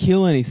 Yeah. He didn't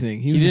kill anything.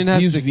 He didn't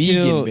have was to vegan,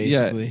 kill.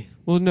 basically. Yeah.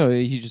 Well, no,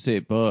 he just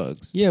ate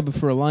bugs. Yeah, but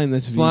for a lion,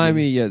 that's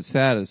Slimy vegan. yet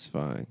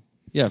satisfying.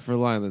 Yeah, for a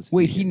lion that's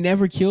Wait, vegan. he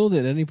never killed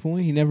at any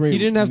point? He never He ate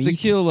didn't have to meat?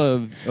 kill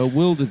a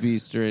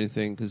wildebeest or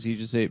anything because he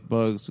just ate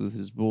bugs with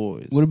his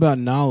boys. What about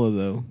Nala,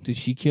 though? Did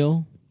she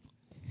kill?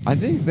 I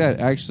think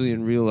that actually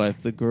in real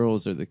life the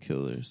girls are the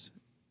killers.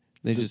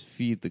 They just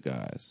feed the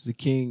guys. The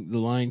king,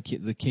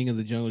 the king of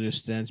the jungle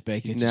just stands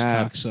back and gets his cock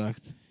Naps.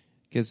 sucked.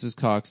 Gets his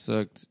cock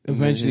sucked. and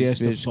then Eventually his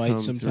has to bitch fight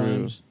come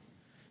sometimes. through.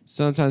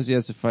 Sometimes he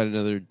has to fight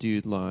another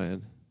dude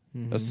lion.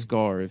 Mm-hmm. A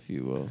scar, if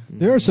you will.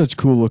 They are such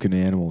cool looking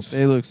animals.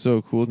 They look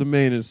so cool. The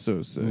mane is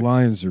so sick.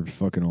 Lions are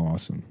fucking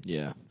awesome.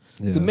 Yeah.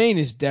 Yeah. The mane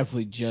is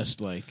definitely just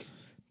like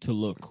to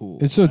look cool.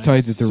 It's so right?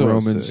 tight that the So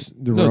Romans, sick.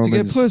 the No, to Romans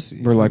get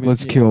pussy. were like, I mean,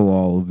 let's yeah. kill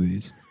all of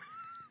these.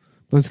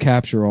 Let's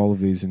capture all of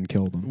these and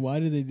kill them. Why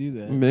did they do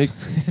that? Make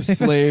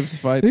slaves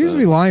fight There used to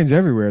be them. lions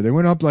everywhere. They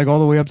went up like all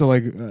the way up to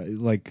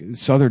like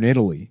southern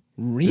Italy.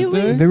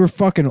 Really? They were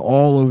fucking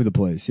all over the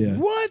place. Yeah,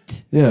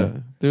 What? yeah.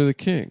 They're the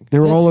king. They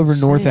were That's all over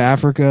North insane.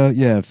 Africa.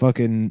 Yeah,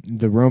 fucking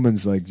the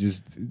Romans like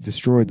just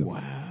destroyed them.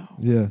 Wow.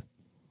 Yeah,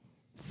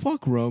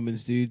 Fuck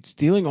Romans, dude.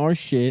 Stealing our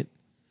shit,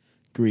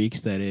 Greeks,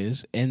 that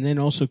is, and then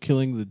also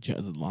killing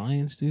the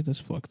lions, dude. That's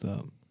fucked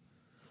up.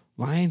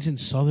 Lions in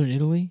southern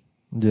Italy?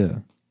 yeah.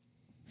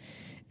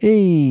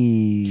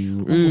 Hey,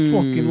 I'm a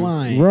fucking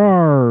lion.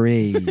 roar,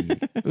 hey,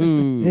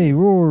 Ooh. hey,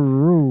 roar,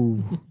 roar,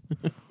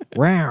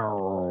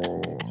 wow,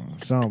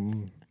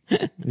 something,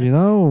 you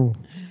know.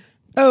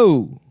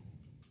 Oh.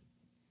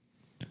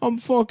 I'm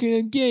fucking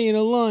a gay and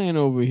a lion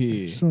over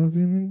here.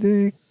 Sucking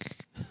the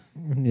dick.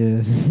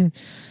 Yeah.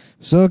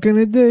 Sucking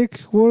the dick.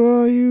 What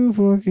are you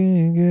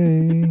fucking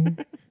gay?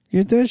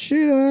 Get that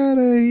shit out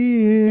of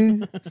here.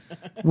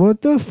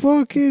 What the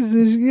fuck is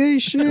this gay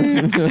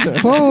shit?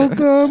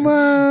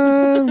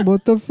 Pokemon.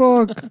 What the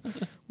fuck?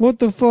 What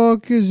the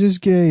fuck is this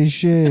gay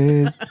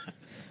shit?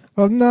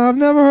 I've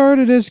never heard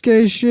of this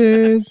gay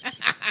shit.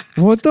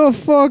 What the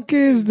fuck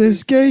is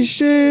this gay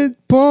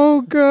shit?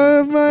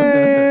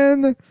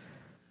 Pokemon.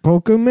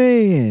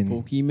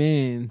 Pokemon.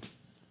 Pokemon.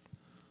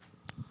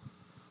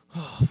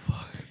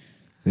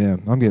 Yeah,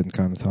 I'm getting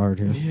kind of tired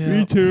here. Yeah.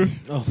 Me too.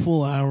 A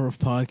full hour of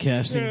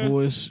podcasting,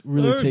 boys,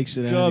 really takes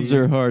it out of Jobs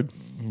you. are hard.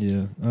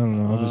 Yeah, I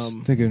don't know.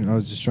 I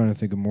was just trying to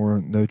think of more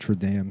Notre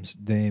Dame's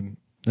Dame.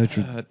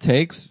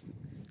 Takes.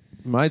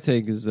 My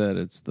take is that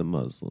it's the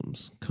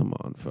Muslims. Come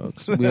on,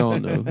 folks. We all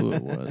know who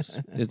it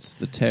was. It's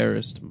the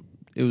terrorist.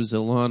 It was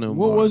Ilan Omar.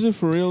 What was it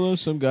for real, though?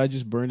 Some guy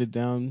just burned it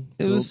down?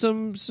 It was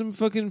some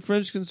fucking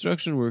French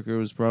construction worker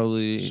was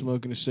probably...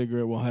 Smoking a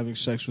cigarette while having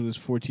sex with his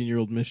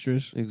 14-year-old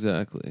mistress?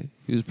 Exactly.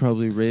 He was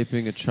probably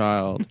raping a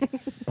child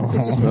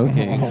and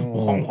smoking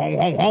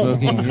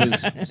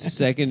his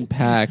second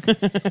pack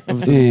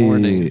of the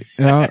morning.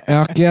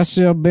 I guess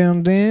you've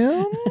been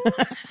down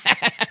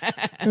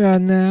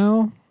right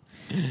now.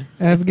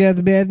 I've got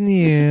the bad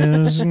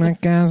news. My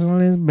castle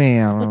is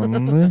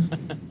bound.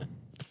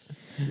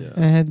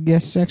 I had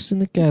guest sex in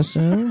the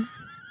castle.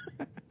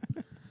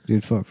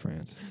 Dude, fuck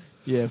France.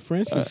 Yeah,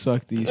 France can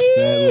suck these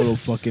fat little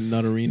fucking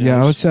nuttarinos. Yeah,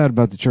 I was sad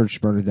about the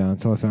church burning down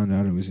until I found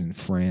out it was in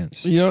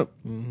France. Yep.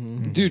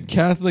 Mm-hmm. Dude,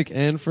 Catholic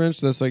and French,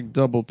 that's like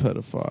double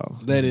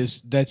pedophile.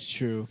 That's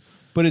true.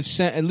 But it's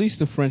at least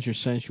the French are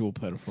sensual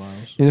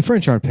pedophiles. Yeah, the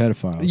French aren't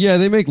pedophiles. Yeah,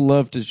 they make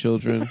love to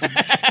children.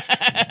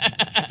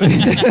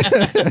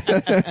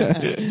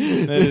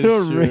 They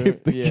don't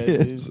rape the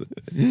kids.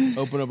 Dude.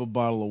 Open up a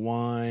bottle of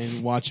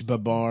wine, watch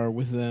Babar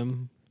with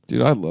them,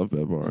 Dude, I love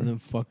and Bebar. then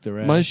fuck their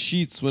ass. My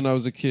sheets when I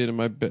was a kid and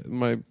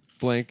my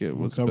blanket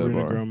was covered in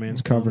a Bebar. grown man's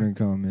It's covered in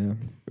cum, yeah.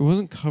 It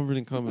wasn't covered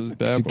in cum, it was He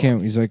Bebar.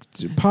 can't. He's like,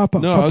 Papa,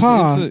 No, I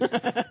Papa, was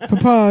into,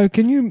 Papa,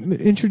 can you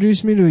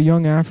introduce me to a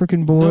young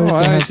African boy? no, to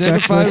I have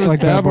sex identified with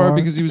like Babar Babar?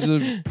 because he was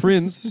a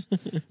prince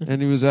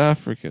and he was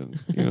African,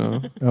 you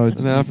know. Oh,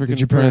 an African did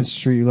your parents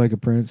prince. treat you like a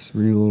prince?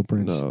 Were you a little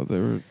prince? No, they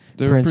were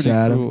Prince pretty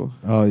Adam. cool.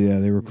 Oh yeah,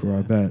 they were cool.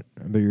 I bet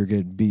you were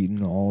getting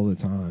beaten all the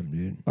time,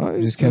 dude. I You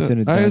used, just kept to,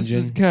 in a I used to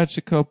dungeon. catch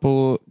a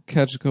couple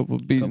couple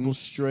beatings.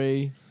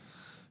 stray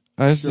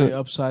I used to,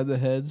 upside the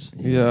heads.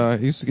 yeah, I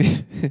used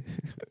to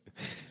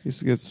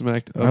get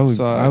smacked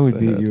upside. I would the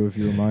beat head. you if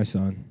you were my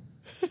son.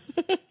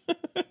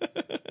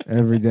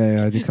 Every day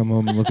I had to come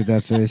home and look at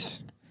that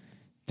face.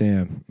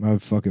 Damn, I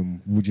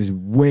would just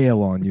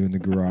wail on you in the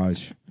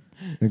garage.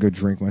 Then go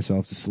drink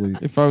myself to sleep.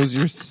 If I was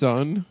your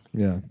son,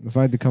 Yeah, if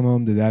I had to come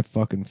home to that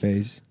fucking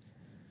face,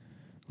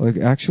 like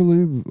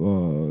actually,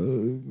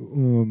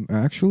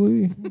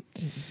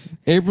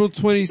 April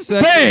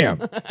 22nd.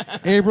 Bam!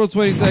 April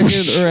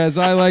 22nd, or as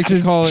I like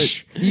to call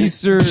it,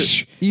 Easter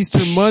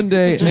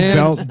Monday,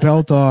 and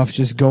belt off,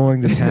 just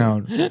going to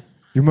town.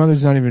 Your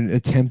mother's not even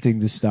attempting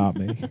to stop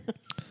me.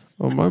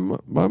 oh,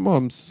 my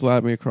mom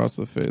slapped me across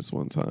the face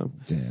one time.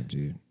 Damn,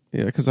 dude.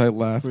 Yeah, because I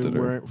laughed at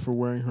her. For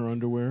wearing her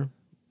underwear.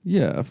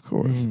 Yeah, of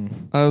course.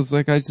 I was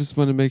like, I just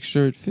want to make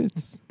sure it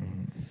fits.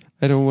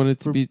 I don't want it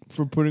to be.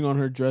 For putting on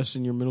her dress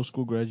in your middle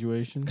school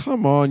graduation.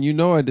 Come on, you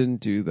know I didn't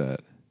do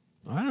that.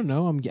 I don't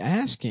know. I'm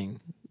asking.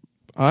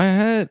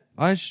 I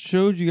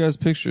showed you guys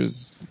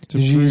pictures.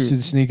 Did you used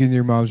to sneak into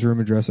your mom's room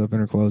and dress up in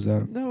her clothes,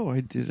 Adam? No,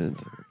 I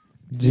didn't.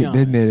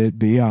 Admit it.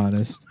 Be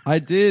honest. I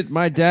did.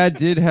 My dad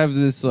did have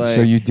this like.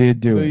 So you did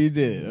do So it. you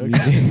did. You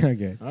Okay. did.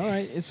 Okay. All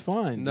right. It's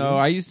fine. No,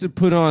 I used to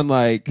put on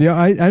like. Yeah,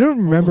 I don't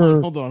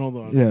remember. Hold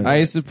on. Yeah. I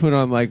used to put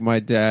on like my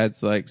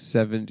dad's like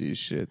 70s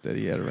shit that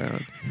he had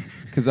around.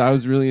 Because I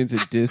was really into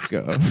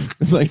disco.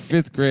 Like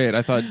 5th grade,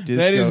 I thought disco.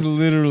 That is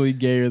literally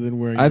gayer than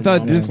wearing. I your thought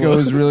mom's disco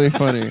clothes. was really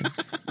funny.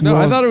 No,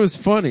 I thought it was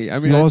funny. I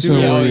mean, You I also do.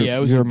 Yeah, wore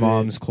it was your a bit.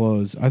 mom's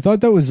clothes. I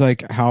thought that was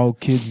like how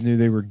kids knew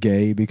they were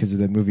gay because of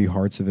that movie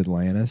Hearts of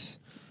Atlantis.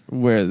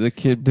 Where the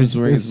kid There's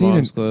was wearing a his scene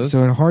mom's clothes.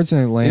 So in Hearts in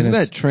Atlantis, Isn't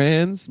that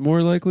trans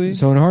more likely?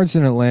 so in Hearts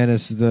in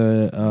Atlantis,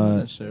 Not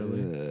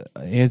necessarily.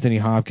 Anthony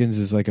Hopkins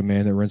is like a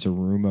man that rents a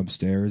room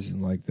upstairs,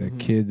 and like the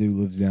kid who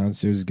lives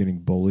downstairs is getting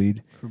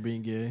bullied For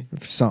being gay.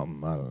 for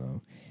something. I don't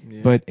know.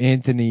 Yeah. But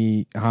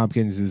Anthony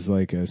Hopkins is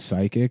like a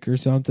psychic or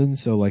something,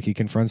 so like he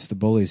confronts the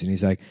bullies and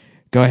he's like,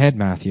 "Go ahead,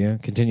 Matthew,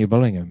 continue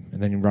bullying him,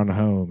 and then you run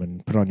home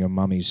and put on your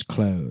mommy's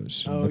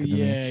clothes." And Oh, look at the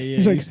yeah, man." yeah.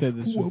 He's you like, said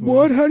this before.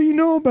 "What? How do you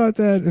know about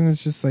that?" And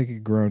it's just like a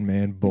grown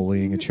man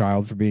bullying a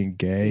child for being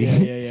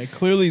gay. Yeah.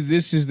 Clearly,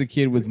 this is the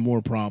kid with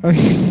more problems.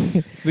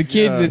 The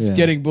kid that's Yeah.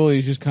 getting bullied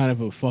is just kind of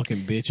a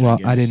fucking bitch. Well, I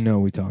guess. I didn't know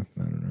we talked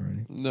about it already.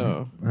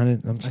 No, I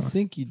didn't. I'm I sorry.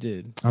 think you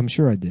did. I'm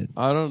sure I did.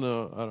 I don't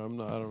know. I don't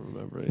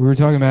remember. We were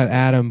talking about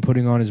Adam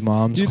putting on his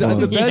mom's Dude, clothes.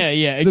 the best-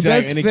 yeah, the exactly.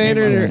 best And it fan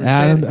came out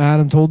inter- first.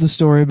 Adam told the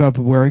story about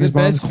wearing The his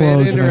mom's best fan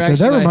clothes, and I said that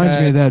interaction I reminds me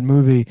had- of that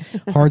movie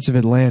Hearts of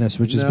Atlantis,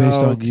 which is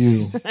based No, on you.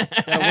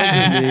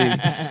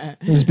 That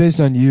wasn't me. It was based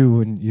on you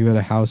when you had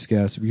a house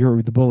guest. You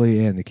were the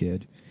bully and the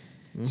kid,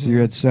 so you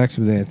had sex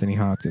with Anthony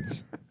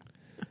Hopkins,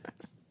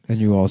 and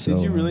you also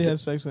Did you really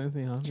have sex with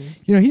Anthony Hopkins?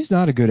 You know, he's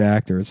not a good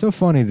actor. It's so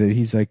funny that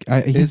he's like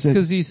It's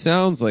because he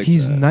sounds like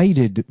he's that.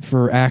 knighted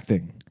for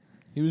acting.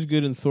 He was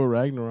good in Thor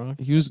Ragnarok.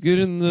 He was good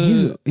in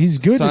the He's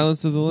good.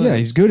 Silence of the Lambs. Yeah,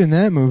 he's good in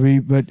that movie,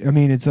 but I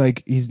mean, it's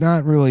like he's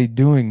not really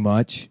doing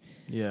much.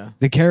 Yeah.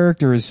 The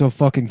character is so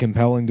fucking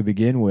compelling to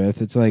begin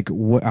with. It's like,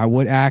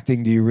 what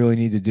acting do you really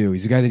need to do?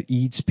 He's a guy that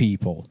eats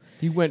people.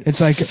 He went. It's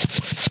like,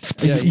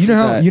 Yeah, you know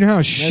how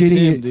him,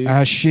 shitty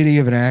dude.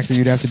 of an actor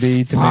you'd have to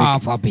be to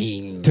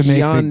make the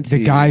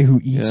Chianti. guy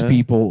who eats Yeah.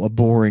 people a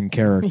boring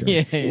character.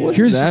 Yeah.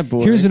 Here's that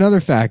boring. here's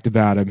another fact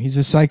about him. He's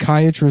a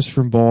psychiatrist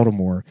from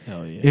Baltimore.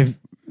 Hell yeah. If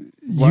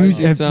Why does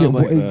he sound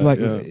like that?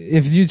 Yeah.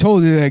 if you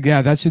told you that,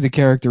 yeah, that's who the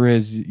character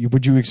is,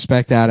 would you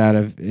expect that out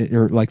of,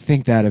 or like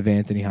think that of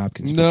Anthony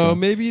Hopkins? No, before?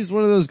 maybe he's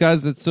one of those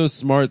guys that's so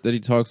smart that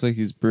he talks like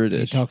he's He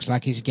British. talks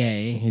like he's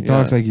gay. He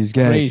talks like he's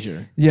gay.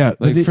 Frasier. Yeah,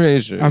 but Like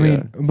Frasier, I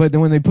mean, but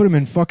then when they put him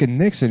in fucking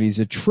Nixon, he's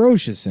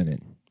atrocious in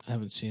it. I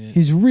haven't seen it.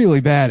 He's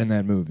really bad in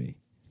that movie.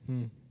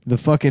 The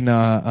fucking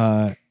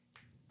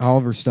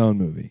Oliver Stone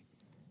movie.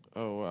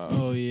 Oh wow.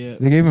 Oh yeah.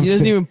 They gave him He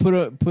doesn't fa- even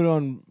put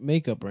on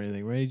makeup or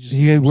anything, right? He just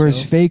He wears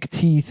himself. fake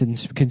teeth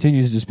and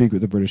continues to speak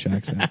with a British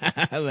accent.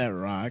 That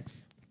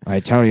rocks.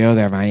 I tell you,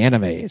 they're my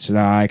enemies.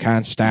 I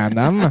can't stand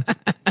them. Yeah,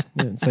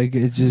 it's like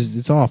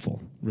it's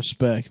awful.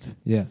 Respect.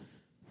 Yeah.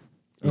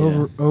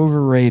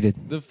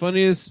 Overrated. The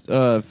funniest fan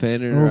Over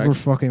interaction.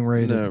 fucking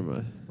rated. Never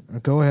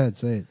mind. Go ahead,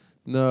 say it.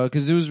 No,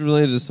 because it was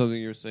related to something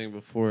you were saying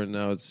before, and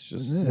now it's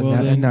just. Well,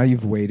 and then- now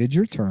you've waited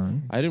your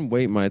turn. I didn't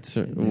wait my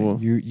turn. Well,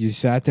 You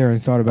sat there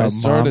and thought I about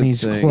started mommy's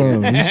saying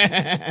clothes.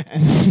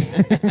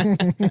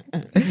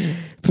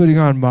 Putting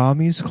on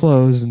mommy's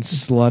clothes and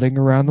slutting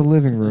around the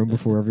living room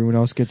before everyone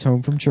else gets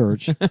home from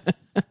church.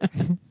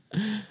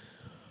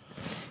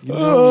 you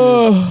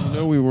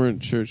know we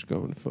weren't church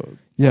going folk.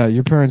 Yeah,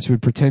 your parents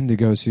would pretend to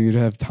go so you'd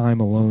have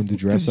time alone to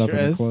dress up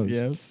in the clothes.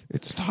 Yeah.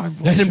 It's time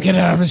for Let him get it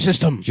out of his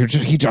system.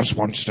 He just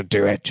wants to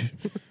do it.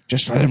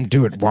 Just let him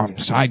do it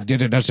once. I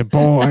did it as a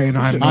boy, and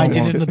I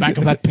did it in the back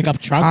of that pickup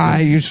truck. I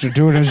used to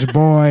do it as a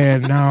boy,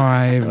 and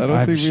now don't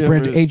I've think we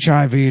spread ever-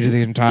 HIV to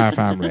the entire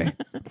family.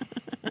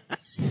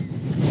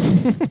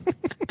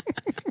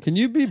 Can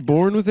you be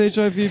born with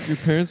HIV if your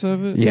parents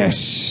have it?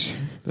 Yes,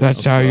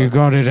 that's how you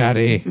got it,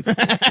 Addy.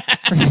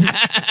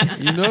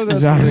 You know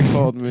that's what they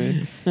called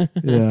me.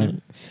 Yeah.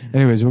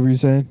 Anyways, what were you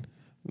saying?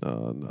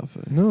 No,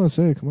 nothing. No,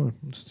 say it. Come on.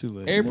 It's too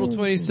late. April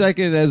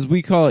 22nd, as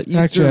we call it, Easter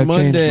Actually, I've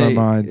changed Monday.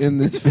 my mind. In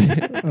this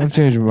I've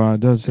changed my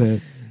mind. Don't say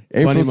it.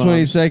 April Funny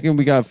Moms. 22nd,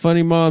 we got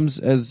Funny Moms,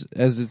 as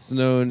it's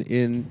known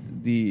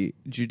in the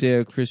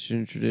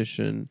Judeo-Christian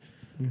tradition.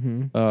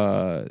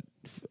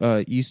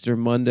 Easter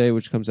Monday,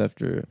 which comes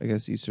after, I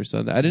guess, Easter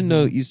Sunday. I didn't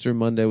know Easter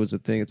Monday was a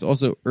thing. It's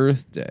also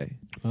Earth Day.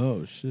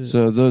 Oh shit.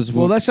 So those.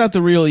 Well, that's not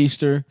the real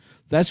Easter.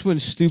 That's when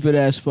stupid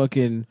ass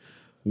fucking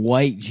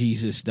white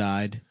Jesus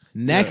died.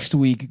 Next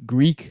week,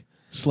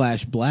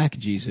 Greek/Black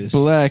Jesus.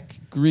 Black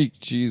Greek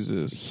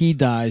Jesus. He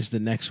dies the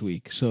next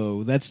week.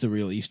 So that's the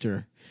real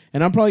Easter.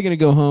 And I'm probably gonna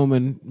go home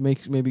and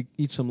maybe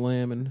eat some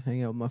lamb and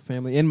hang out with my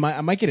family. And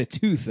I might get a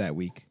tooth that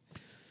week.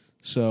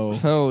 So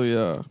Hell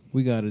yeah.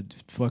 we gotta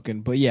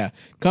fucking. But yeah,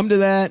 come to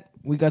that.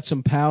 We got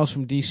some pals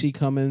from DC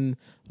coming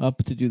up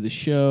to do the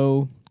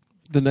show.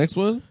 The next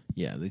one?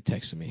 Yeah, they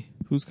texted me.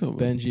 Who's coming?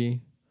 Benji,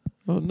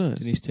 Oh, nice.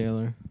 Denise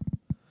Taylor.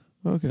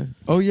 Okay.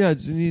 Oh yeah,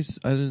 Denise.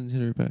 I didn't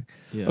hit her back.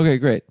 Yeah. Okay,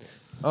 great.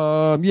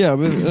 Yeah,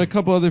 and a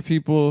couple other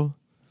people.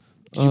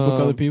 Did you book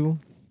other people?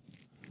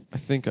 I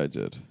think I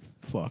did.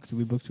 Fuck. Did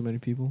we book too many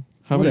people?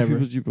 How Whatever. many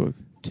people did you book?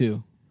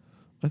 2.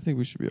 I think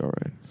we should be all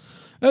right.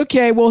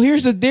 Okay, well,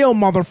 here's the deal,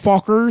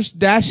 motherfuckers.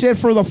 That's it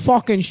for the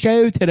fucking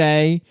show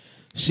today.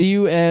 See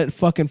you at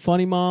fucking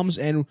Funny Moms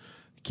and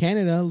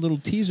Canada. A little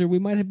teaser. We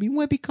might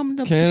be coming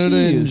up Canada to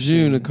see you in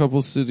June, soon. a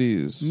couple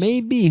cities.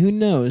 Maybe. Who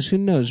knows? Who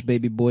knows,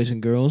 baby boys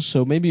and girls?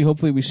 So maybe,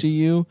 hopefully, we see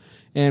you.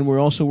 And we're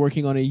also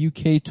working on a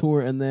UK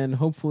tour and then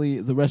hopefully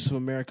the rest of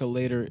America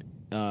later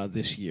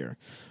this year.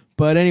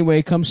 But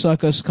anyway, come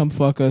suck us, come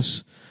fuck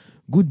us.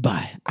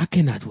 Goodbye. I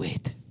cannot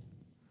wait.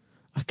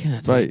 I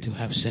cannot Right. wait to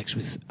have sex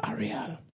with Ariel.